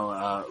world,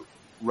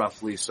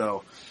 roughly.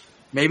 So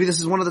maybe this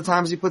is one of the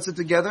times he puts it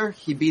together.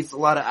 He beats a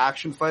lot of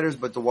action fighters,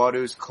 but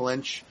Duadu's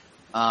clinch,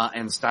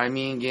 and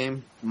stymieing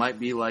game might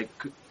be like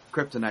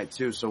kryptonite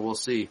too. So we'll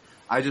see.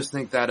 I just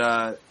think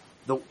that,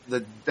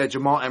 that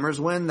Jamal Emmers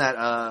win that,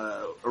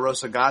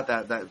 Erosa got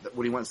that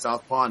when he went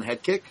southpaw and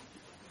head kick,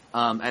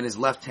 and his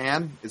left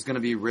hand is going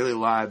to be really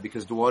live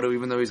because Duadu,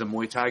 even though he's a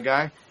Muay Thai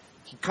guy,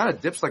 he kind of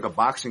dips like a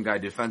boxing guy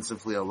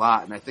defensively a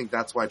lot, and I think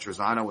that's why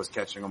Trezano was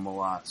catching him a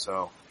lot.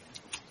 So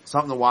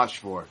something to watch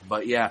for.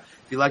 But yeah,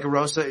 if you like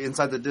Erosa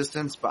inside the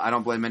distance, but I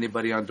don't blame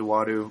anybody on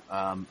Duadu.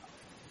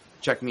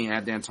 Check me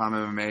at Dan Tom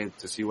MMA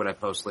to see what I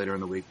post later in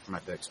the week for my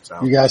picks.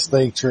 So. You guys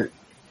think Trezano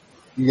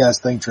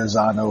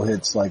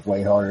hits like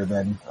way harder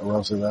than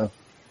Erosa though,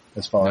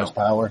 as far as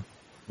power?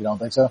 You don't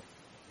think so?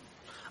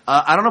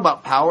 I don't know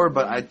about power,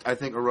 but I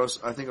think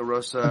Erosa. I think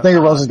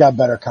Erosa's got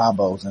better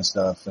combos and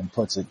stuff and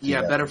puts it.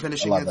 Yeah, better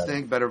finishing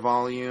instinct, better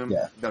volume,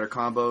 better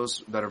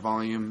combos, better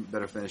volume,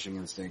 better finishing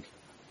instinct.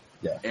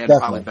 Yeah, and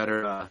definitely.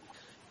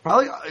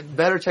 probably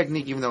better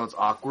technique, even though it's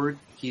awkward.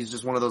 He's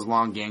just one of those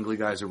long, gangly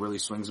guys who really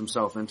swings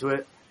himself into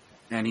it,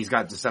 and he's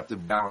got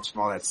deceptive balance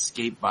from all that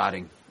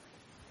skateboarding.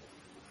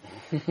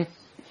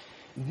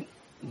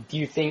 Do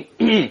you think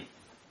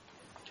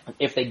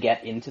if they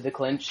get into the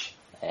clinch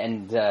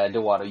and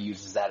Duadu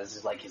uses that as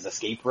his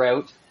escape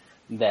route,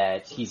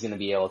 that he's going to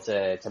be able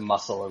to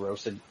muscle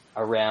Erosa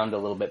around a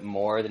little bit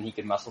more than he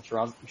could muscle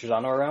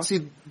Trezano around?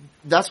 See,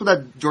 that's what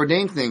that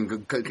Jourdain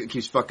thing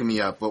keeps fucking me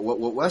up. But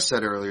what Wes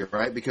said earlier,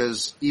 right?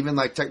 Because even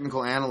like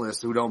technical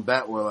analysts who don't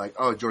bet were like,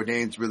 oh,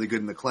 Jourdain's really good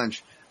in the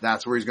clinch.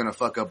 That's where he's going to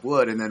fuck up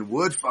Wood, and then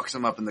Wood fucks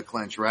him up in the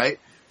clinch, right?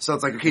 So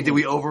it's like, okay, did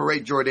we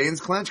overrate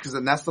Jourdain's clinch? Because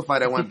then that's the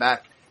fight I went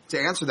back to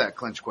answer that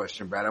clinch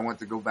question, Brad. I went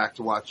to go back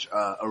to watch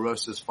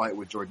Erosa's fight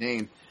with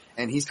Jourdain,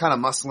 and he's kind of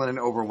muscling and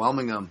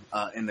overwhelming him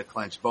in the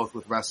clinch, both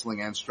with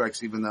wrestling and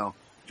strikes, even though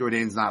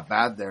Jourdain's not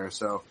bad there.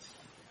 So,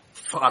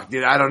 fuck,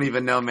 dude, I don't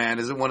even know, man.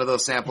 Is it one of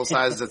those sample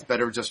sizes that's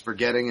better just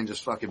forgetting and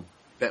just fucking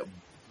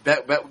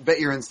bet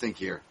your instinct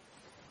here?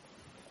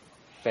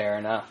 Fair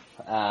enough.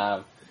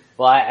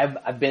 Well,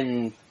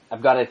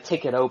 I've got a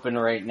ticket open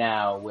right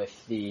now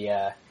with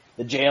the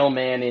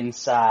Jailman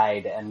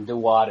inside and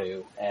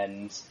Duadu,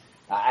 and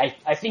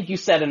I think you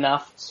said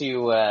enough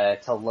to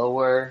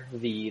lower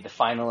the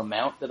final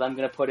amount that I'm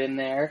going to put in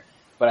there,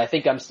 but I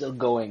think I'm still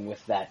going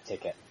with that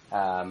ticket.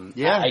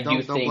 I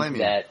do think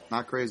that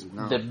not crazy.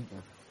 No.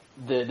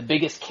 The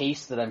biggest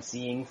case that I'm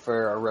seeing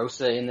for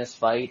Arosa in this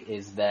fight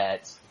is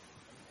that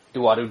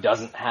Duadu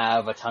doesn't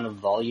have a ton of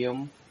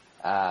volume,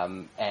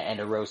 and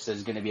Arosa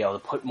is going to be able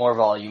to put more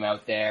volume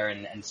out there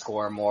and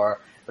score more.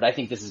 But I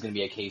think this is going to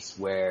be a case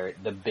where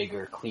the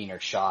bigger, cleaner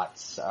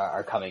shots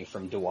are coming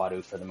from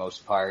Duadu for the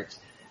most part.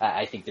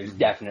 I think there's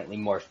definitely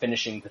more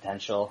finishing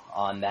potential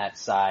on that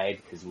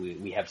side because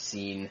we have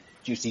seen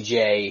Juicy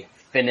J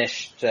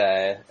finished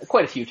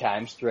quite a few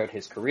times throughout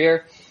his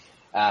career.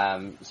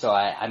 So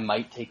I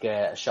might take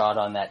a shot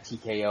on that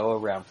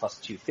TKO around plus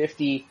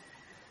 250.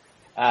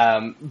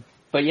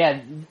 But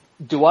yeah,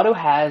 Duadu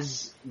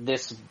has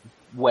this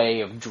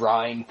way of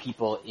drawing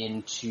people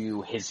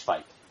into his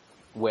fight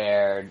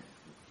where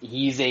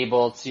he's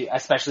able to,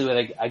 especially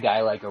with a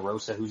guy like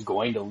Arosa who's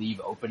going to leave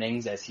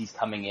openings as he's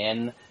coming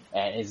in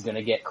and is going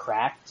to get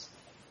cracked.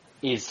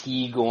 Is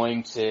he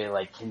going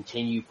to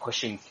continue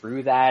pushing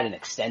through that and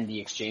extend the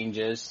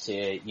exchanges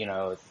to,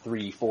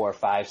 3, 4,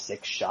 5,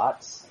 6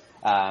 shots?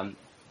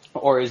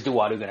 Or is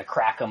Duadu going to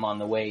crack him on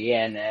the way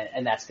in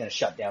and that's going to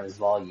shut down his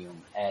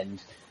volume?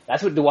 And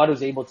that's what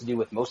Duadu's able to do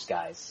with most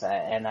guys.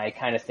 And I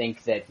kind of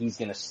think that he's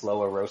going to slow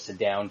Arosa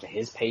down to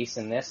his pace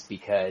in this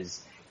because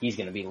he's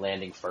going to be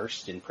landing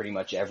first in pretty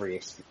much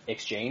every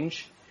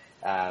exchange.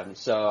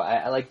 So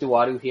I like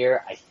Duadu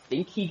here. I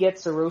think he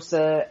gets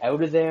Arosa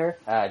out of there,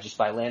 just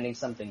by landing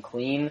something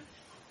clean,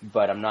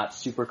 but I'm not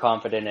super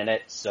confident in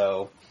it.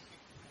 So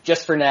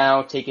just for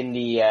now, taking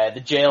the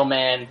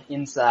Jailman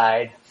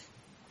inside,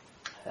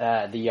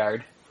 the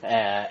yard,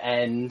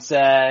 and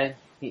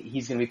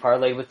he's going to be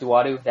parlayed with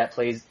Duadu. That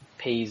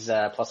pays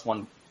plus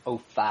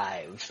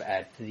 105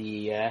 at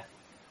the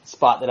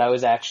spot that I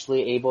was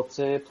actually able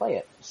to play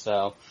it.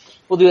 So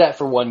we'll do that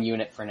for 1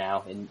 unit for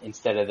now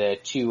instead of the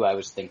 2 I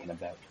was thinking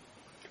about.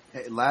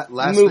 Hey, last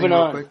Moving thing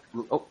on.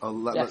 Real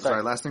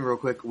quick. Last thing real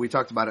quick. We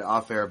talked about it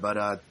off air,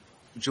 but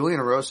Julian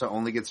Arosa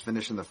only gets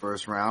finished in the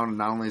first round.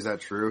 Not only is that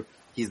true,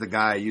 he's the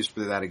guy I used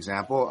for that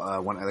example.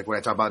 When I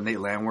talk about Nate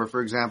Landwehr,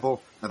 for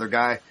example, another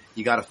guy,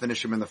 you got to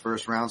finish him in the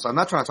first round. So I'm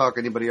not trying to talk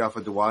anybody off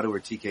of Duadu or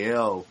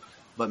TKO,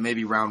 but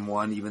maybe round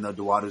 1, even though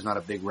Duadu's not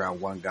a big round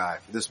 1 guy.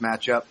 For this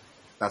matchup,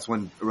 that's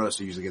when Arosa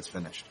usually gets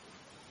finished.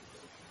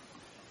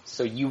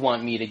 So you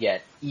want me to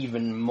get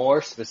even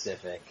more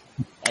specific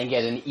and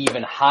get an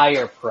even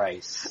higher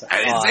price?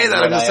 I didn't say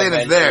that. I'm just saying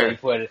it's there.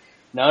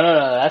 No.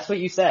 That's what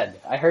you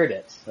said. I heard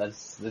it.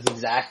 That's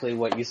exactly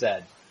what you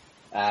said.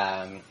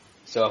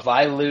 So if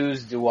I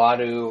lose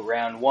Duadu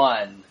round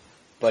 1,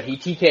 but he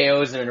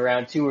TKOs him in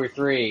round 2 or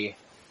 3,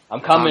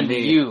 I'm coming to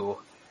you.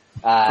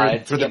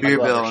 For the beer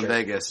bill in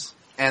Vegas.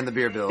 And the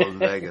beer bill in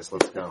Vegas.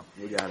 Let's go.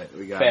 We got it.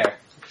 Fair.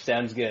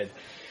 Sounds good.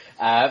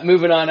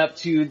 Moving on up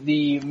to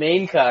the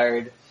main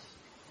card,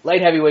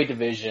 light heavyweight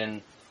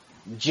division,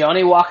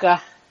 Johnny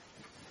Walker.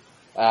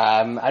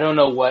 I don't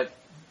know what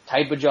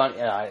type of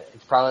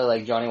it's probably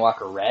like Johnny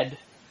Walker Red,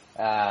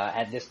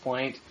 at this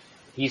point.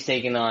 He's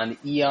taking on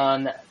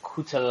Ion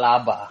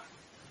Cutelaba,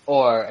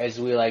 or as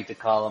we like to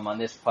call him on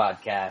this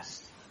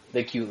podcast,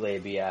 the cute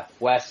labia.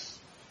 Wes,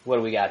 what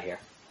do we got here?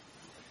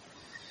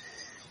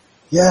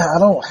 Yeah, I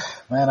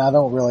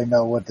don't really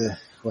know what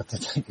to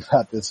think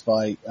about this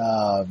fight.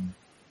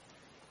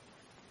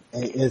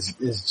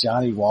 Is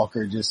Johnny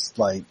Walker just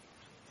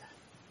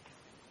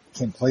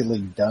completely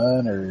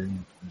done or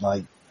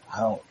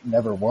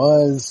never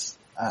was?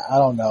 I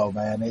don't know,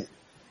 man. It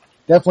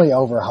definitely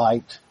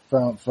overhyped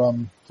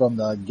from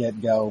the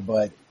get go,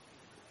 but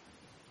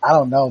I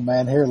don't know,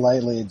 man. Here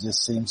lately, it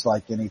just seems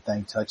like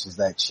anything touches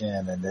that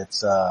chin and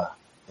it's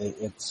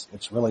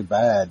really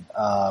bad.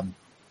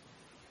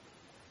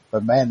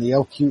 But man, the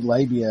old cute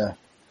labia,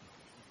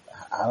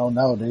 I don't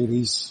know, dude.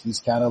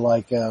 He's kind of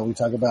like, we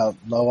talk about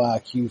low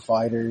IQ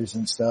fighters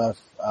and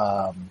stuff.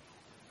 I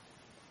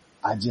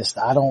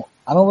don't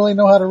really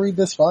know how to read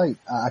this fight.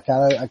 I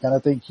kind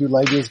of think Q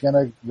Labia is going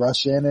to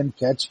rush in and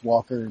catch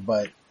Walker,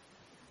 but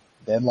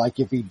then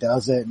if he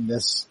does it and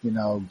this,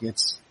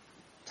 gets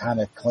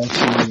kind of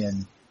clinchy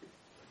and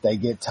they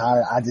get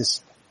tired,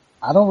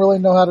 I don't really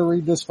know how to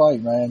read this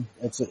fight, man.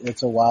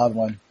 It's a wild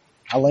one.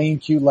 I lean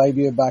Q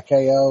Labia by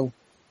KO.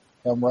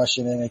 Him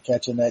rushing in and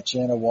catching that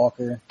chin of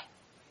Walker.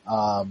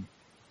 But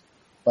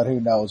who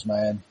knows,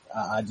 man.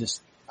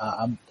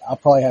 I'll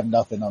probably have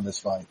nothing on this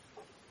fight.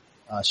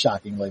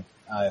 Shockingly.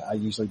 I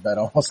usually bet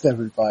almost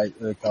every fight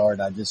in the card.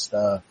 I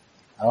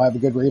don't have a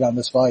good read on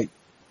this fight.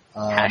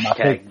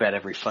 Hashtag bet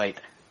every fight.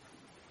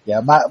 Yeah,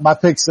 my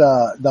pick's,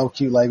 though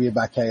Q Labia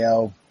by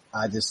KO.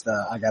 I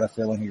got a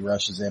feeling he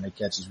rushes in and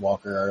catches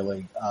Walker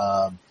early.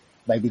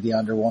 Maybe the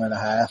under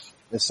 1.5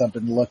 is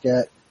something to look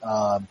at.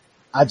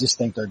 I just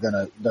think they're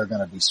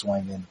gonna be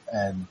swinging,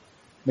 and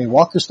I mean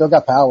Walker's still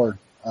got power.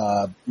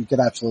 You could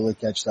absolutely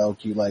catch the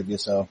OQ labia,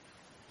 so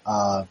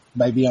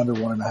maybe under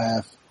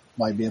 1.5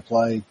 might be a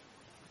play.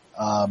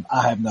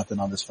 I have nothing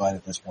on this fight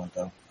at this point,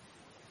 though.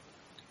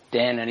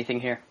 Dan, anything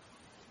here?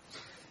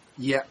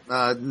 Yeah,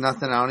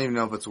 nothing. I don't even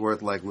know if it's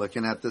worth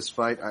looking at this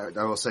fight.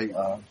 I will say,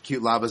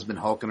 Cute Laba's been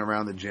hulking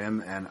around the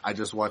gym, and I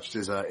just watched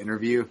his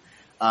interview.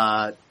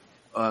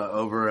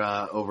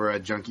 over a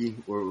Junkie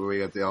where we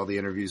got all the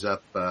interviews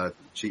up,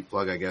 cheap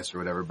plug, I guess, or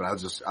whatever. But I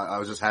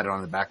was just had it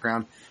on the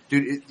background.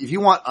 Dude, if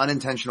you want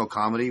unintentional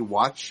comedy, you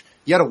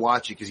gotta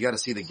watch it because you gotta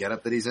see the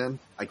getup that he's in.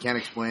 I can't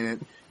explain it.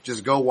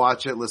 Just go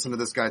watch it, listen to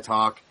this guy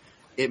talk.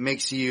 It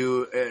makes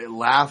you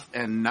laugh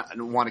and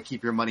not want to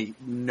keep your money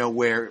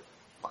nowhere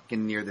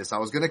fucking near this. I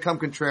was gonna come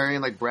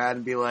contrarian like Brad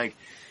and be like,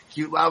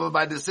 cute lava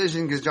by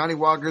decision because Johnny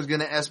Walker's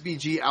gonna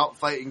SBG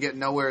outfight and get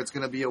nowhere. It's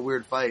gonna be a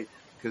weird fight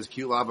because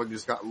Cute Lava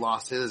just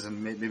lost his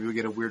and maybe we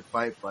get a weird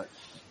fight. But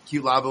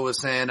Cute Lava was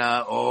saying,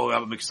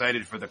 I'm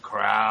excited for the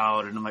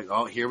crowd. And I'm like,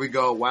 oh, here we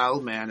go.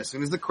 Wild man. As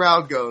soon as the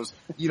crowd goes,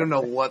 you don't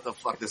know what the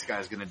fuck this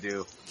guy's gonna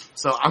do.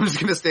 So I'm just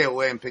gonna stay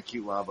away and pick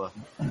Cute Lava.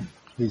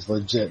 He's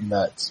legit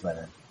nuts,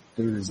 man.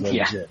 Dude is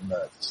legit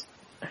nuts.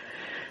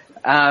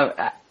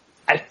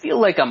 I feel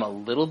like I'm a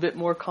little bit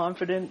more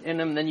confident in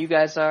him than you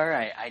guys are.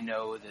 I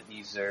know that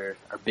these are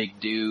big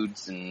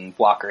dudes and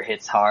Walker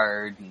hits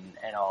hard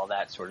and all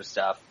that sort of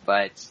stuff.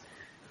 But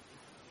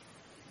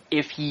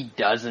if he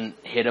doesn't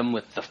hit him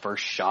with the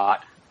first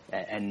shot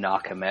and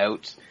knock him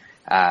out,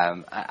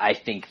 I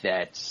think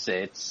that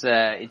it's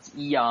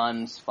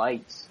Eon's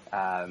fight.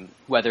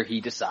 Whether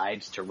he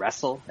decides to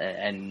wrestle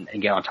and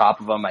get on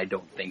top of him, I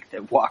don't think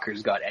that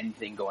Walker's got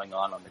anything going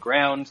on the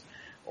ground.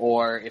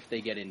 Or if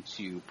they get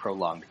into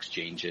prolonged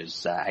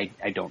exchanges, I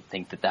don't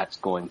think that that's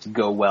going to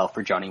go well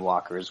for Johnny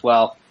Walker as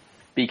well,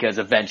 because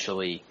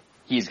eventually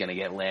he's going to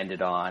get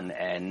landed on,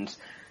 and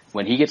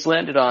when he gets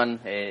landed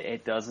on,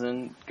 it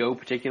doesn't go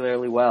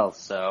particularly well.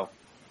 So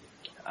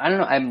I don't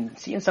know. I'm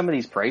seeing some of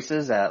these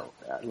prices at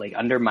like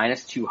under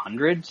minus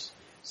 200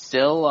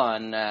 still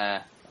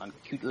on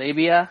Cute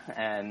Labia,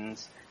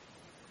 and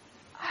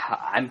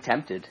I'm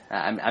tempted.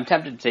 I'm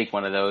tempted to take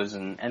one of those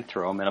and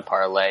throw them in a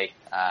parlay.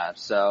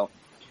 So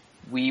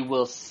we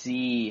will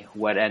see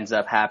what ends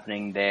up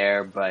happening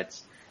there, but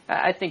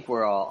I think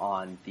we're all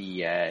on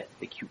the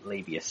Cute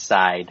Labia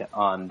side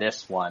on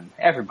this one.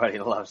 Everybody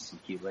loves some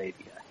Cute Labia,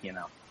 you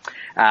know.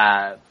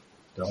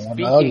 Don't want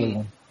an ugly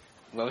one.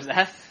 What was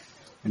that?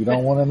 You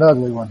don't want an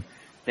ugly one.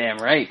 Damn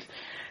right.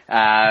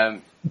 I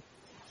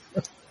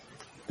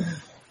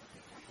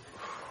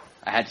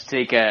had to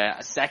take a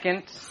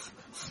second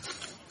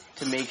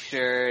to make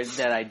sure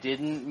that I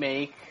didn't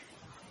make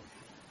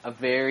a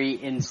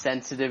very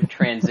insensitive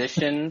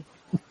transition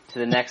to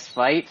the next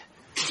fight.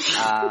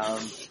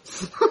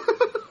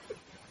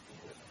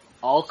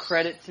 All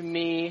credit to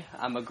me.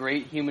 I'm a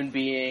great human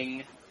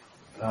being.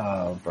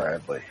 Oh,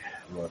 Bradley.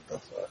 What the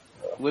fuck?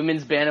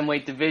 Women's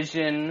bantamweight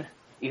division.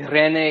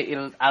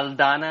 Irene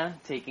Aldana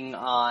taking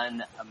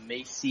on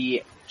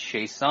Macy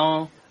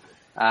Chiasson.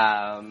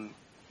 I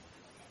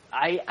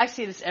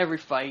say this every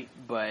fight,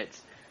 but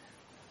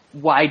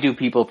why do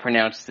people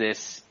pronounce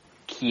this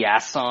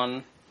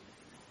Chiasson?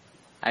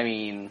 I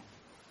mean,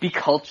 be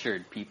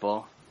cultured,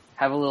 people.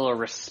 Have a little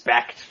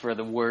respect for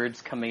the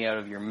words coming out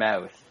of your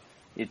mouth.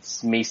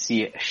 It's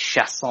Macy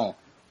Chiasson.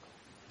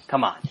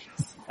 Come on.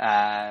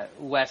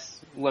 Wes,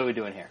 what are we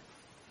doing here?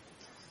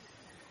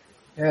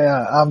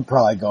 Yeah, I'm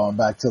probably going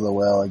back to the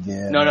well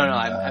again. No.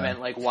 I meant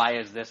like, why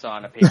is this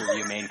on a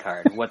pay-per-view main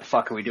card? What the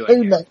fuck are we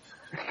doing here?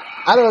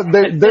 I don't.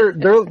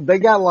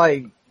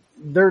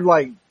 They're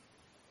like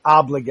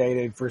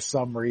obligated for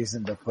some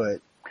reason to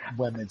put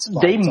women's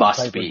fights They on must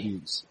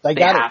pay-per-views. be.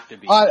 They have to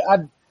be.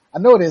 I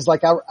know it is.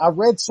 Like I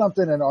read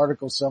something in an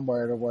article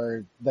somewhere to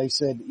where they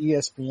said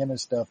ESPN and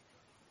stuff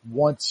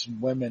wants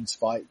women's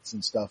fights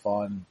and stuff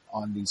on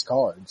these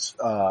cards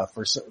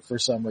for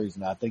some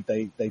reason. I think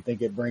they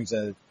think it brings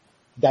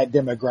that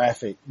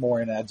demographic more,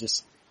 and I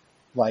just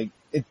like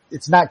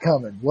it's not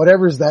coming.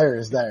 Whatever's there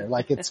is there.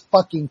 Like it's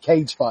fucking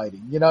cage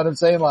fighting. You know what I'm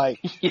saying? Like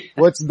Yeah.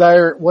 what's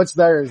there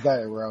is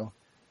there, bro.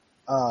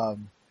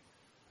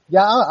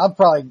 Yeah, I'm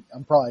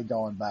probably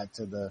going back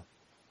to the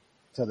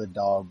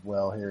dog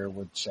well here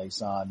with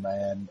Chiasson,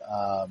 man.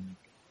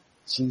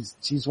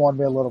 She's won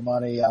me a little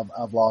money.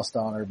 I've lost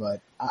on her,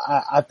 but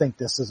I think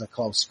this is a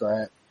close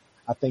scrap.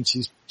 I think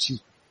she's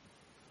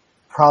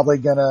probably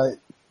gonna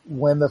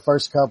win the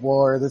first couple,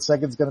 or the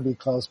second's gonna be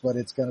close, but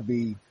it's gonna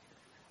be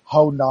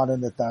holding on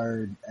in the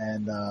third,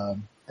 and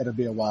it'll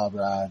be a wild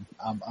ride.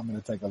 I'm gonna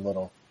take a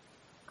little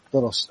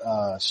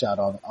shot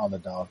on the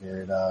dog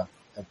here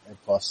at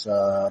plus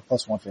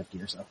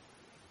 150 or so.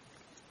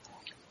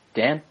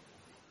 Dan?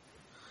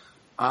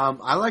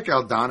 I like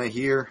Aldana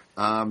here.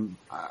 I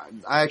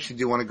actually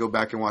do want to go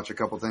back and watch a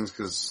couple things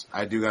because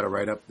I do got to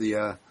write up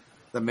the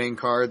main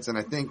cards, and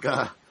I think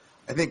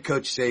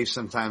Coach Sage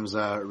sometimes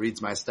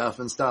reads my stuff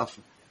and stuff,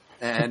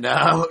 and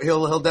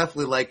he'll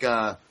definitely like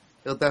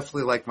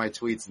my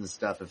tweets and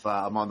stuff if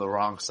I'm on the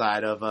wrong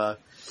side of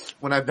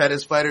when I bet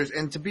his fighters.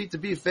 And to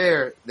be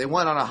fair, they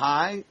went on a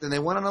high, then they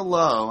went on a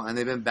low, and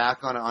they've been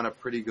back on a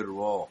pretty good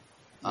roll.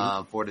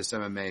 For this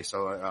MMA.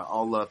 So,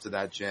 all love to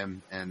that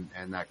gym and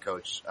that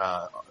coach.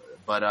 So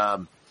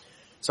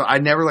I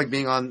never like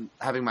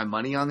having my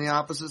money on the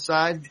opposite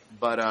side,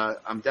 but,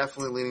 I'm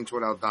definitely leaning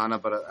toward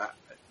Aldana, but,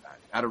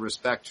 out of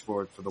respect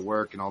for the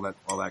work and all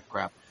that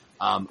crap,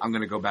 I'm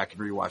going to go back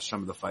and rewatch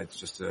some of the fights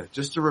just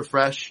to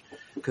refresh,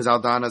 because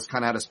Aldana's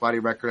kind of had a spotty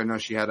record. I know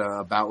she had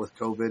a bout with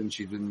COVID and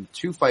she's been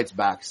 2 fights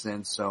back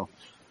since, so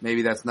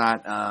maybe that's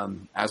not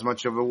as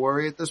much of a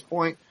worry at this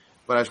point,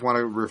 but I just want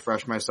to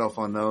refresh myself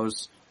on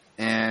those.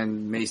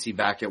 And Macy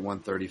back at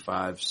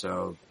 135,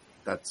 so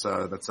that's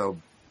a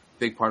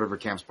big part of her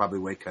camp's probably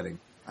weight cutting,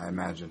 I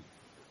imagine.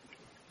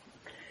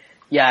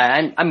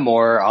 Yeah, I'm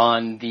more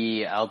on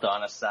the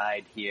Aldana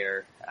side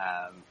here.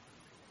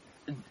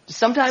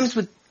 Sometimes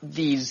with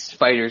these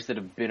fighters that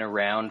have been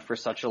around for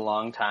such a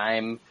long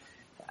time,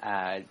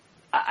 I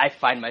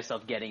find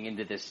myself getting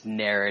into this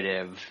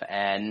narrative,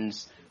 and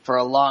for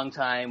a long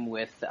time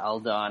with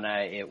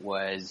Aldana, it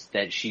was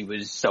that she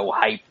was so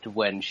hyped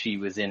when she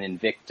was in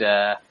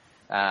Invicta,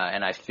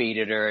 and I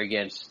faded her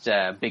against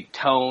Big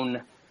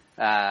Tone,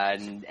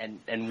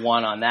 and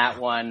won on that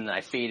one.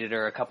 I faded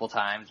her a couple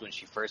times when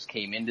she first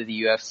came into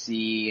the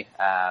UFC.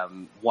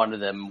 One of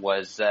them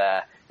was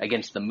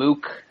against the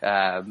Mook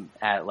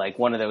at like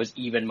one of those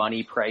even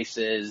money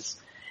prices,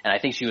 and I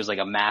think she was like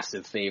a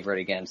massive favorite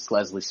against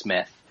Leslie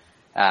Smith.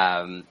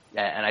 And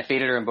I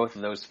faded her in both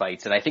of those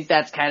fights, and I think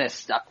that's kind of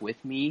stuck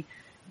with me.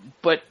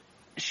 But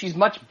she's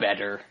much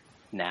better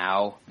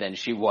now than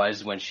she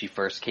was when she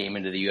first came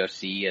into the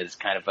UFC as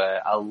kind of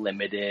a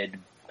limited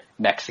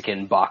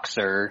Mexican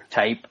boxer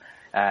type.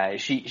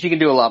 She can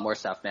do a lot more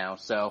stuff now,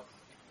 so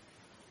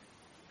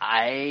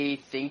I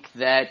think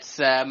that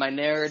my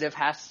narrative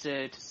has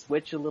to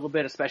switch a little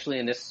bit, especially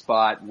in this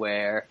spot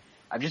where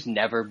I've just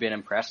never been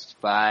impressed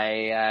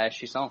by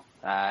Shaun.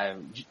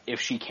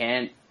 If she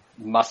can't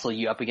muscle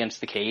you up against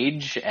the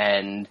cage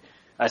and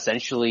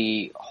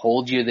essentially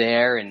hold you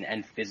there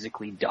and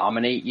physically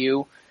dominate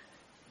you,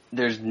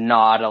 there's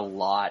not a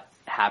lot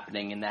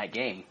happening in that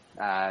game.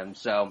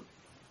 So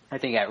I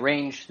think at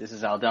range, this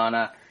is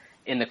Aldana.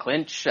 In the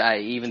clinch, I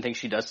even think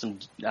she does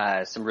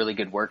some really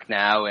good work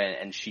now,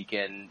 and she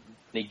can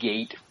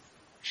negate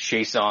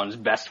Shaun's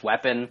best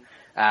weapon.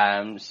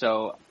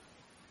 So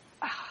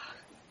I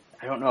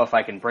don't know if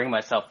I can bring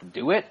myself to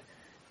do it,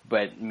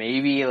 but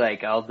maybe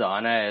like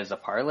Aldana as a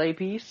parlay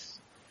piece.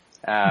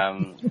 If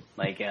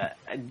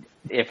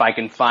I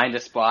can find a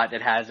spot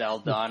that has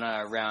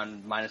Aldana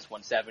around minus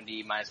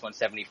 170, minus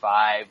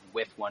 175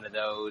 with one of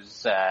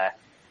those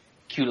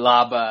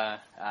Kulaba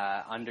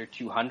under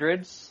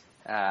 200s,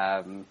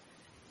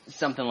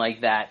 something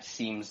like that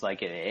seems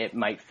like it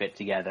might fit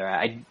together.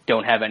 I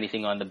don't have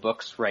anything on the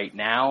books right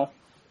now,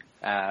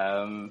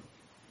 but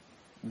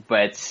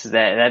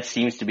that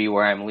seems to be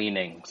where I'm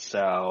leaning.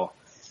 So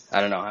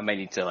I don't know. I might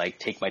need to like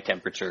take my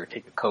temperature,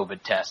 take a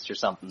COVID test or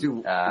something.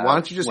 Dude, why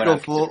don't you just go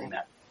full?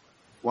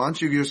 Why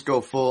don't you just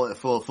go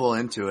full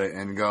into it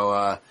and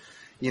go,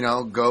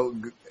 go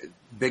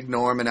Big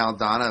Norm and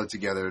Aldana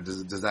together?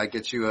 Does that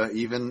get you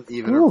even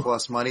or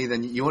plus money?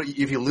 Then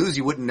if you lose,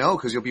 you wouldn't know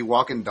because you'll be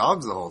walking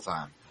dogs the whole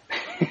time.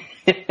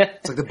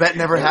 It's like the bet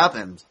never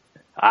happened.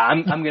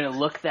 I'm gonna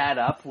look that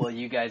up while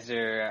you guys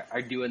are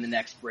doing the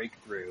next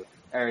breakthrough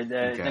or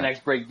the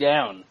next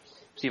breakdown.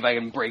 See if I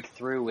can break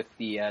through with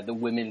the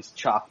women's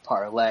chalk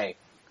parlay.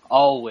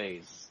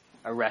 Always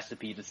a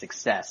recipe to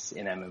success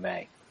in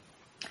MMA.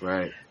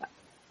 Right.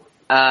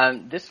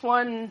 This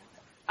one,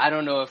 I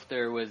don't know if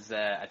there was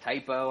a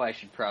typo. I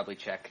should probably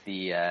check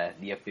the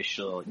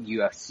official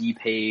UFC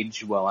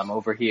page while I'm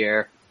over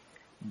here.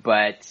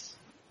 But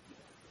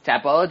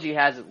Tapology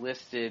has it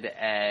listed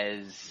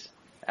as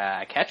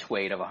a catch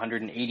weight of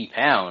 180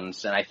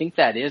 pounds, and I think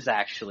that is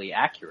actually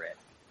accurate.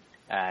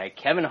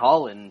 Kevin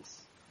Holland,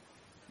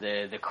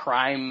 the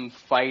crime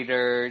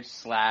fighter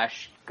 /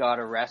 got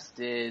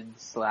arrested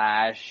 /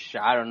 I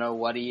don't know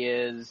what he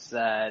is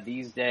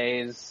these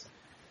days.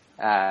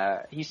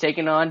 He's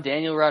taking on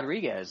Daniel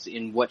Rodriguez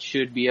in what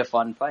should be a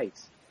fun fight.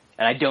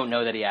 And I don't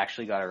know that he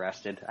actually got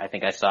arrested. I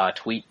think I saw a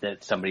tweet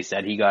that somebody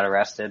said he got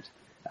arrested,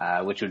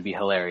 which would be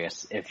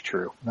hilarious if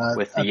true,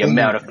 with the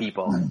amount of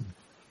people.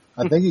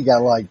 I think he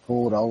got like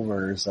pulled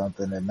over or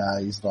something, and now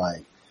he's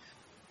like,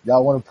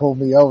 y'all want to pull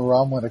me over?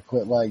 I'm going to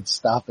quit like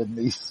stopping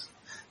these,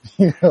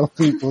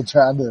 people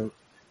trying to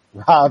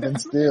rob and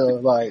steal.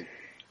 Like,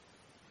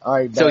 all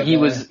right. So he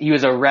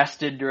was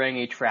arrested during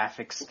a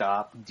traffic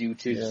stop due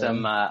to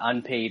some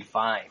unpaid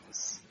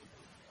fines.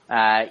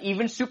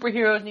 Even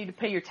superheroes need to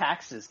pay your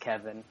taxes,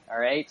 Kevin. All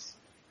right,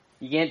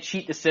 you can't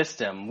cheat the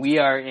system. We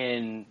are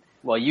in.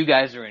 Well, you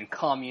guys are in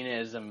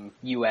communism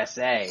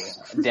USA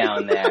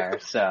down there,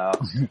 so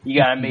you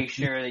got to make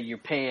sure that you're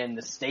paying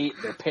the state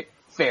their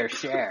fair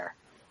share.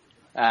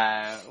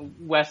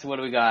 Wes, what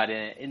do we got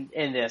in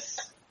this?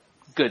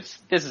 Good.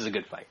 This is a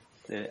good fight.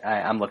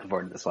 I'm looking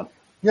forward to this one.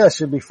 Yeah, it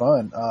should be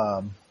fun.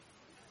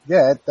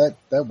 That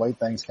weight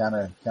thing's kind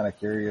of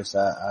curious.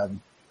 All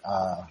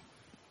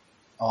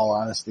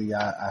honesty,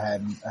 I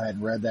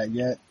hadn't read that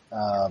yet.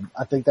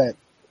 I think that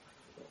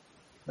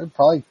it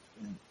probably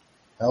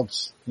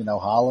helps,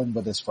 Holland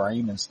with his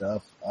frame and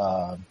stuff.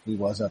 He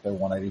was up at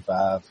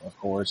 185, of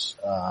course.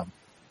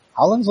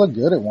 Holland's looked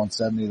good at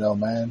 170 though,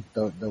 man.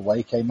 The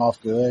weight came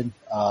off good.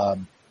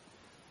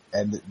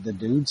 And the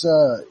dude's,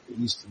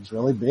 he's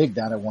really big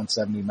down at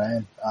 170,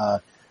 man.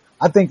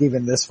 I think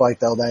even this fight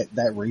though,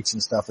 that reach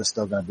and stuff is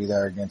still going to be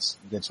there against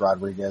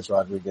Rodriguez.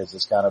 Rodriguez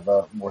is kind of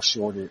a more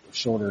shorter,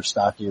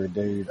 stockier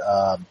dude.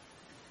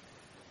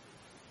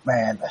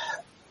 Man,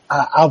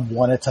 I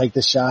want to take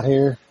the shot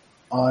here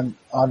on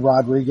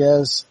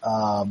Rodriguez.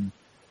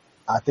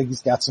 I think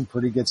he's got some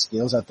pretty good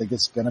skills. I think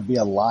it's going to be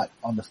a lot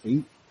on the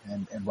feet,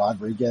 and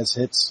Rodriguez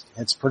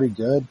hits pretty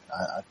good.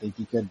 I think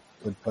he could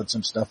put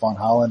some stuff on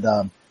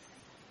Holland.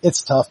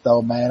 It's tough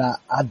though, man.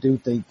 I do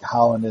think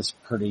Holland is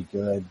pretty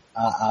good.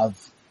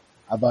 I've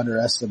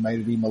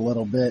underestimated him a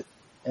little bit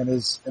in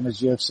his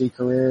UFC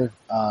career.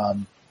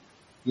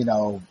 You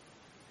know,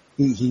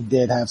 he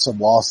did have some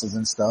losses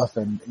and stuff,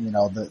 and you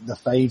know the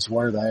fades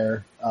were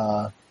there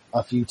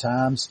a few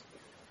times,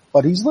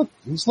 but he's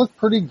looked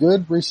pretty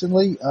good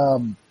recently.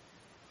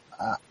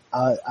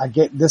 I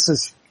get this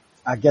is,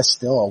 I guess,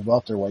 still a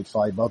welterweight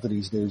fight. Both of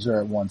these dudes are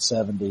at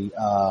 170.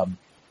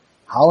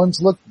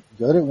 Holland's looked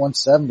good at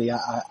 170.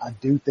 I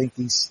do think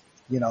he's,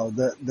 you know,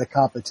 the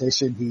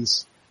competition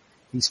he's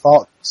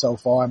fought so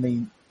far. I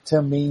mean,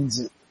 Tim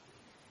Means,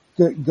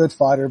 good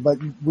fighter, but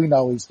we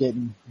know he's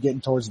getting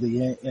towards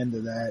the end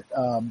of that.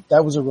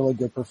 That was a really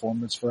good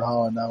performance for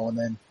Holland though. And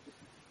then,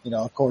 you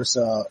know, of course,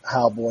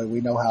 Howboy,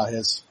 we know how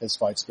his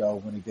fights go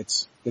when he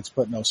gets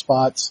put in those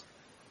spots.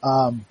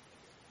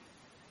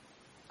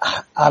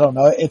 I don't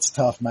know. It's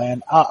tough,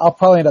 man. I'll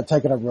probably end up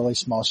taking a really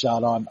small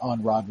shot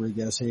on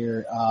Rodriguez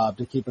here,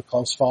 to keep a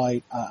close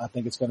fight. I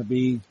think it's going to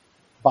be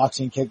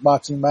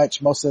kickboxing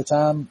match most of the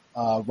time.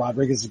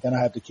 Rodriguez is going to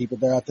have to keep it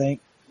there, I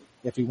think,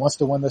 if he wants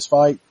to win this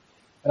fight.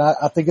 And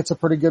I think it's a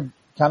pretty good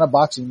kind of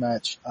boxing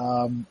match.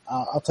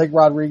 I'll take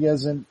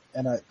Rodriguez in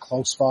a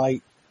close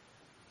fight.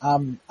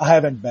 I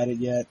haven't bet it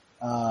yet.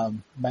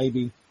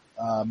 Maybe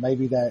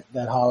that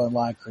Holland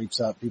line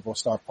creeps up. People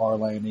start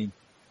parlaying him.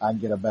 I can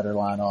get a better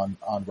line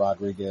on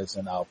Rodriguez,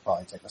 and I'll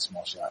probably take a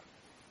small shot.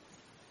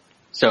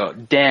 So,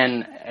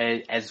 Dan,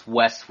 as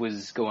Wes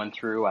was going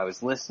through, I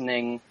was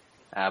listening,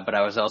 but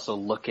I was also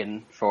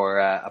looking for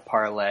a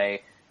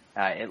parlay.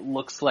 It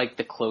looks like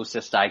the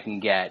closest I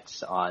can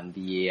get on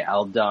the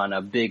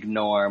Aldana Big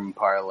Norm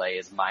parlay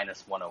is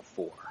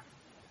 -104.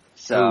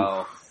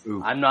 So,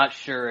 Ooh. I'm not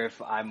sure if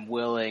I'm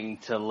willing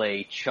to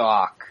lay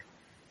chalk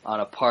on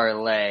a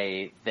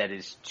parlay that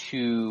is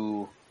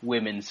two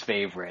women's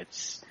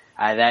favorites.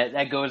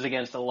 That goes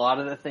against a lot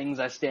of the things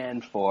I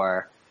stand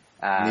for.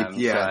 So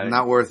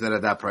not worth it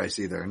at that price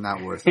either.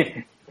 Not worth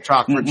it.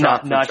 Chalk for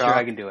chalk. Not sure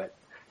I can do it.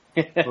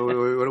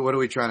 What are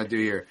we trying to do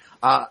here?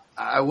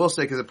 I will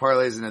say, because it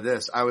parlays into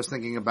this, I was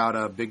thinking about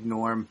a Big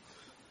Norm,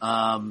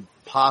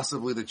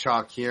 possibly the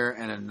chalk here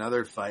and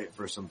another fight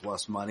for some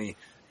plus money.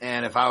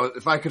 And if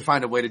I could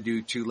find a way to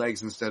do 2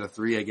 legs instead of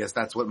 3, I guess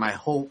that's what my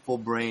hopeful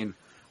brain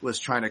was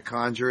trying to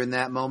conjure in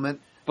that moment.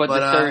 But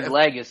the third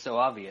leg is so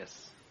obvious.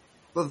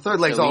 Well, the third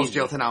leg's always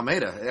Jailman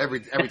Almeida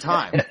every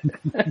time.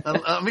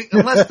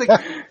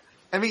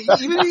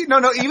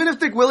 even if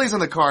Thick Willie's on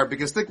the card,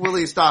 because Thick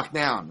Willie is stocked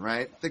down,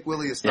 right? Thick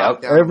Willie is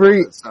stocked down.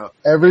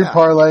 Every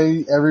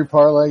parlay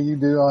you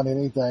do on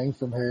anything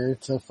from here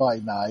to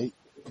fight night,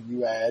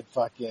 you add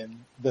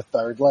fucking the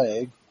third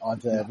leg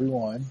onto every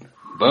one.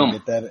 Boom.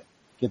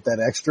 Get that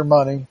extra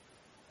money.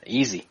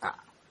 Easy. By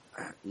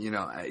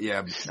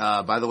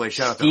the way,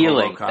 shout out to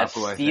Stealing. RoboCop, That's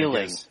who I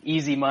stealing. think is,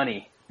 Easy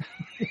money.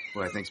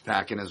 who I think's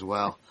packing as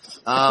well.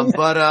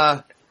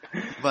 But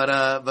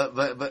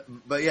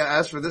yeah,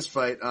 as for this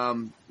fight,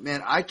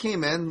 man, I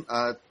came in,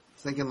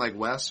 thinking like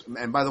Wes,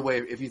 and by the way,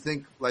 if you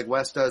think like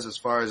Wes does as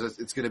far as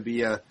it's going to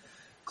be a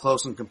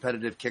close and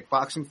competitive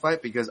kickboxing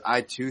fight, because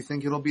I too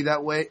think it'll be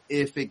that way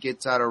if it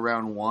gets out of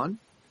round 1,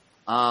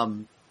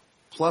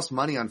 plus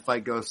money on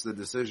fight goes to the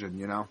decision,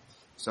 you know?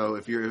 So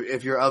if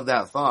you're of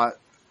that thought,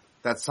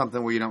 that's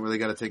something where you don't really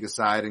got to take a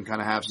side and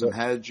kind of have some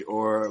hedge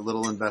or a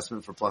little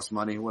investment for plus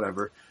money,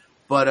 whatever.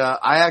 But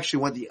I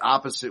actually went the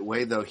opposite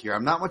way though here.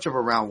 I'm not much of a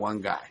round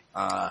 1 guy.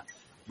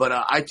 But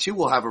I too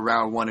will have a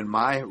round 1 in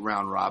my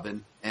round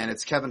robin, and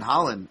it's Kevin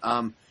Holland.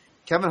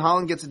 Kevin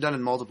Holland gets it done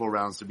in multiple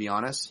rounds, to be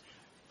honest.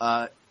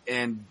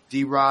 And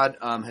D-Rod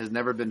has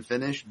never been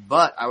finished.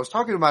 But I was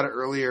talking about it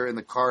earlier in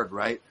the card,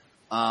 right?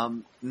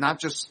 Not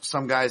just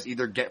some guys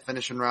either get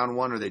finished in round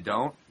 1 or they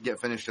don't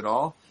get finished at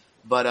all.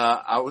 But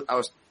I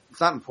was it's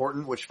not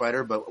important which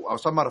fighter, but I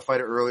was talking about a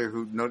fighter earlier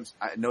who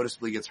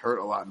noticeably gets hurt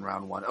a lot in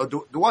round 1. Oh,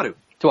 Duwadu.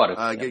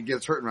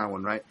 Gets hurt in round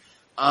 1, right?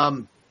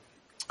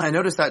 I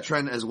noticed that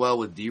trend as well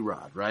with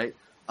D-Rod, right?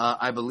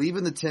 I believe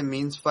in the Tim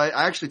Means fight.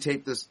 I actually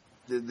taped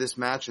this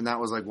match, and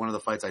that was like one of the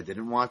fights I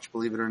didn't watch,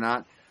 believe it or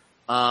not.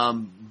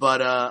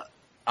 But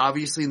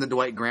obviously in the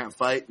Dwight Grant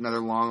fight, another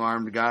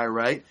long-armed guy,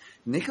 right?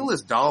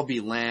 Nicholas Dalby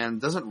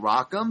doesn't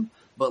rock him,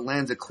 but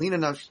lands a clean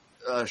enough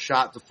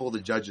shot to fool the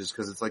judges,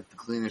 because it's like the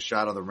cleanest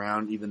shot of the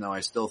round, even though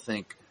I still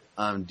think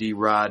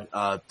D-Rod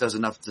does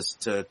enough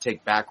to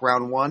take back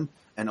round 1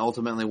 and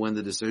ultimately win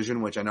the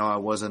decision, which I know I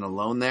wasn't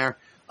alone there.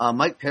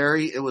 Mike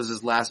Perry, it was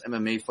his last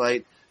MMA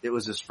fight. It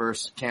was his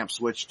first camp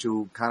switch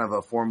to kind of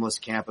a formless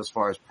camp as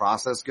far as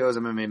process goes,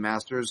 MMA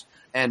Masters.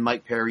 And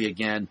Mike Perry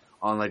again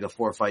on like a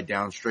 4-fight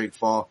down straight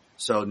fall.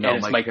 So no,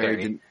 Mike Perry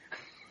didn't.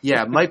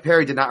 Yeah, Mike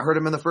Perry did not hurt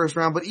him in the first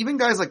round, but even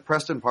guys like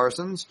Preston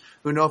Parsons,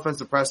 who, no offense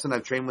to Preston,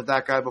 I've trained with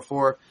that guy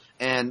before,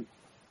 and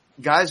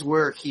guys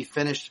where he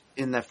finished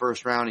in that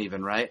first round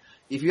even, right?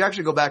 If you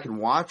actually go back and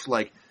watch,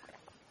 like,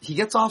 he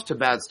gets off to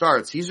bad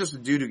starts. He's just a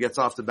dude who gets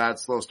off to bad,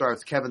 slow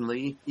starts. Kevin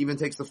Lee even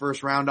takes the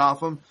first round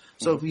off him.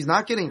 So if he's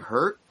not getting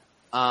hurt,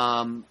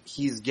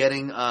 he's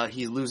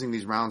losing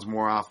these rounds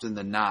more often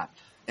than not.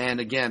 And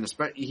again,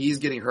 he's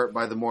getting hurt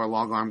by the more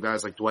long arm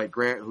guys like Dwight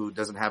Grant, who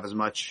doesn't have as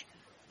much,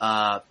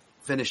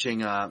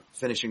 finishing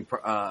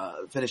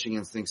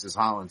instincts as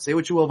Holland. Say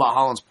what you will about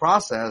Holland's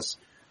process,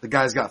 the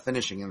guy's got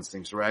finishing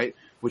instincts, right?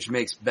 Which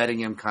makes betting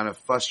him kind of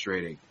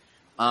frustrating.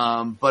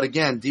 But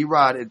again,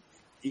 D-Rod's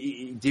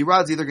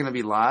either going to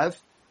be live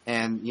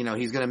and, you know,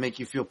 he's going to make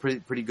you feel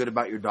pretty good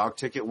about your dog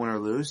ticket, win or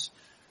lose.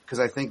 Cause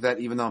I think that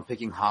even though I'm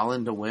picking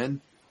Holland to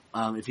win,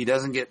 if he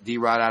doesn't get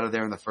D-Rod out of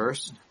there in the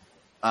first,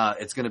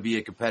 it's going to be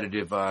a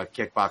competitive,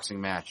 kickboxing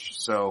match.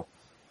 So,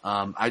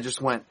 I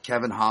just went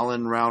Kevin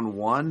Holland round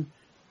 1,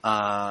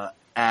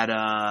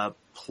 at,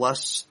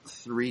 plus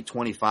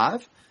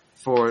 325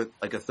 for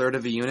like a third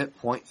of a unit,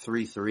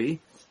 0.33.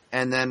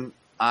 And then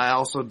I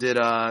also did,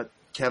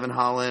 Kevin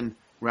Holland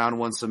round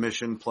 1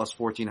 submission plus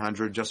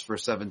 1400 just for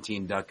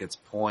 17 ducats,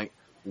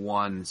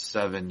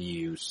 0.17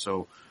 U.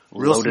 So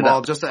real Load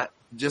small, just a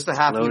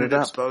half Load unit it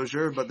up.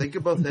 exposure, but they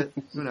could both hit.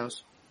 Who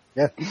knows?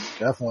 Yeah,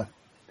 definitely.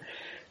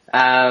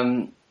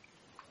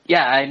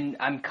 Yeah,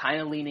 I'm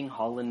kind of leaning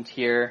Holland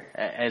here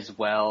as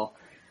well.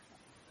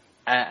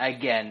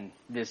 Again,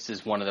 this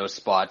is one of those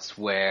spots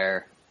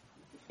where,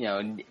 you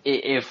know,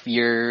 if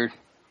you're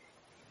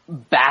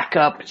back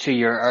up to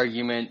your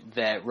argument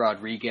that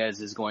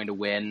Rodriguez is going to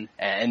win,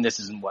 and this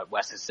isn't what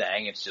Wes is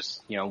saying, it's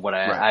just, you know, what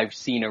I've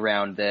seen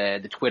around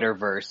the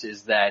Twitterverse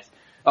is that,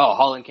 oh,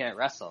 Holland can't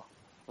wrestle.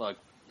 Look,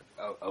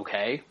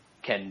 okay,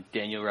 can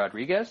Daniel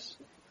Rodriguez?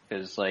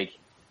 Because, like,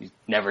 he's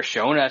never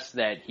shown us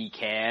that he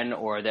can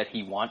or that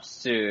he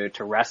wants to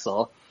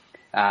wrestle.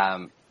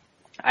 I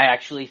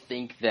actually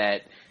think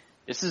that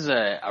this is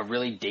a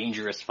really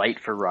dangerous fight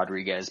for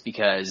Rodriguez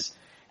because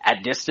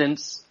at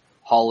distance,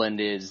 Holland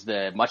is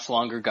the much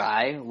longer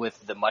guy with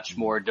the much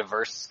more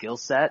diverse skill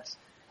set.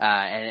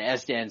 And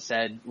as Dan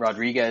said,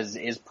 Rodriguez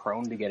is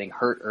prone to getting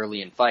hurt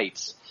early in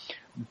fights.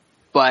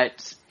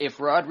 But if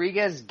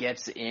Rodriguez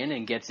gets in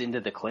and gets into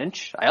the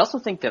clinch, I also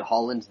think that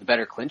Holland's the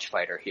better clinch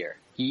fighter here.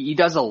 He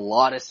does a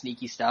lot of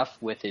sneaky stuff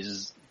with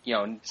his, you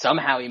know,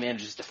 somehow he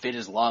manages to fit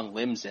his long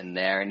limbs in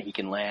there and he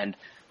can land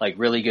like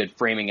really good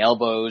framing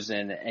elbows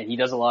and he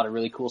does a lot of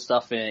really cool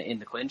stuff in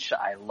the clinch.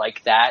 I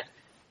like that.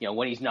 You know,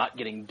 when he's not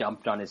getting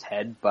dumped on his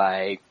head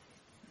by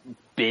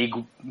big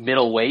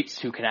middleweights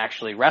who can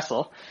actually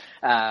wrestle,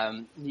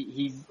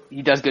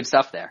 he does good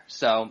stuff there.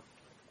 So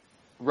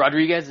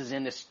Rodriguez is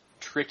in this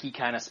tricky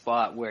kind of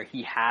spot where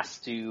he has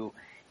to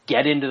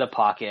get into the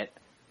pocket,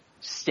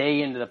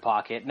 stay into the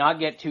pocket, not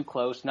get too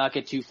close, not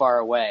get too far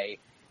away,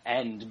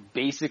 and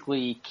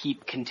basically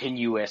keep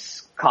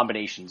continuous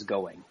combinations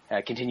going,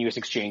 continuous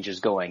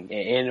exchanges going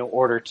in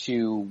order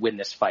to win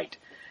this fight.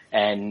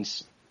 And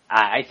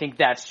I think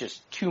that's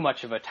just too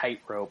much of a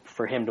tightrope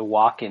for him to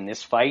walk in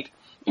this fight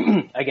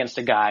against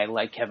a guy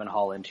like Kevin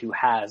Holland who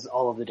has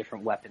all of the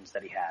different weapons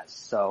that he has.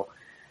 So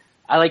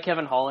I like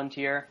Kevin Holland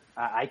here.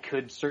 I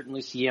could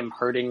certainly see him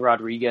hurting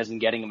Rodriguez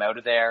and getting him out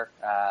of there.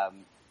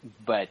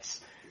 But,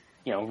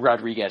 you know,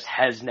 Rodriguez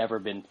has never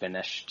been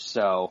finished.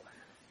 So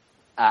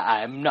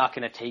I'm not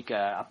going to take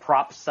a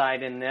prop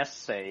side in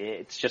this.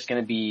 It's just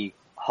going to be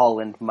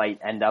Holland might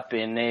end up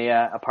in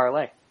a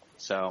parlay.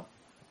 So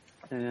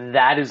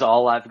that is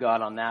all I've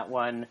got on that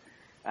one.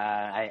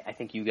 I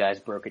think you guys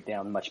broke it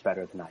down much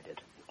better than I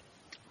did.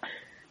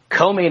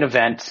 Co-main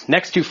event.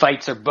 Next two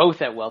fights are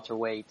both at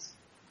welterweight.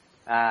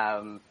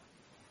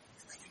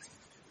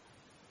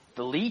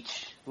 The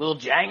Leech, little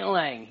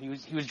Jangalang,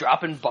 he was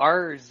dropping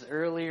bars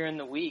earlier in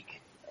the week.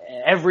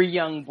 Every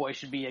young boy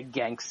should be a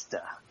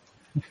gangsta.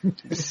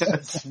 It's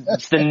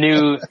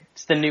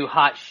the new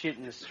hot shit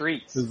in the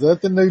streets. Is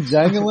that the new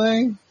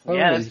Jangalang?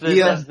 Yeah,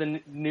 that's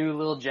the new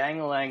little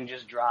Jangalang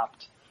just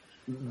dropped.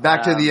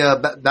 Back to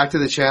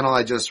the channel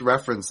I just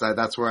referenced.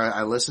 That's where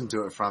I listened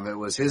to it from. It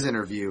was his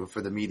interview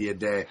for the media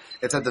day.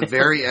 It's at the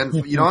very end.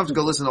 You don't have to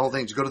go listen to the whole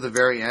thing. Just go to the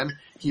very end.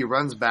 He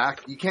runs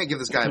back. You can't give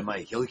this guy a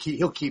mic.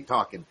 He'll keep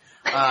talking.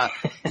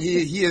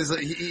 He is,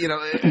 you know,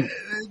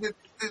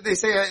 they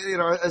say, you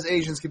know, as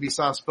Asians can be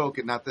soft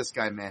spoken. Not this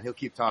guy, man. He'll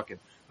keep talking.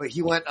 But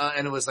he went,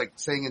 and it was like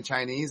saying in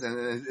Chinese,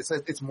 and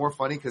it's more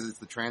funny because it's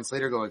the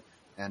translator going,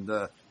 and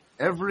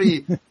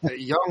every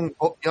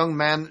young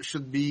man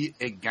should be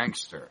a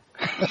gangster.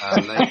 So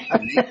I'm like,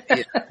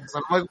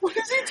 what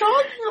is he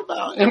talking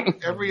about?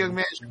 Every young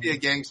man should be a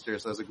gangster.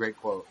 So that's a great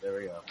quote. There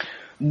we go.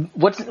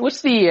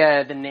 What's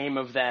the name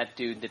of that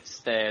dude that's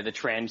the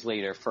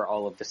translator for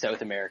all of the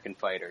South American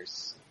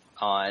fighters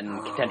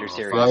on Contender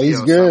Series? Yeah,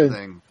 he's good.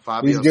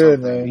 He's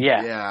good, man.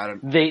 Yeah.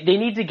 They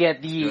need to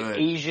get the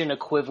Asian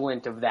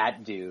equivalent of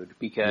that dude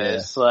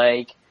because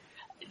like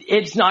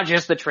it's not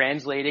just the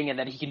translating and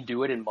that he can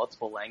do it in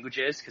multiple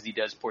languages because he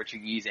does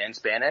Portuguese and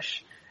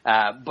Spanish.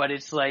 But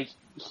it's like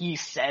he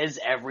says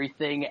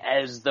everything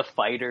as the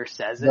fighter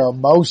says it. The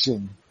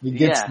emotion. He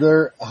gets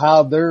the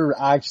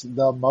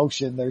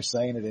emotion they're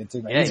saying it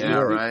into. Man. Yeah,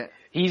 right.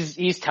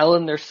 He's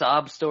telling their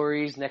sob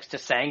stories next to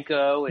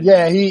Sanko, and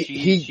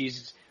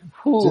she's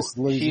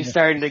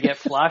starting to get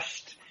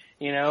flushed.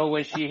 You know,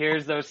 when she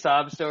hears those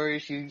sob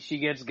stories, she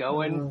gets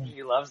going.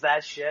 She loves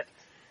that shit.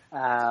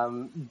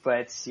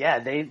 But yeah,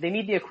 they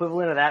need the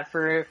equivalent of that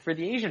for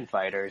the Asian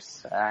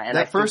fighters. And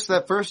that first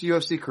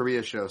UFC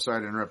Korea show,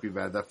 sorry to interrupt you,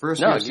 Bad. That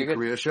first UFC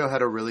Korea show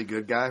had a really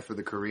good guy for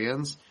the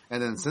Koreans.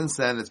 And then since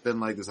then, it's been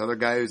like this other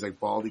guy who's like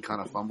bald. He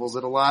kind of fumbles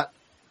it a lot.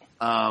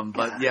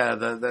 But yeah,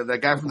 the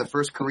guy from the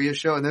first Korea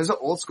show, and there's an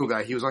old school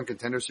guy. He was on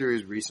Contender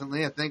Series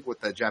recently, I think,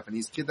 with that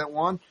Japanese kid that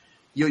won.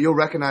 You'll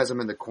recognize him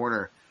in the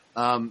corner.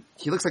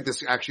 He looks like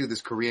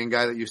this Korean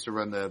guy that used to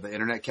run the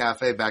internet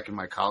cafe back in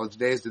my college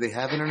days. Do they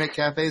have internet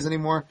cafes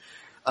anymore?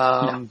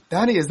 No.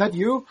 Danny, is that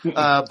you?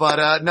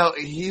 No,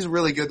 he's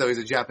really good though. He's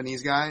a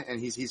Japanese guy and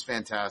he's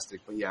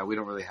fantastic. But yeah, we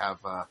don't really have,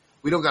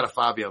 we don't got a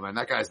Fabio, man.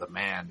 That guy's the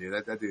man,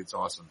 dude. That dude's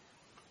awesome.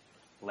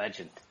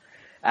 Legend.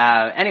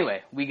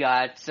 Anyway, we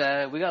got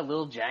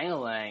little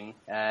Jangalang,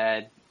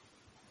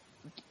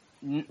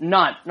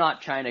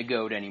 not China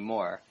Goat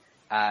anymore.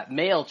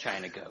 Male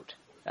China Goat,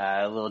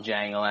 little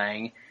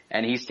Jangalang.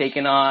 And he's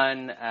taken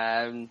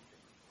on,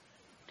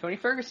 Tony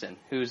Ferguson,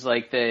 who's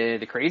like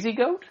the crazy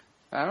goat.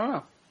 I don't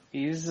know.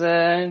 He's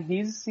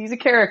a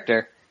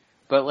character,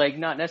 but like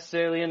not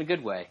necessarily in a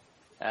good way.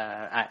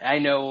 I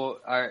know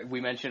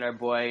we mentioned our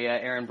boy,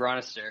 Aaron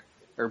Bronstetter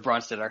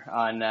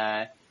on,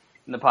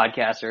 in the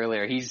podcast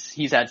earlier.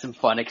 He's had some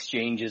fun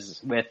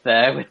exchanges with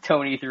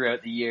Tony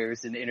throughout the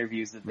years in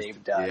interviews that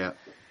they've done.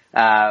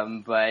 Yeah.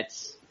 But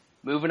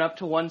moving up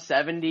to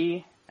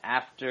 170,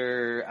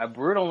 after a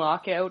brutal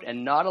knockout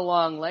and not a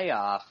long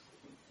layoff,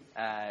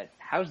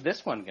 how's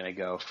this one going to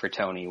go for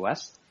Tony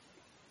West?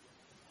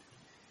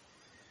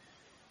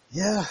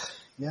 Yeah,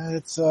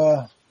 it's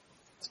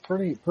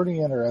pretty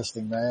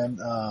interesting,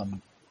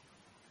 man.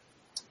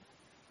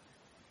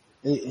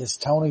 Is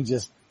Tony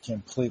just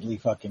completely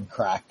fucking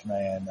cracked,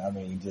 man? I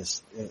mean,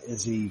 just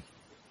is he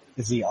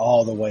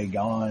all the way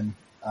gone?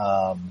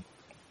 I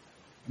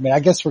mean, I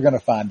guess we're going to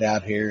find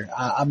out here.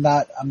 I'm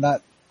not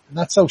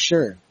so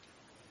sure.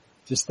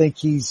 Just think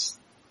he's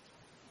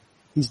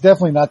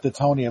definitely not the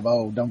Tony of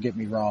old, don't get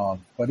me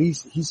wrong, but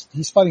he's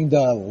fighting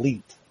the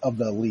elite of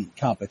the elite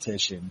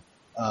competition,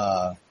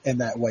 in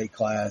that weight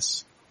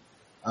class,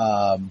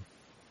 for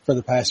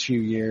the past few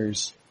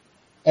years.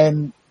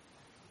 And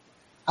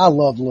I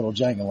love Little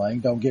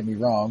Jangalang, don't get me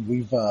wrong.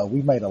 We've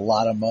made a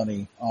lot of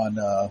money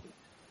on,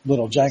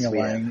 Little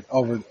Jangalang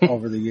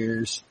over the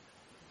years.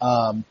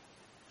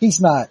 He's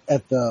not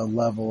at the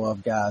level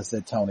of guys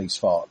that Tony's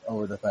fought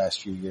over the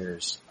past few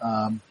years.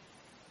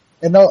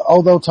 And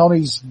although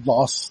Tony's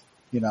lost,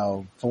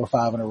 4 or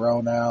 5 in a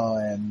row now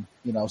and,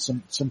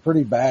 some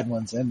pretty bad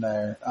ones in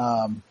there,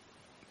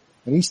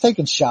 but he's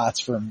taking shots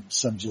from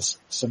some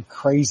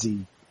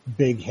crazy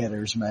big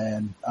hitters,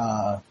 man.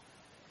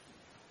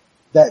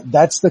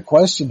 That's the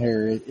question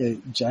here.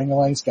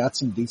 Jangalang's got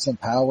some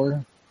decent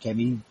power. Can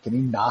he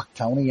knock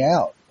Tony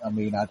out? I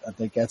mean, I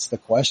think that's the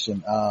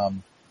question.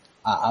 I'm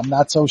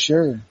not so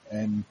sure.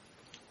 And,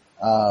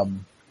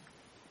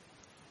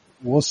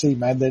 we'll see,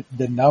 man.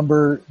 The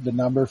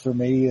number for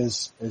me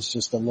is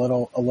just a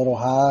little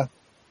high,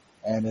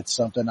 and it's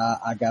something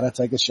I gotta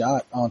take a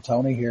shot on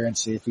Tony here and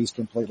see if he's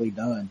completely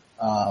done.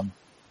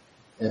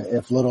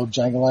 If Little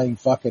Jangalang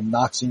fucking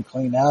knocks him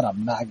clean out,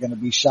 I'm not gonna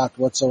be shocked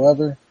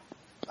whatsoever.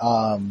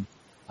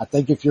 I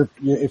think if you're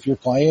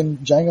playing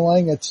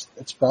Jangalang,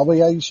 it's probably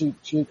how you should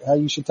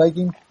take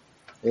him,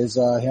 is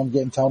him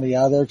getting Tony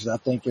out of there, because I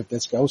think if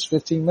this goes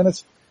 15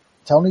 minutes,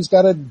 Tony's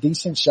got a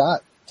decent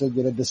shot to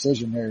get a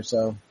decision here.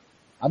 So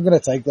I'm going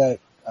to take that.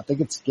 I think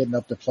it's getting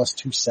up to plus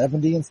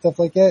 270 and stuff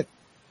like that.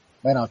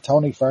 Man, on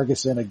Tony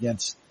Ferguson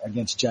against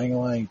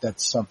Jangalang,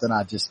 that's something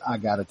I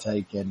got to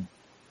take. And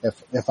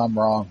if I'm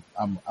wrong,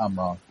 I'm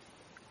wrong.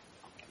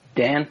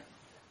 Dan?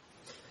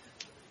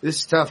 This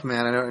is tough,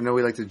 man. I know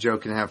we like to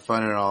joke and have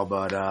fun and all,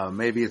 but,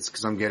 maybe it's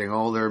cause I'm getting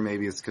older.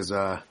 Maybe it's cause,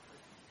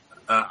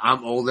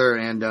 I'm older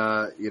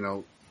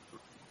and,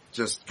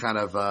 just kind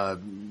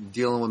of,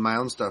 dealing with my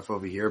own stuff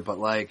over here. But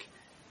like,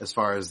 as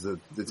far as the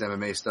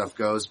MMA stuff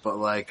goes, but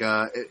like,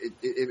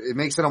 it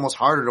makes it almost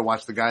harder to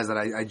watch the guys that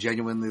I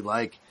genuinely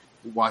like,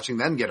 watching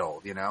them get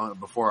old,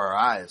 before our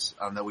eyes,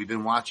 that we've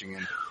been watching.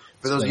 And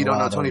for those of you who don't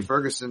know, Tony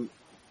Ferguson,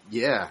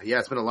 yeah,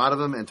 it's been a lot of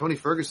them. And Tony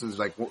Ferguson is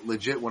like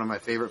legit one of my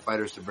favorite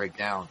fighters to break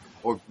down,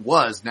 or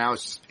was. Now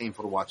it's just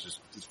painful to watch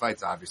his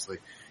fights, obviously.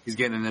 He's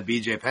getting into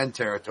BJ Penn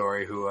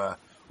territory, who,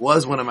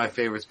 was one of my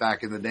favorites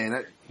back in the day.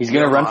 And he's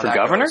gonna run for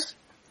governor?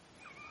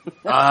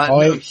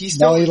 No, he's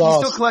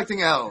still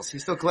collecting L's.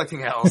 He's still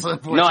collecting L's.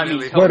 No, I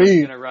mean,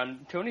 Tony's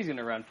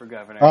gonna run for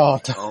governor.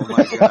 Oh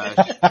my gosh.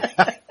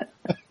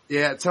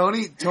 Yeah,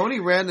 Tony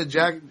ran to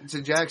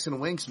Jackson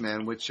Winks,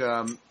 man, which,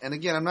 and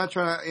again, I'm not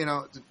trying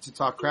to, to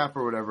talk crap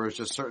or whatever. It's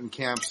just certain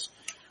camps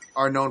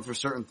are known for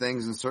certain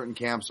things in certain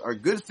camps are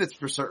good fits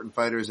for certain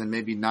fighters and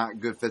maybe not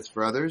good fits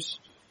for others.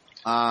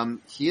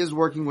 He is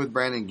working with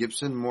Brandon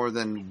Gibson more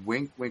than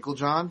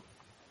Winklejohn.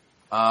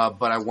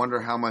 But I wonder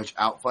how much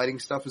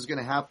outfighting stuff is going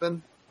to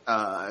happen,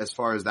 as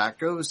far as that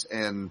goes,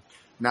 and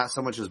not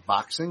so much as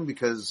boxing,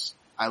 because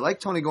I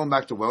like Tony going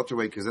back to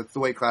welterweight because that's the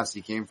weight class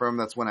he came from.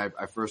 That's when I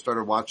first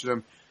started watching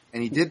him.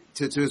 And he did,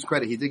 to his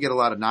credit, he did get a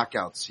lot of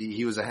knockouts.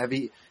 He was a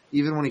heavy,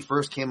 even when he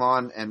first came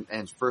on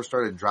and first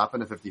started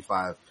dropping to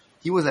 55,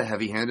 he was a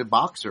heavy-handed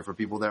boxer for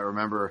people that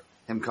remember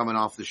him coming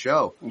off the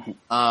show.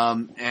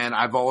 And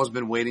I've always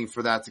been waiting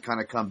for that to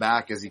kind of come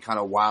back as he kind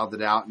of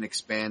wilded out and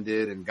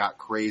expanded and got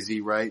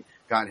crazy, right?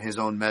 Got in his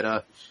own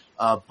meta.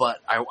 But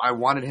I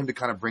wanted him to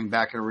kind of bring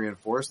back and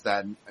reinforce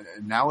that. And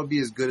now would be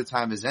as good a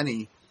time as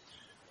any.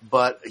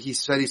 But he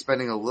said he's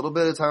spending a little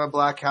bit of time at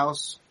Black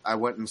House. I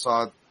went and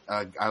saw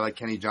I like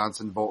Kenny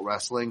Johnson, Bolt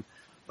Wrestling.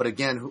 But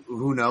again,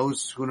 who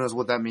knows? Who knows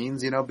what that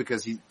means,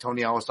 because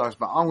Tony always talks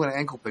about, I'm going to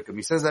ankle pick him.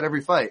 He says that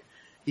every fight.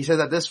 He said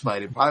that this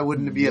fight. It probably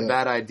wouldn't be a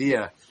bad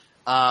idea.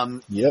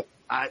 Yep.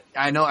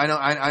 I know, Li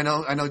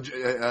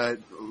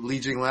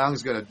Jingliang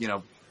is going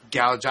to,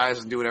 gouge eyes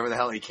and do whatever the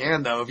hell he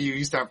can, though. If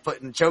you start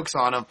putting chokes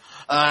on him,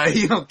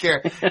 you don't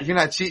care. If you're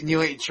not cheating,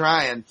 you ain't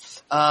trying.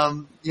 I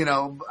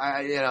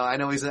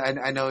know he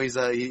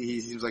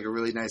seems like a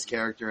really nice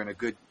character and a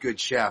good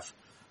chef.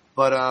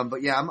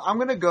 But yeah, I'm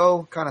going to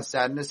go kind of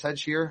sadness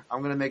hedge here. I'm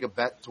going to make a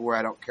bet to where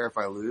I don't care if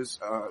I lose,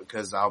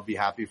 cause I'll be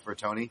happy for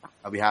Tony.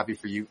 I'll be happy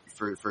for you,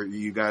 for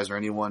you guys or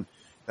anyone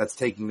that's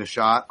taking the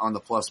shot on the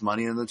plus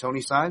money on the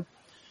Tony side.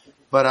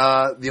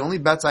 But, the only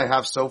bets I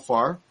have so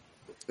far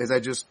is I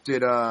just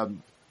did, let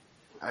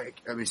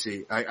me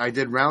see. I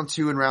did round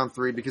 2 and round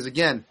 3 because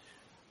again,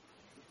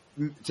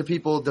 to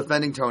people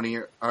defending Tony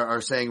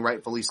are saying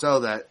rightfully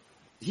so that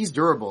he's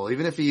durable.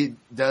 Even if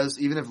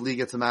Lee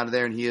gets him out of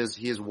there and he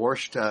is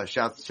washed,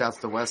 shouts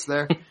to Wes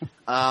there.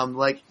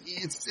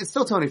 It's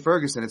still Tony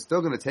Ferguson. It's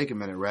still going to take a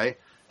minute, right?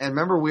 And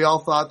remember, we all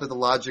thought that the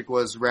logic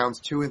was rounds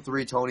 2 and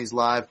 3, Tony's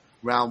live,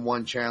 round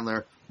 1,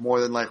 Chandler.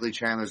 More than likely,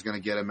 Chandler's going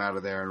to get him out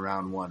of there in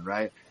round 1,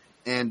 right?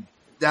 And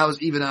that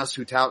was even us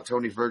who tout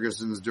Tony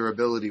Ferguson's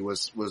durability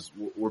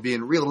we're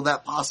being real to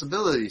that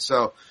possibility.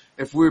 So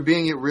if we're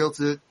being real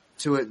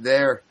to it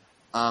there,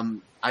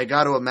 I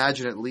got to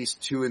imagine at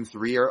least 2 and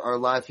 3 are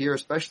live here,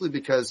 especially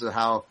because of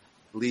how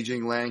Li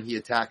Jingliang, he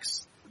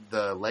attacks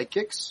the leg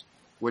kicks,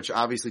 which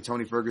obviously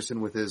Tony Ferguson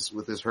with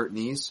his hurt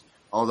knees,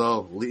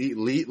 although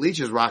Leach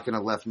is rocking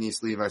a left knee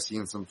sleeve. I've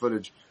seen some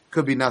footage.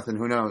 Could be nothing.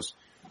 Who knows?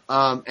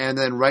 And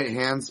then right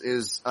hands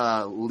is,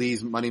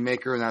 Lee's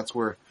moneymaker, and that's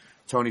where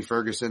Tony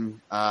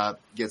Ferguson,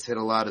 gets hit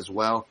a lot as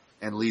well.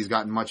 And Lee's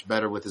gotten much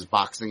better with his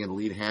boxing and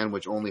lead hand,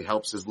 which only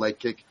helps his leg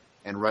kick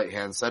and right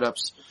hand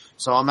setups.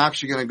 So I'm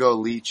actually going to go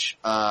Leach,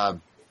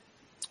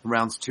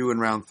 rounds 2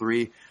 and round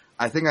 3.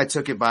 I think I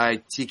took it by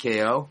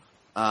TKO,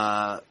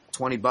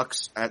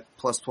 $20 at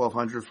plus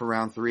 1200 for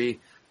round 3.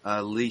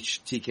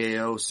 Leach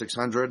TKO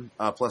 600,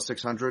 plus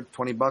 600,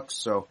 $20.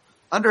 So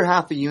under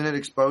half a unit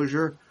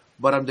exposure,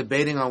 but I'm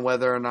debating on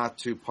whether or not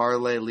to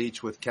parlay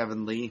Leach with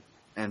Kevin Lee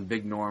and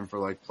Big Norm for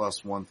like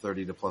plus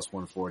 130 to plus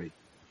 140.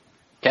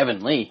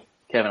 Kevin Lee?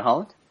 Kevin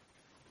Holland?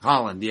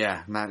 Holland,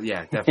 yeah.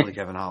 Definitely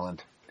Kevin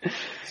Holland.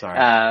 Sorry.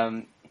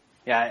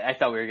 I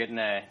thought we were getting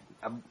a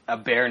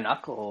bare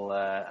knuckle,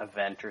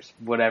 event or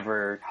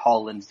whatever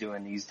Holland's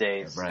doing these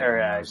days,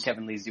 or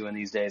Kevin Lee's doing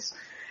these days.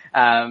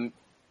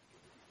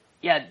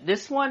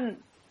 This one,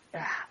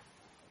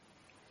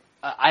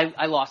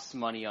 I lost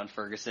some money on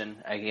Ferguson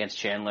against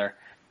Chandler.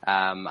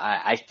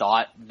 I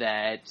thought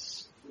that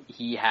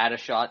he had a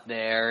shot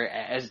there.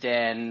 As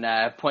Dan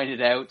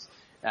pointed out,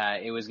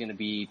 it was going to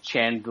be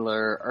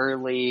Chandler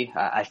early.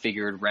 I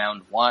figured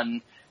round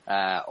 1,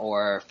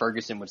 or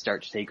Ferguson would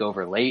start to take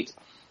over late.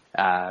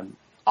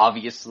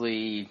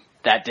 Obviously,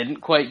 that didn't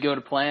quite go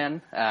to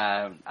plan.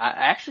 I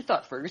actually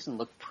thought Ferguson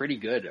looked pretty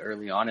good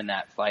early on in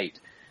that fight.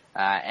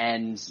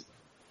 And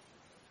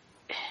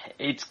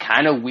it's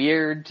kind of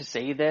weird to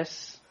say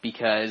this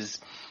because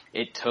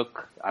it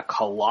took a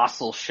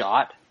colossal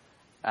shot,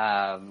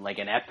 like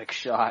an epic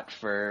shot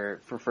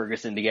for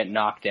Ferguson to get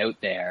knocked out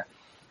there.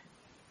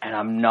 And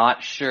I'm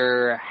not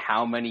sure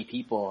how many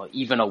people,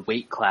 even a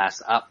weight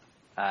class up,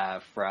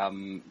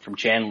 from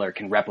Chandler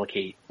can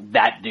replicate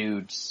that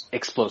dude's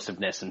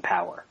explosiveness and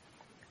power.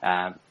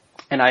 And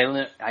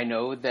I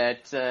know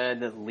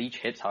that Leach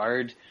hits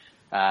hard.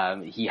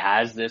 He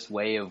has this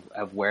way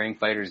of wearing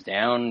fighters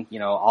down.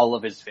 All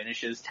of his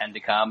finishes tend to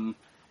come.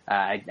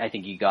 I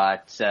think he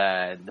got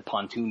the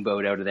pontoon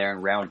boat out of there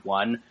in round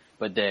 1,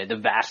 but the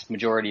vast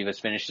majority of his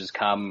finishes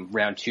come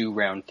round 2,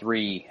 round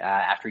 3,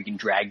 after he can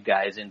drag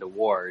guys into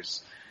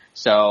wars.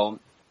 So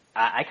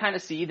I kind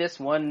of see this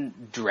one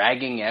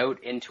dragging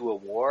out into a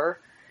war,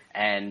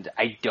 and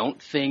I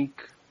don't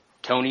think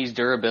Tony's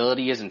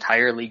durability is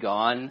entirely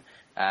gone.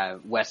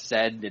 Wes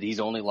said that he's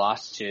only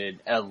lost to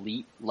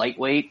elite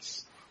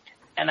lightweights.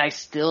 And I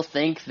still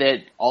think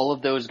that all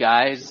of those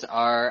guys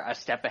are a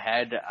step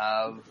ahead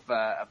of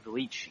the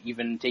Leach,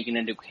 even taking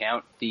into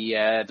account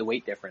the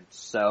weight difference.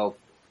 So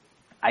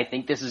I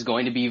think this is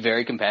going to be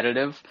very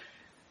competitive.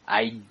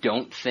 I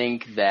don't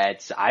think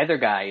that either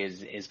guy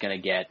is going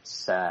to get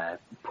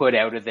put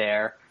out of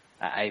there.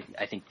 I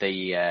think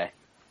the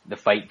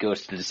fight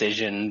goes to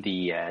decision.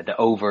 The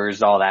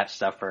overs, all that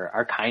stuff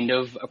are kind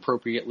of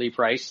appropriately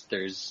priced.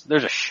 There's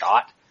a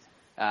shot.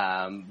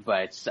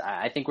 But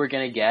I think we're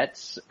going to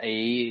get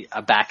a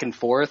back and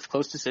forth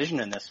close decision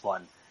in this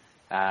one.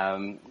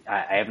 I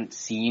haven't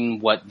seen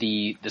what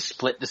the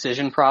split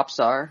decision props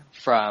are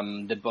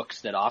from the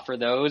books that offer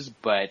those,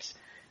 but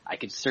I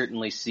could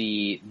certainly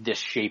see this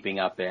shaping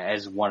up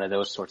as one of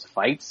those sorts of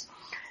fights.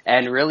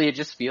 And really it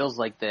just feels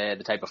like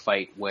the type of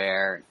fight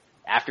where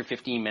after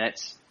 15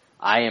 minutes,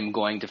 I am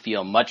going to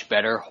feel much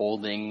better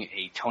holding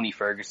a Tony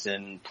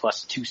Ferguson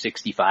plus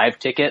 265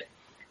 ticket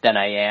than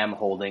I am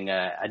holding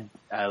a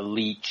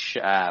Leach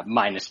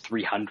minus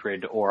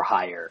 300 or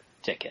higher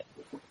ticket.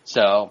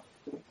 So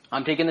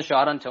I'm taking the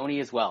shot on Tony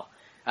as well.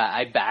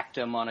 I backed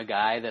him on a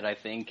guy that I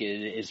think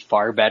is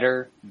far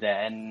better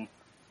than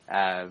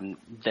the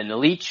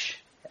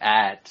Leach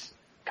at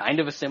kind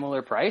of a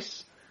similar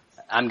price.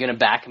 I'm going to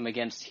back him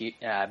again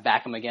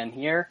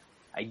here.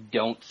 I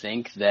don't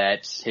think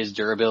that his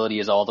durability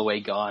is all the way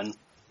gone.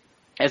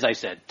 As I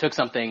said, took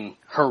something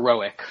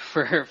heroic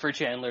for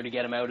Chandler to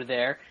get him out of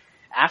there.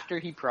 After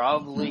he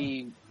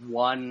probably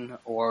won,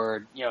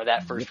 or,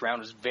 that first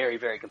round was very,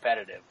 very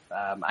competitive.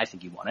 I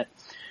think he won it.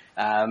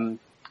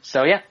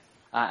 So yeah,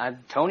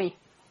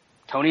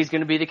 Tony's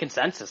gonna be the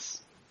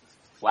consensus.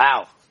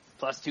 Wow.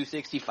 Plus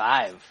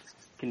 265.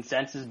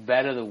 Consensus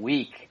bet of the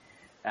week.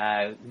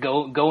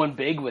 Going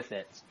big with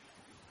it.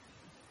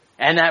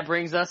 And that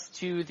brings us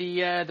to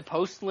the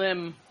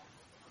post-lim,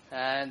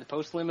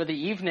 of the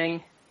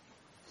evening.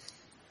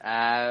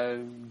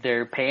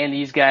 They're paying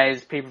these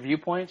guys pay-per-view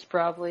points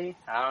probably.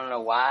 I don't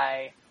know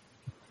why.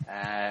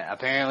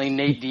 Apparently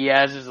Nate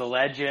Diaz is a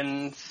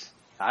legend.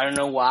 I don't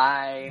know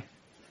why.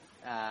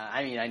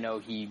 I know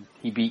he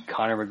beat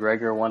Conor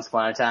McGregor once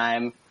upon a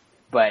time,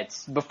 but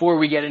before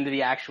we get into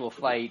the actual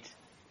fight,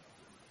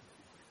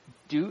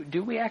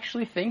 do we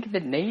actually think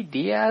that Nate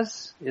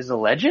Diaz is a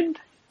legend?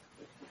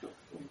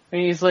 I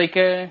mean, he's like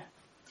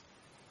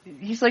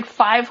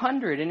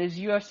 500 in his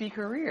UFC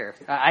career.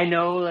 I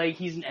know,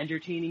 he's an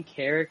entertaining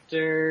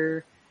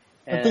character,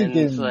 and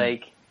it's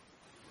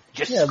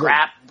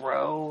scrap,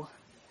 bro.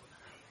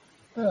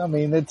 I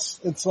mean,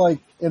 it's like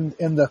in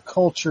the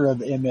culture of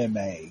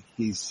MMA,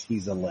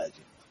 he's a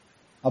legend.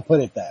 I'll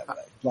put it that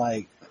way.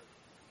 Like,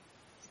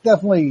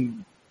 definitely,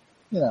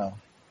 you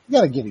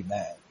gotta give him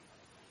that.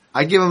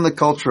 I give him the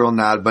cultural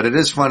nod, but it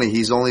is funny.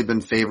 He's only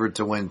been favored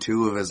to win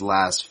 2 of his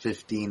last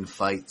 15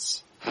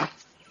 fights.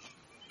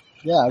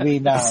 Yeah, I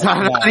mean, I'm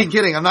not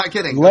kidding. I'm not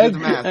kidding.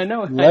 I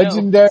know.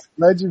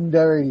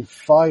 Legendary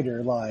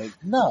fighter.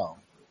 No,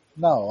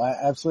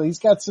 absolutely. He's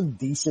got some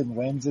decent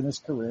wins in his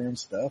career and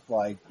stuff.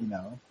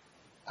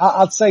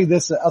 I'll say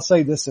this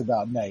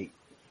about Nate.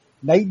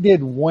 Nate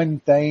did one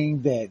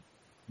thing that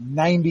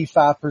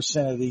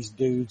 95% of these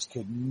dudes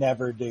could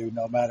never do,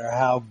 no matter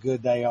how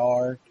good they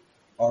are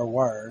or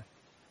were.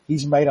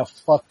 He's made a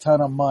fuck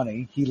ton of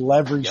money. He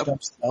leveraged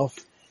himself.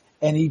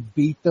 And he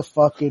beat the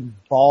fucking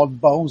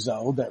bald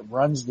bozo that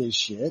runs this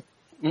shit.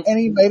 And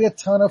he made a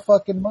ton of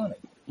fucking money.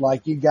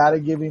 You gotta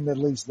give him at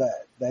least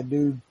that. That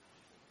dude,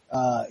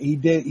 he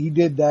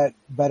did that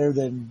better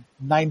than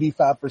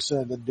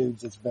 95% of the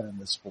dudes that's been in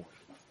this sport.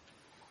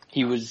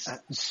 He was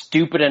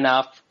stupid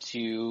enough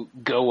to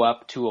go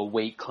up to a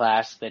weight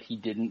class that he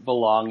didn't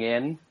belong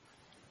in.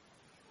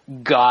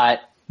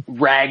 Got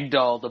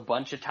ragdolled a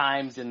bunch of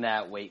times in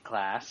that weight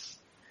class.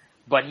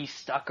 But he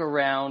stuck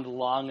around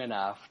long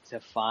enough to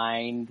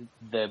find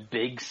the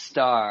big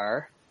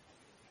star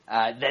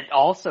that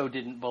also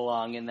didn't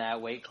belong in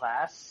that weight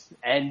class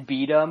and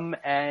beat him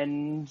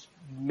and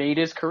made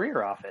his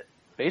career off it,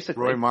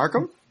 basically. Roy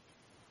Markham?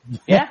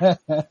 Yeah.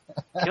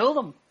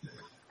 Killed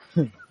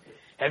him.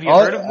 Have you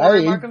heard of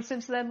Roy Markham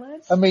since then,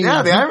 Lance? I mean,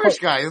 yeah, the Irish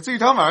guy. That's what you're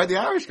talking about, right? The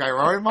Irish guy,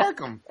 Roy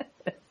Markham.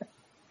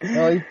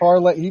 Well, he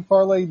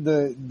parlayed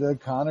the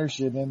Conor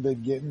shit into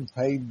getting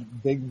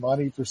paid big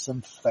money for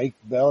some fake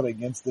belt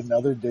against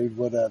another dude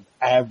with an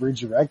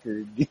average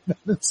record. You know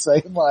what I'm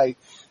saying?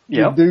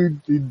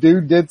 The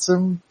dude did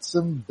some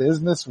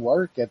business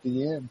work at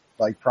the end.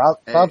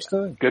 Props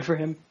to him. Good for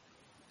him.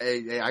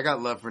 Hey, I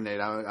got love for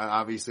Nate.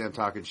 Obviously I'm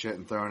talking shit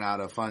and throwing out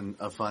a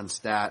fun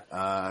stat.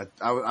 I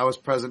was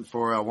present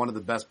for one of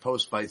the best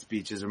post-fight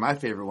speeches, or my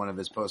favorite one of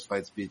his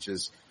post-fight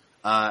speeches,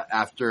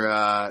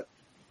 after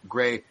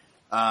Gray.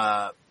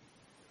 I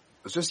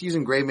was just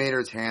using Gray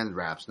Maynard's hand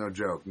wraps, no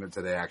joke,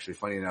 today actually,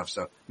 funny enough.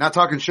 So, not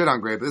talking shit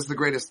on Gray, but this is the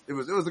greatest, it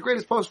was the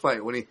greatest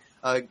post-fight when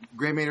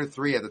Gray Maynard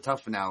 3 at the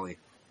Tough finale,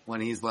 when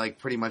he's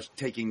pretty much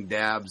taking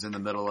dabs in the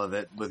middle of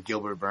it with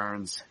Gilbert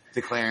Burns,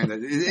 declaring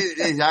that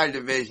it's our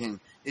division,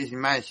 it's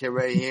my shit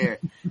right here.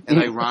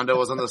 And Ronda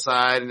was on the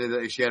side,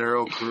 and she had her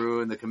whole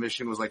crew, and the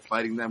commission was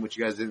fighting them, which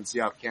you guys didn't see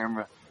off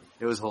camera.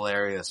 It was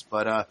hilarious.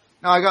 But,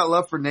 no, I got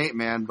love for Nate,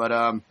 man,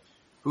 but,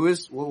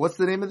 what's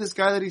the name of this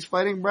guy that he's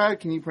fighting,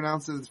 Brad? Can you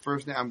pronounce his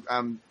first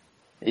name?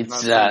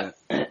 It's,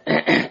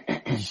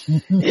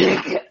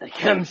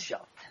 Khamzat.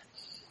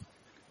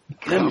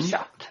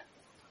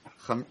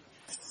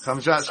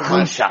 Khamzat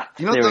Chimaev.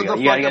 You know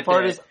the funny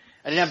part is,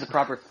 I didn't have the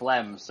proper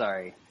phlegm.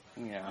 Sorry.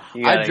 You know,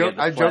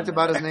 I joked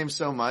about his name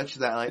so much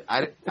that like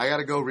I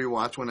gotta go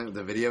rewatch when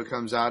the video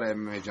comes out at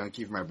MMA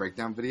Junkie for my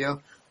breakdown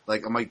video.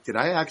 Like I'm like, did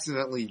I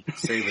accidentally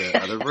say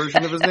the other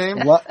version of his name?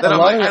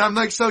 I'm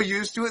like so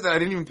used to it that I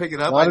didn't even pick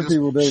it up. I just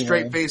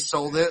straight face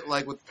sold it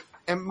like with,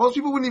 and most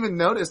people wouldn't even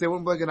notice. They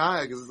wouldn't blink an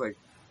eye because it's like,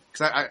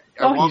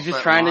 he's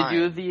just trying to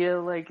do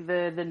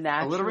the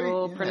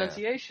natural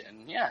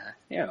pronunciation. Yeah,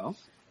 you know.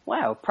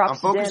 Wow,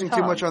 props. I'm focusing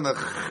too much on the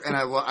and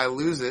I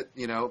lose it.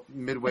 You know,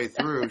 midway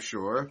through,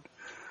 sure.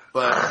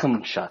 But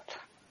Khamzat.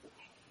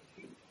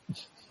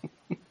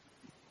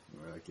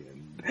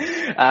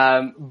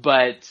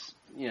 But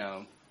you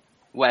know,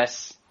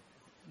 Wes,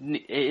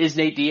 is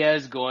Nate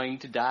Diaz going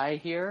to die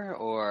here,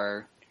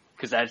 or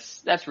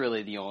because that's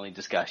really the only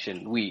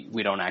discussion. We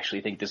don't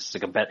actually think this is a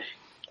competitive.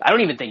 I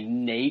don't even think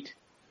Nate,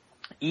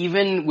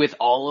 even with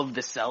all of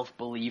the self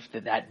belief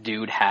that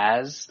dude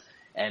has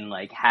and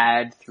like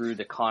had through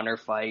the Conor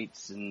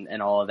fights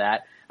and all of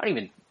that, I don't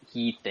even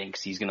he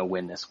thinks he's going to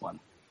win this one.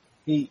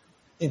 He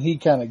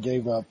kind of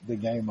gave up the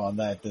game on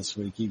that this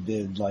week. He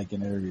did like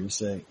an interview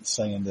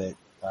saying that,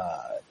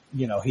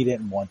 you know, he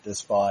didn't want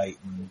this fight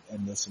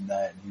and this and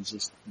that. And he's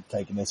just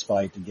taking this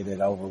fight to get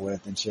it over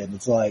with and shit. And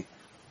it's like,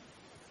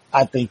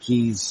 I think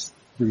he's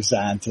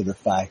resigned to the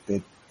fact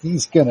that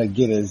he's going to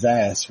get his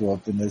ass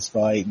whooped in this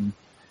fight. And,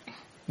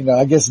 you know,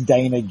 I guess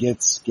Dana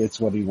gets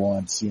what he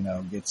wants, you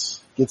know,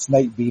 gets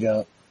Nate beat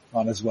up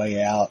on his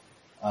way out.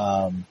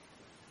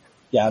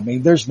 Yeah, I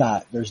mean, there's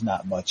not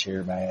much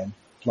here, man.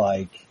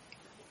 Like,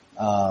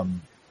 I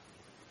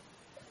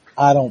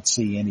don't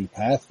see any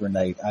path for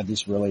Nate. I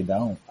just really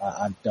don't.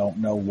 I don't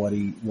know what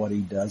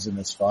he does in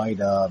this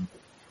fight. I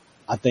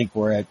think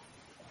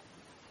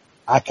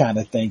I kind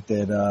of think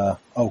that,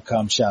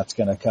 Khamzat's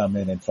gonna come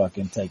in and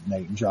fucking take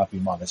Nate and drop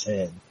him on his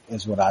head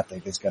is what I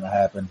think is gonna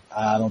happen.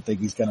 I don't think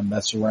he's gonna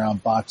mess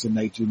around boxing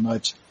Nate too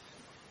much.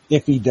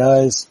 If he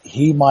does,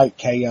 he might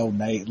KO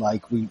Nate.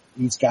 Like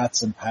he's got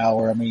some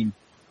power. I mean,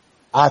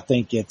 I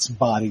think it's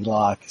body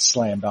lock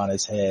slammed on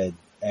his head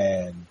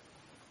and,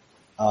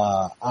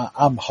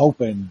 I'm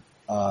hoping,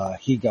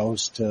 he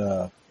goes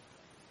to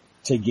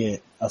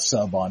get a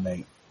sub on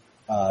Nate,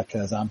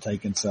 cause I'm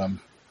taking some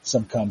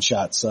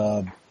Khamzat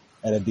sub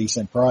at a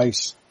decent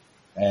price.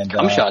 And,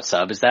 Khamzat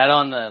sub, is that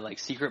on the like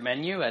secret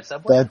menu at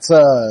Subway?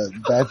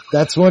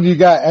 That's when you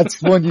gotta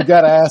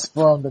ask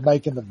for them to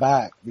make in the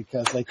back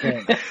because they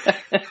can't be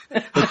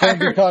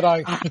caught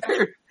on.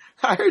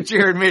 I heard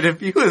Jared made a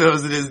few of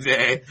those in his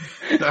day.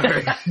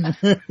 Sorry.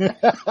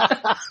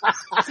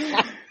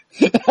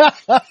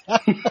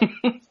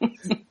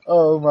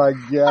 Oh my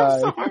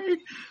God.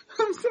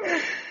 I'm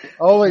sorry.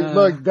 Oh wait,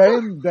 look,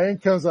 Dan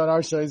comes on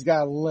our show. He's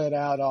got to let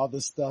out all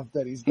the stuff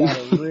that he's got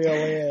to reel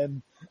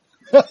in.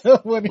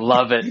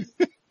 Love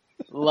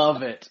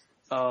it.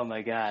 Oh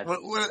my God.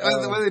 What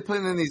are they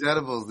putting in these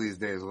edibles these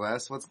days,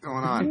 Wes? What's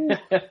going on?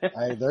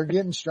 Hey, they're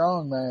getting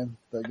strong, man.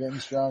 They're getting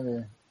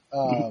stronger.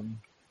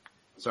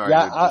 Sorry,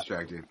 I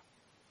distracted.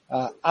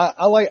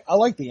 I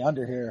like the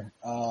under here.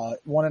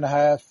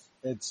 1.5.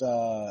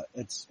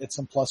 It's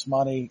some plus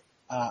money.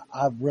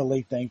 I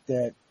really think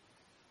that,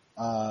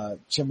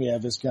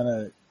 Chimaev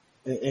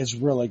is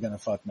really gonna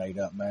fuck Nate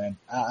up, man.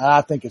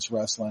 I think it's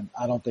wrestling.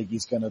 I don't think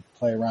he's gonna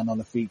play around on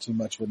the feet too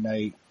much with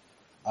Nate.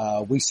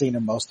 We've seen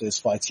him most of his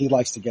fights. He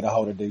likes to get a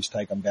hold of dudes,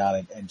 take him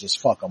down and just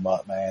fuck him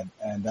up, man.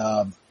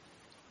 And,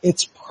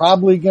 it's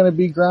probably gonna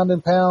be ground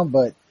and pound,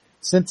 but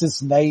since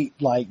it's Nate,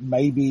 like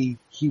maybe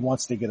he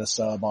wants to get a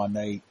sub on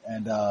Nate.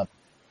 And, I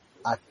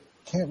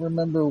can't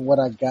remember what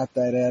I got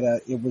that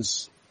at. It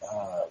was,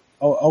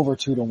 over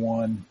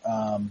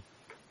 2-1.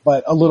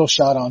 But a little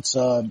shot on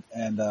sub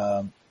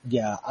and,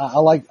 yeah, I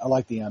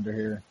like the under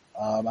here.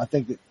 I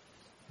think that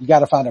you got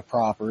to find a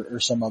prop or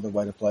some other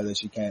way to play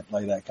this. You can't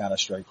lay that kind of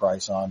straight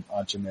price on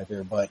Chimaev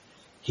here, but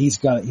he's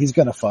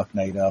gonna fuck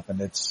Nate up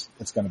and it's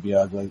gonna be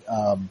ugly.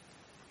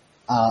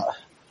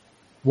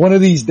 One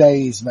of these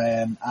days,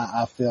 man,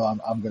 I feel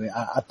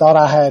I thought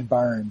I had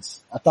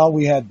Burns. I thought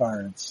we had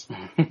Burns.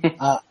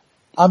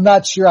 I'm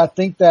not sure. I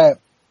think that,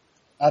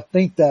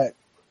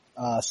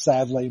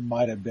 sadly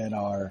might have been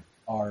our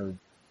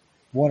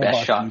one best of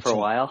our shot future. For a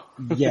while.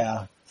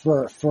 Yeah.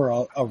 For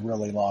a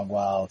really long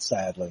while,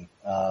 sadly.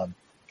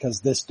 Cause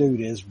this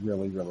dude is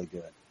really, really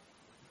good.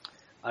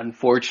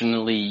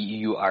 Unfortunately,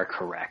 you are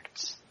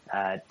correct.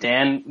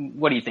 Dan,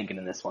 what are you thinking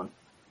in this one?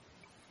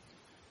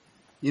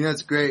 You know,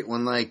 it's great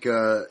when like,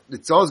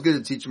 it's always good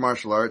to teach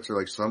martial arts or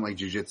like something like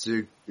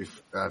jujitsu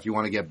if you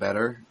want to get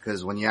better.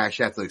 Cause when you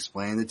actually have to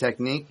explain the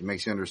technique, it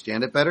makes you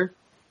understand it better.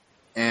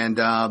 And,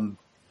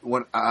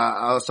 when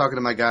I was talking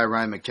to my guy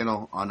Ryan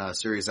McKinnell on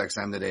Sirius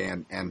XM today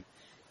and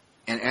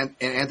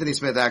Anthony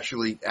Smith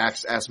actually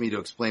asked me to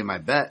explain my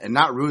bet, and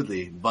not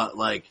rudely, but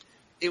like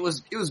it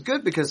was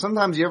good because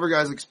sometimes you ever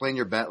guys explain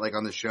your bet like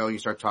on the show and you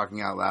start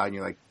talking out loud and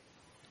you're like,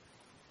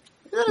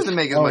 that doesn't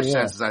make as much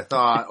sense as I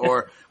thought.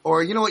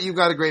 Or you know what? You've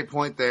got a great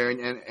point there.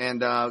 And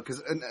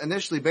because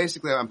initially,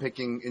 basically, I'm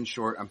picking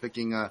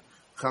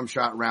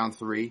Khamzat round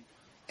 3.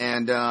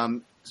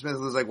 And Smith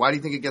was like, why do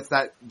you think it gets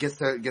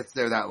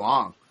there that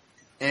long?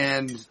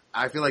 And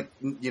I feel like,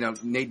 you know,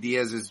 Nate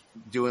Diaz is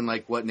doing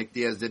like what Nick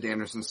Diaz did to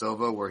Anderson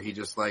Silva, where he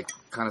just like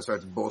kind of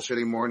starts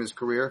bullshitting more in his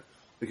career,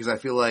 because I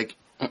feel like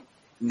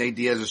Nate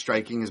Diaz's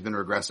striking has been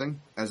regressing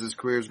as his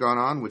career's gone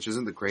on, which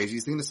isn't the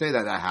craziest thing to say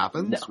that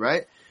happens,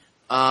 right?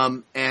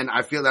 And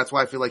that's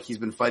why I feel like he's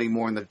been fighting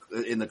more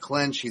in the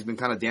clinch. He's been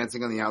kind of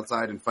dancing on the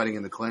outside and fighting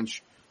in the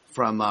clinch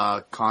from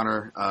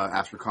Connor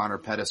after Connor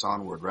Pettis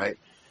onward, right?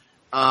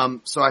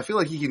 So I feel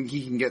like he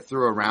can get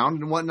through a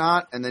round and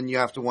whatnot, and then you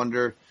have to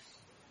wonder,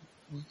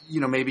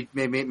 you know, maybe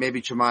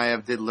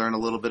Chimaev did learn a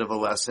little bit of a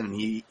lesson, and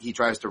he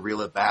tries to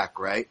reel it back,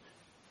 right?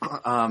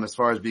 As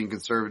far as being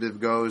conservative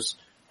goes,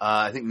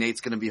 I think Nate's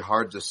going to be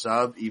hard to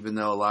sub, even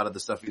though a lot of the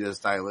stuff he does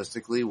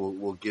stylistically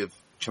will give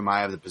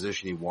Chimaev the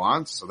position he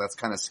wants, so that's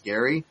kind of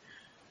scary.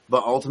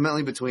 But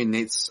ultimately, between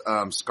Nate's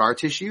scar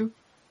tissue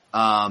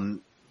to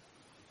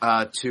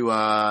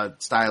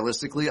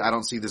stylistically, I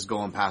don't see this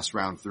going past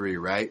round 3,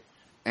 right?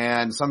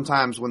 And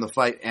sometimes when the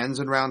fight ends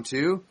in round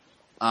 2,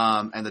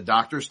 and the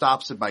doctor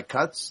stops it by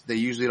cuts, they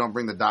usually don't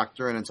bring the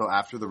doctor in until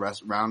after the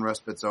round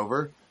respite's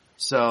over.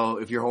 So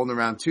if you're holding a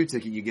round 2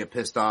 ticket, you get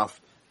pissed off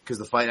because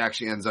the fight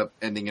actually ends up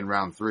ending in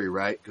round 3,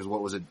 right? Because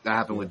what was it? That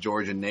happened with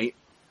George and Nate,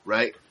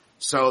 right?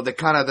 So the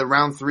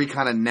round 3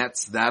 kind of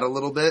nets that a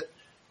little bit.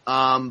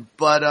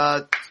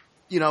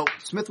 You know,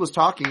 Smith was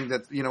talking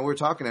that, you know, we're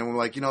talking and we're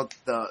like, you know,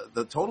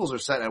 the totals are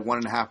set at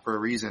 1.5 for a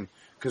reason,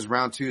 because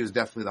round 2 is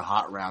definitely the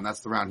hot round. That's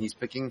the round he's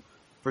picking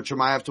for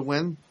Chimaev to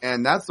win.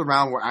 And that's the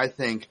round where I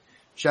think,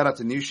 shout out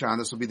to New Shaun,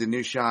 this will be the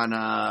New Shaun,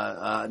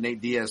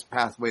 Nate Diaz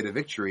pathway to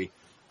victory.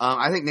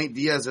 I think Nate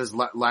Diaz is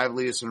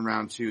liveliest in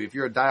round 2. If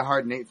you're a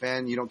diehard Nate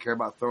fan, you don't care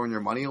about throwing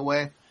your money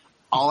away,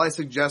 all I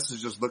suggest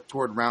is just look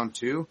toward round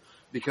 2,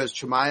 because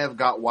Chimaev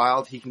got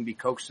wild. He can be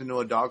coaxed into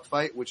a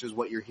dogfight, which is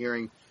what you're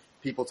hearing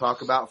people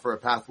talk about for a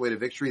pathway to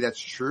victory. That's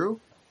true.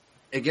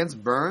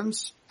 Against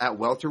Burns at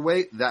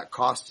welterweight, that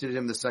costed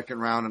him the second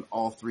round in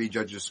all 3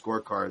 judges'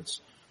 scorecards.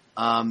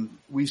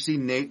 We've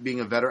seen Nate being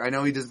a veteran. I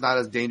know he is not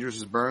as dangerous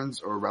as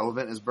Burns, or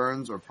relevant as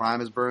Burns, or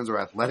prime as Burns, or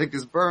athletic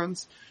as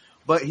Burns,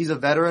 but he's a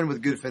veteran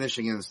with good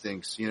finishing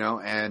instincts, you know,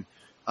 and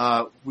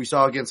we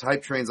saw against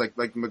hype trains like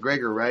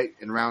McGregor, right?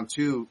 In round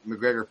 2,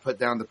 McGregor put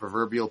down the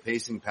proverbial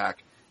pacing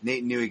pack.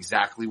 Nate knew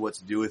exactly what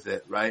to do with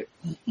it, right?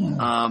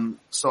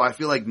 So I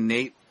feel like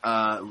Nate,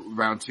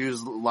 round 2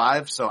 is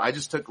live. So I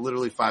just took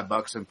literally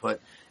 $5 and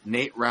put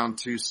Nate round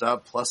 2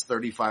 sub plus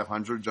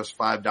 3,500, just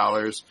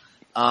 $5.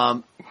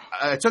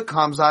 I took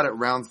Khamzat at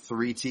round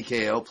 3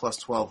 TKO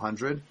plus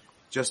 1,200,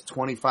 just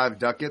 25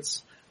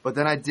 ducats. But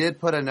then I did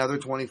put another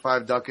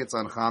 25 ducats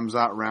on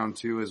Khamzat round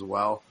 2 as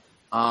well,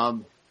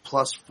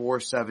 plus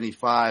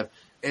 475.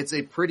 It's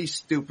a pretty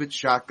stupid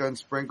shotgun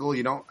sprinkle.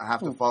 You don't have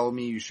to follow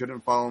me. You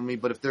shouldn't follow me.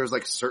 But if there's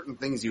like certain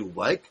things you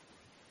like,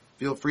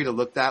 feel free to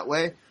look that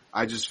way.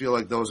 I just feel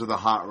like those are the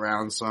hot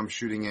rounds. So I'm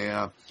shooting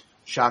a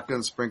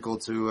shotgun sprinkle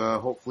to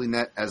hopefully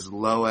net as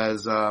low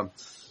as,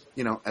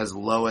 as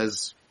low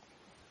as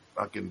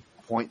fucking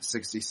 $60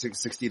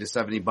 to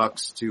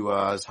 $70 to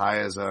as high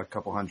as a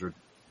couple hundred.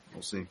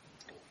 We'll see.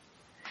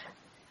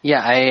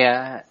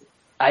 Yeah,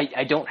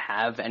 I don't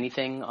have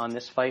anything on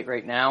this fight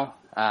right now.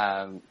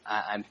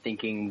 I'm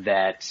thinking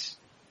that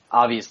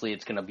obviously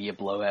it's going to be a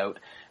blowout,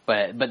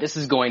 but this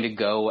is going to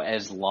go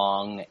as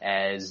long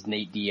as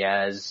Nate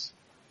Diaz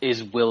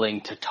is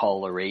willing to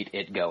tolerate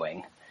it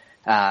going.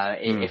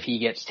 If he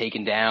gets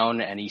taken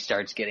down and he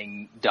starts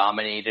getting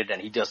dominated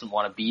and he doesn't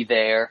want to be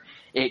there,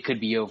 it could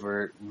be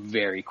over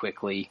very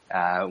quickly.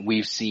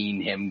 We've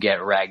seen him get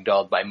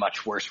ragdolled by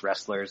much worse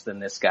wrestlers than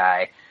this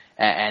guy.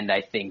 And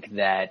I think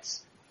that,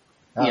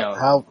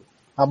 how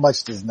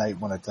much does Nate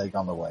want to take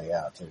on the way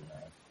out too, man?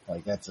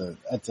 Like that's a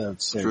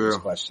serious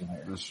question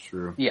here. That's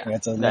true. Yeah.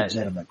 That's a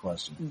legitimate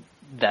question.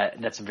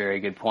 That's a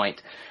very good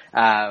point.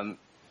 But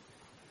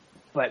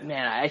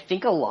man, I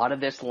think a lot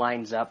of this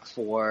lines up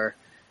for,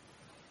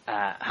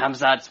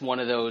 Khamzat's one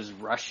of those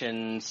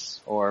Russians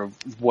or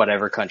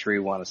whatever country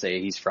you want to say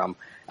he's from,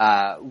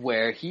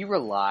 where he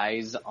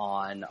relies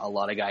on a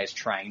lot of guys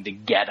trying to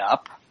get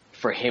up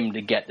for him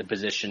to get the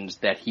positions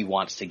that he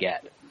wants to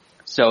get.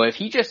 So if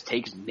he just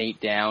takes Nate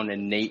down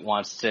and Nate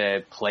wants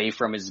to play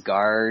from his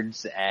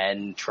guards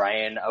and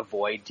try and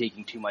avoid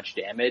taking too much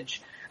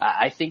damage,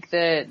 I think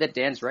that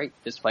Dan's right.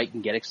 This fight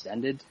can get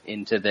extended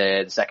into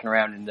the second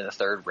round, into the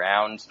third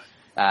round.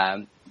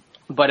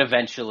 But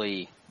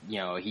eventually,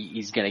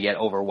 he's going to get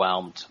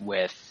overwhelmed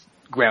with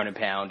ground and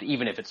pound,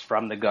 even if it's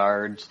from the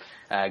guards,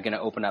 going to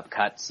open up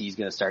cuts. He's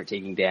going to start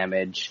taking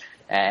damage.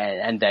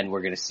 And then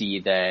we're going to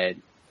see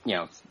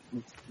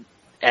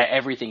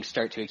everything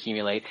start to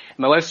accumulate.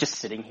 My wife's just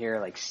sitting here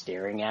like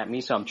staring at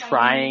me, so I'm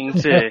trying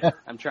to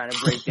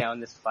break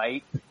down this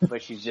fight,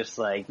 but she's just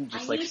like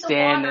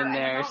standing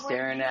there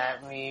staring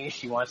at me.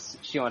 She wants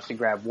to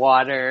grab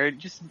water.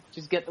 Just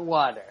get the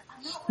water.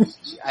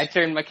 I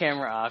turned my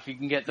camera off. You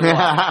can get the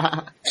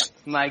watch.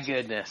 My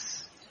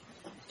goodness.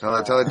 Tell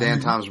her Dan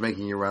Tom's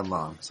making you run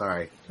long.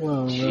 Sorry.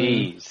 Oh,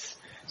 Jeez.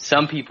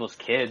 Some people's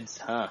kids,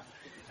 huh?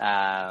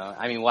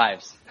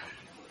 Wives.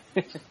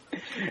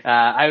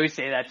 I always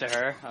say that to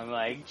her. I'm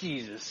like,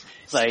 Jesus.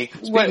 Like,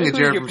 Speaking of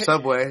Jared from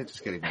Subway.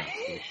 Just kidding.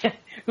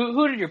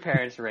 Who did your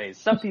parents raise?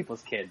 Some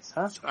people's kids,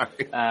 huh?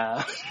 Sorry.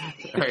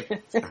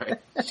 Sorry.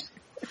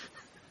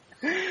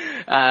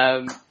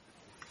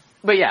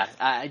 But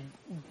yeah,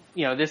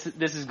 this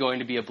is going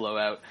to be a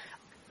blowout.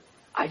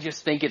 I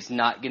just think it's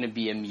not going to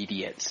be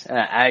immediate.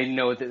 I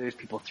know that there's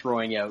people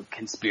throwing out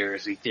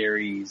conspiracy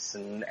theories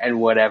and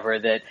whatever,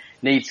 that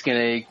Nate's going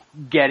to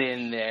get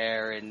in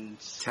there and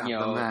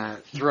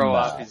throw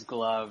off his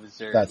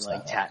gloves or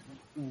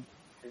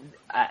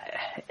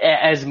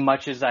as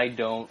much as I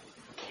don't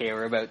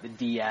care about the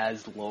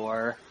Diaz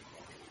lore,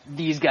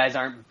 these guys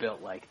aren't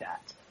built like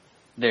that.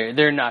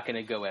 They're not going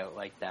to go out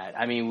like that.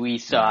 I mean, we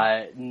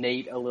saw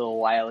Nate a little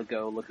while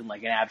ago looking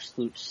like an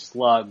absolute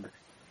slug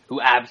who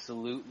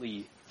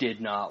absolutely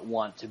did not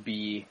want to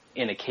be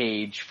in a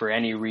cage for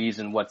any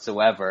reason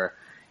whatsoever,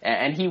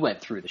 and he went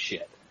through the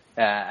shit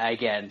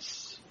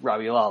against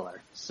Robbie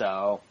Lawler.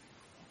 So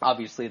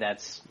obviously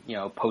that's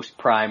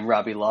post-prime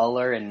Robbie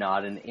Lawler and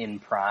not an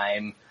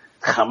in-prime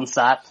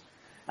Khamzat.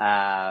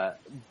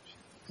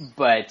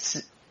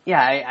 But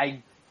yeah,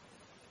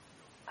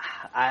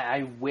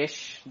 I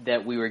wish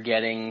that we were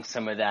getting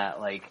some of that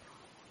like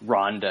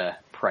Ronda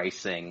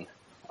pricing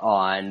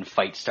on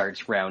Fight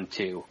Starts Round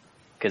 2,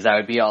 because I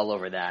would be all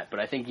over that. But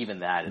I think even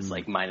that is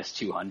like minus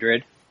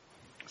 200.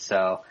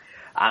 So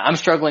I'm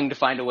struggling to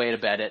find a way to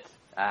bet it.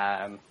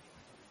 I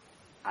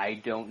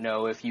don't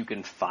know if you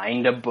can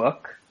find a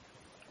book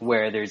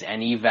where there's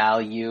any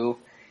value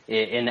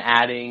in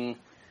adding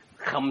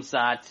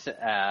Khamzat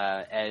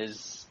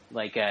as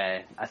like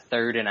a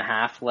third and a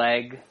half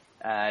leg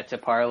to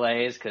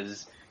parlays,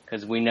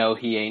 because we know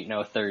he ain't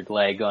no third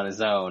leg on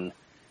his own.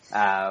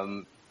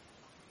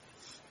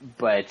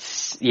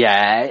 But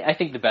yeah, I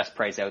think the best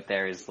price out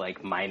there is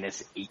like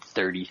minus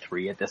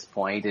 833 at this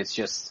point. It's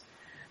just,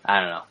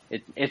 I don't know.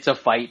 It's a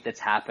fight that's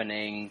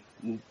happening.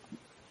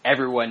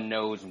 Everyone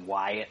knows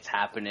why it's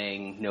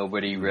happening.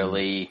 Nobody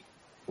really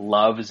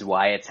loves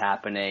why it's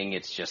happening.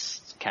 It's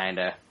just kind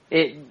of,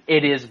 it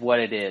is what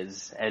it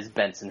is, as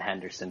Benson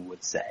Henderson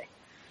would say.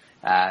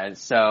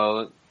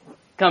 So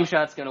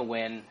Khamzat's going to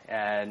win,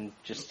 and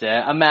just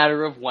a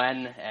matter of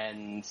when,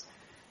 and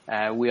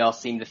we all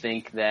seem to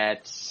think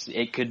that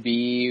it could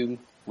be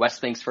Wes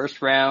thinks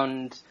first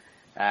round,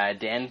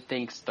 Dan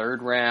thinks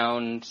third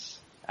round.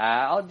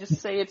 I'll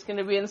just say it's going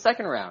to be in the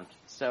second round,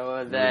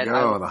 so that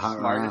I'm the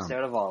smartest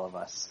out of all of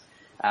us.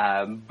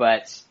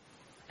 But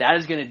that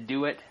is going to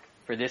do it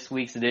for this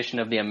week's edition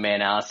of the MMA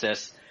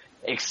Analysis.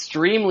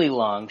 Extremely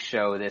long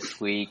show this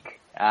week.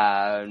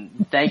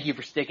 Thank you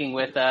for sticking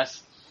with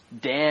us.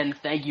 Dan,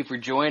 thank you for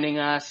joining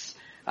us.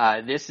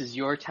 This is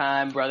your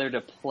time, brother, to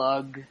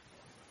plug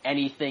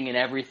anything and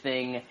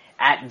everything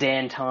at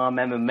Dan Tom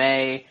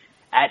MMA,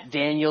 at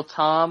Daniel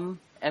Tom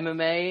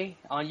MMA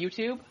on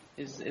YouTube.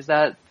 Is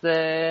that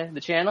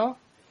the channel?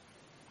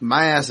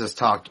 My ass has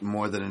talked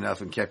more than enough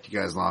and kept you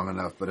guys long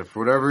enough, but if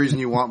for whatever reason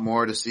you want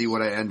more to see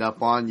what I end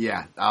up on,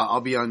 yeah,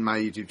 I'll be on my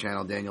YouTube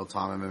channel, Daniel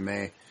Tom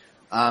MMA.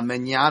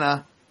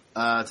 Mañana,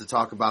 to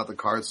talk about the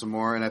card some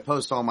more, and I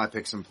post all my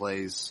picks and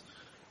plays,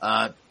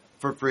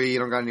 for free. You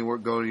don't got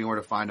go anywhere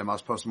to find them. I'll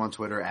post them on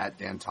Twitter at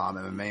Dan Tom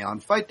MMA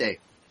on Fight Day.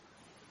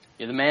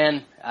 You're the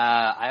man.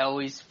 I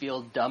always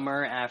feel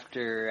dumber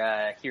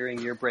after hearing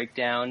your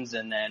breakdowns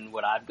and then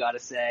what I've got to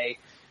say.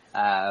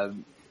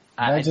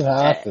 Imagine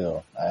how I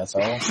feel,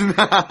 asshole.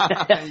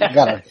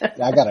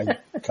 I gotta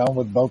come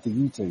with both of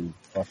you two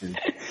fuckers.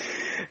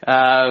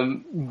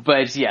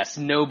 But yes,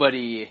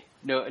 nobody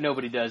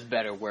does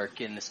better work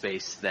in the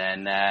space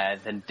than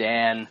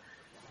Dan.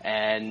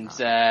 And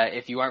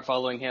if you aren't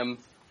following him,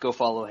 go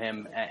follow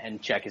him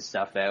and check his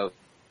stuff out.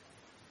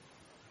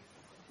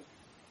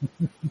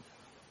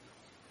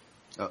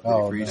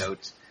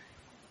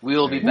 We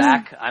will be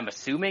back, I'm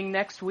assuming,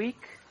 next week.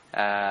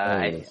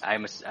 I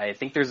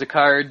think there's a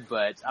card,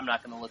 but I'm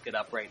not going to look it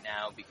up right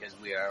now because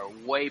we are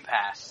way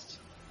past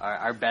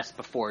our best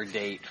before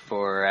date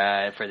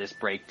for this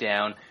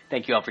breakdown.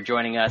 Thank you all for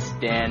joining us.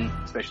 Dan,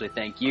 especially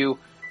thank you.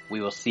 We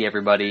will see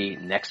everybody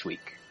next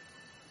week.